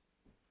Congress.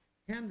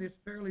 Can this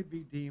fairly be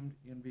deemed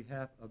in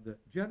behalf of the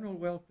general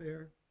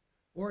welfare,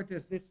 or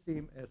does this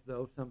seem as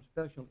though some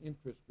special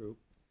interest group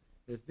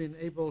has been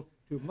able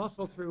to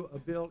muscle through a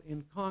bill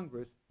in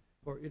Congress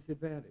for its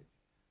advantage?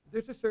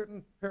 There's a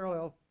certain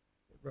parallel.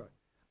 Right.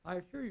 I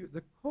assure you,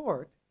 the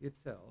court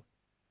itself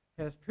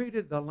has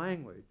treated the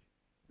language,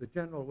 the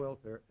general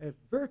welfare, as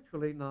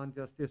virtually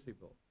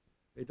non-justiciable.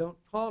 They don't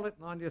call it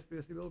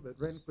non-justiciable, but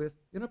Rehnquist,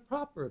 in a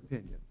proper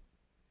opinion,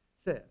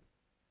 says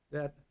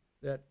that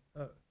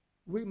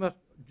we must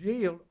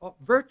yield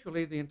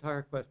virtually the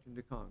entire question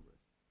to Congress.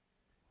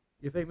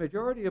 If a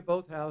majority of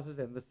both houses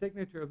and the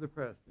signature of the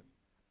president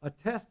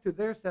attest to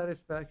their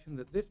satisfaction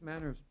that this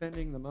manner of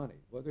spending the money,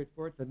 whether it's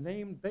for it's a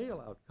named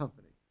bailout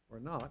company or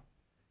not,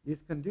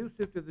 is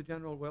conducive to the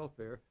general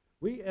welfare,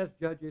 we as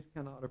judges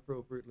cannot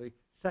appropriately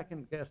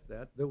second guess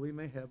that, though we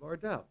may have our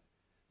doubts.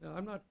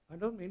 Now, I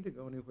don't mean to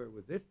go anywhere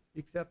with this,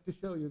 except to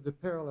show you the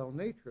parallel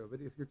nature of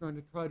it if you're going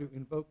to try to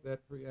invoke that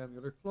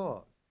preambular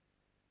clause.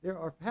 There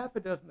are half a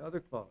dozen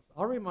other clauses.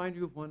 I'll remind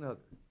you of one other,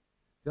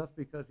 just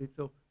because it's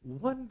so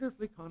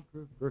wonderfully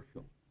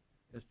controversial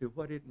as to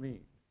what it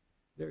means.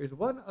 There is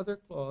one other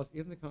clause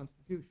in the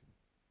Constitution.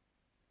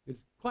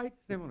 It's quite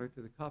similar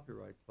to the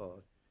copyright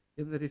clause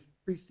in that it's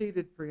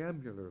preceded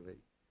preambularly,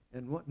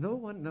 and no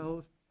one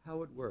knows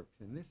how it works.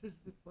 And this is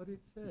what it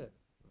says.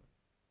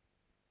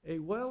 A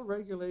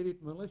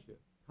well-regulated militia,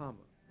 comma,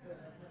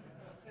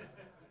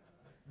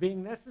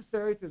 being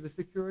necessary to the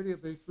security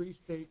of a free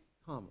state,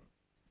 comma,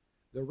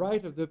 the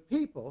right of the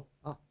people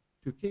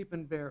to keep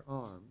and bear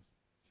arms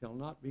shall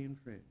not be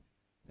infringed.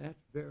 That's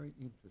very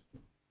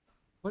interesting.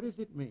 What does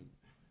it mean?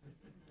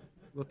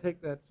 We'll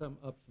take that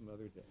up some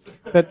other day.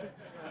 But